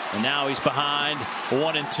 And now he's behind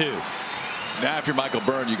 1-2. Now if you're Michael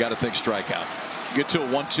Byrne, you got to think strikeout. Get to a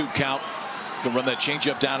 1-2 count. Can run that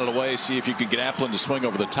changeup down and away. See if you can get Applin to swing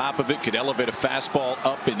over the top of it. Could elevate a fastball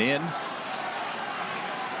up and in.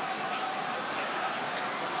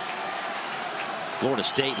 Florida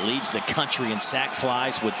State leads the country in sac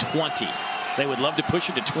flies with 20. They would love to push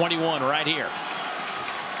it to 21 right here.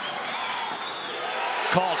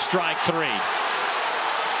 Called strike 3.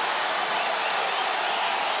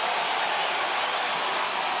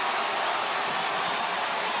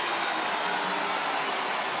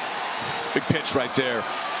 Big pitch right there.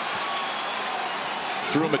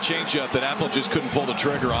 Threw him a changeup that Applin just couldn't pull the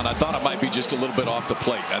trigger on. I thought it might be just a little bit off the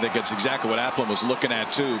plate. I think that's exactly what Applin was looking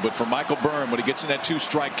at too. But for Michael Byrne, when he gets in that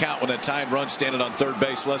 2-strike count, when that tying run standing on third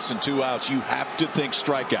base, less than 2 outs, you have to think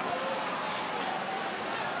strikeout.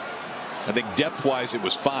 I think depth-wise it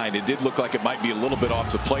was fine. It did look like it might be a little bit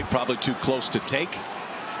off the plate, probably too close to take.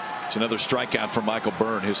 It's another strikeout for Michael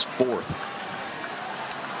Byrne, his 4th.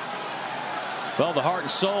 Well, the heart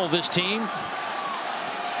and soul of this team.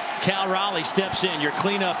 Cal Raleigh steps in, your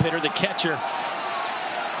cleanup hitter, the catcher.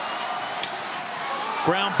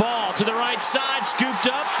 Ground ball to the right side, scooped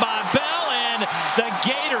up by Bell, and the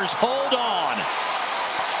Gators hold on.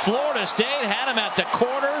 Florida State had him at the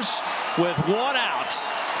corners with 1 out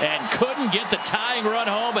and couldn't get the tying run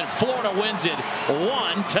home, and Florida wins it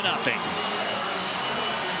 1-0.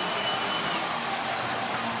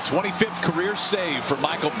 25th career save for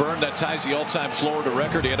Michael Byrne. That ties the all-time Florida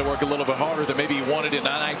record. He had to work a little bit harder than maybe he wanted in the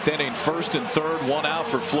 9th inning. 1st and 3rd, 1 out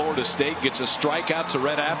for Florida State. Gets a strikeout to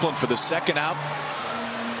Red Applin for the 2nd out.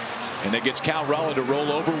 And then gets Cal Raleigh to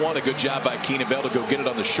roll over one. A good job by Keenan Bell to go get it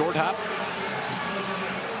on the short hop.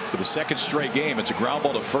 For the 2nd straight game, it's a ground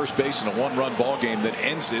ball to first base in a 1-run ball game that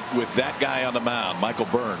ends it with that guy on the mound. Michael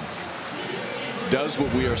Byrne does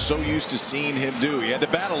what we are so used to seeing him do. He had to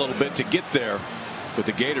bat a little bit to get there. But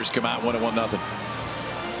the Gators come out winning 1-0.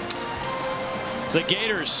 The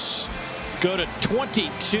Gators go to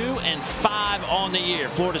 22-5 on the year.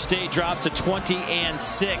 Florida State drops to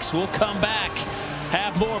 20-6. We'll come back,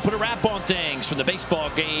 have more, put a wrap on things from the baseball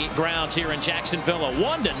grounds here in Jacksonville. A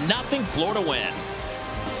 1-0 Florida win.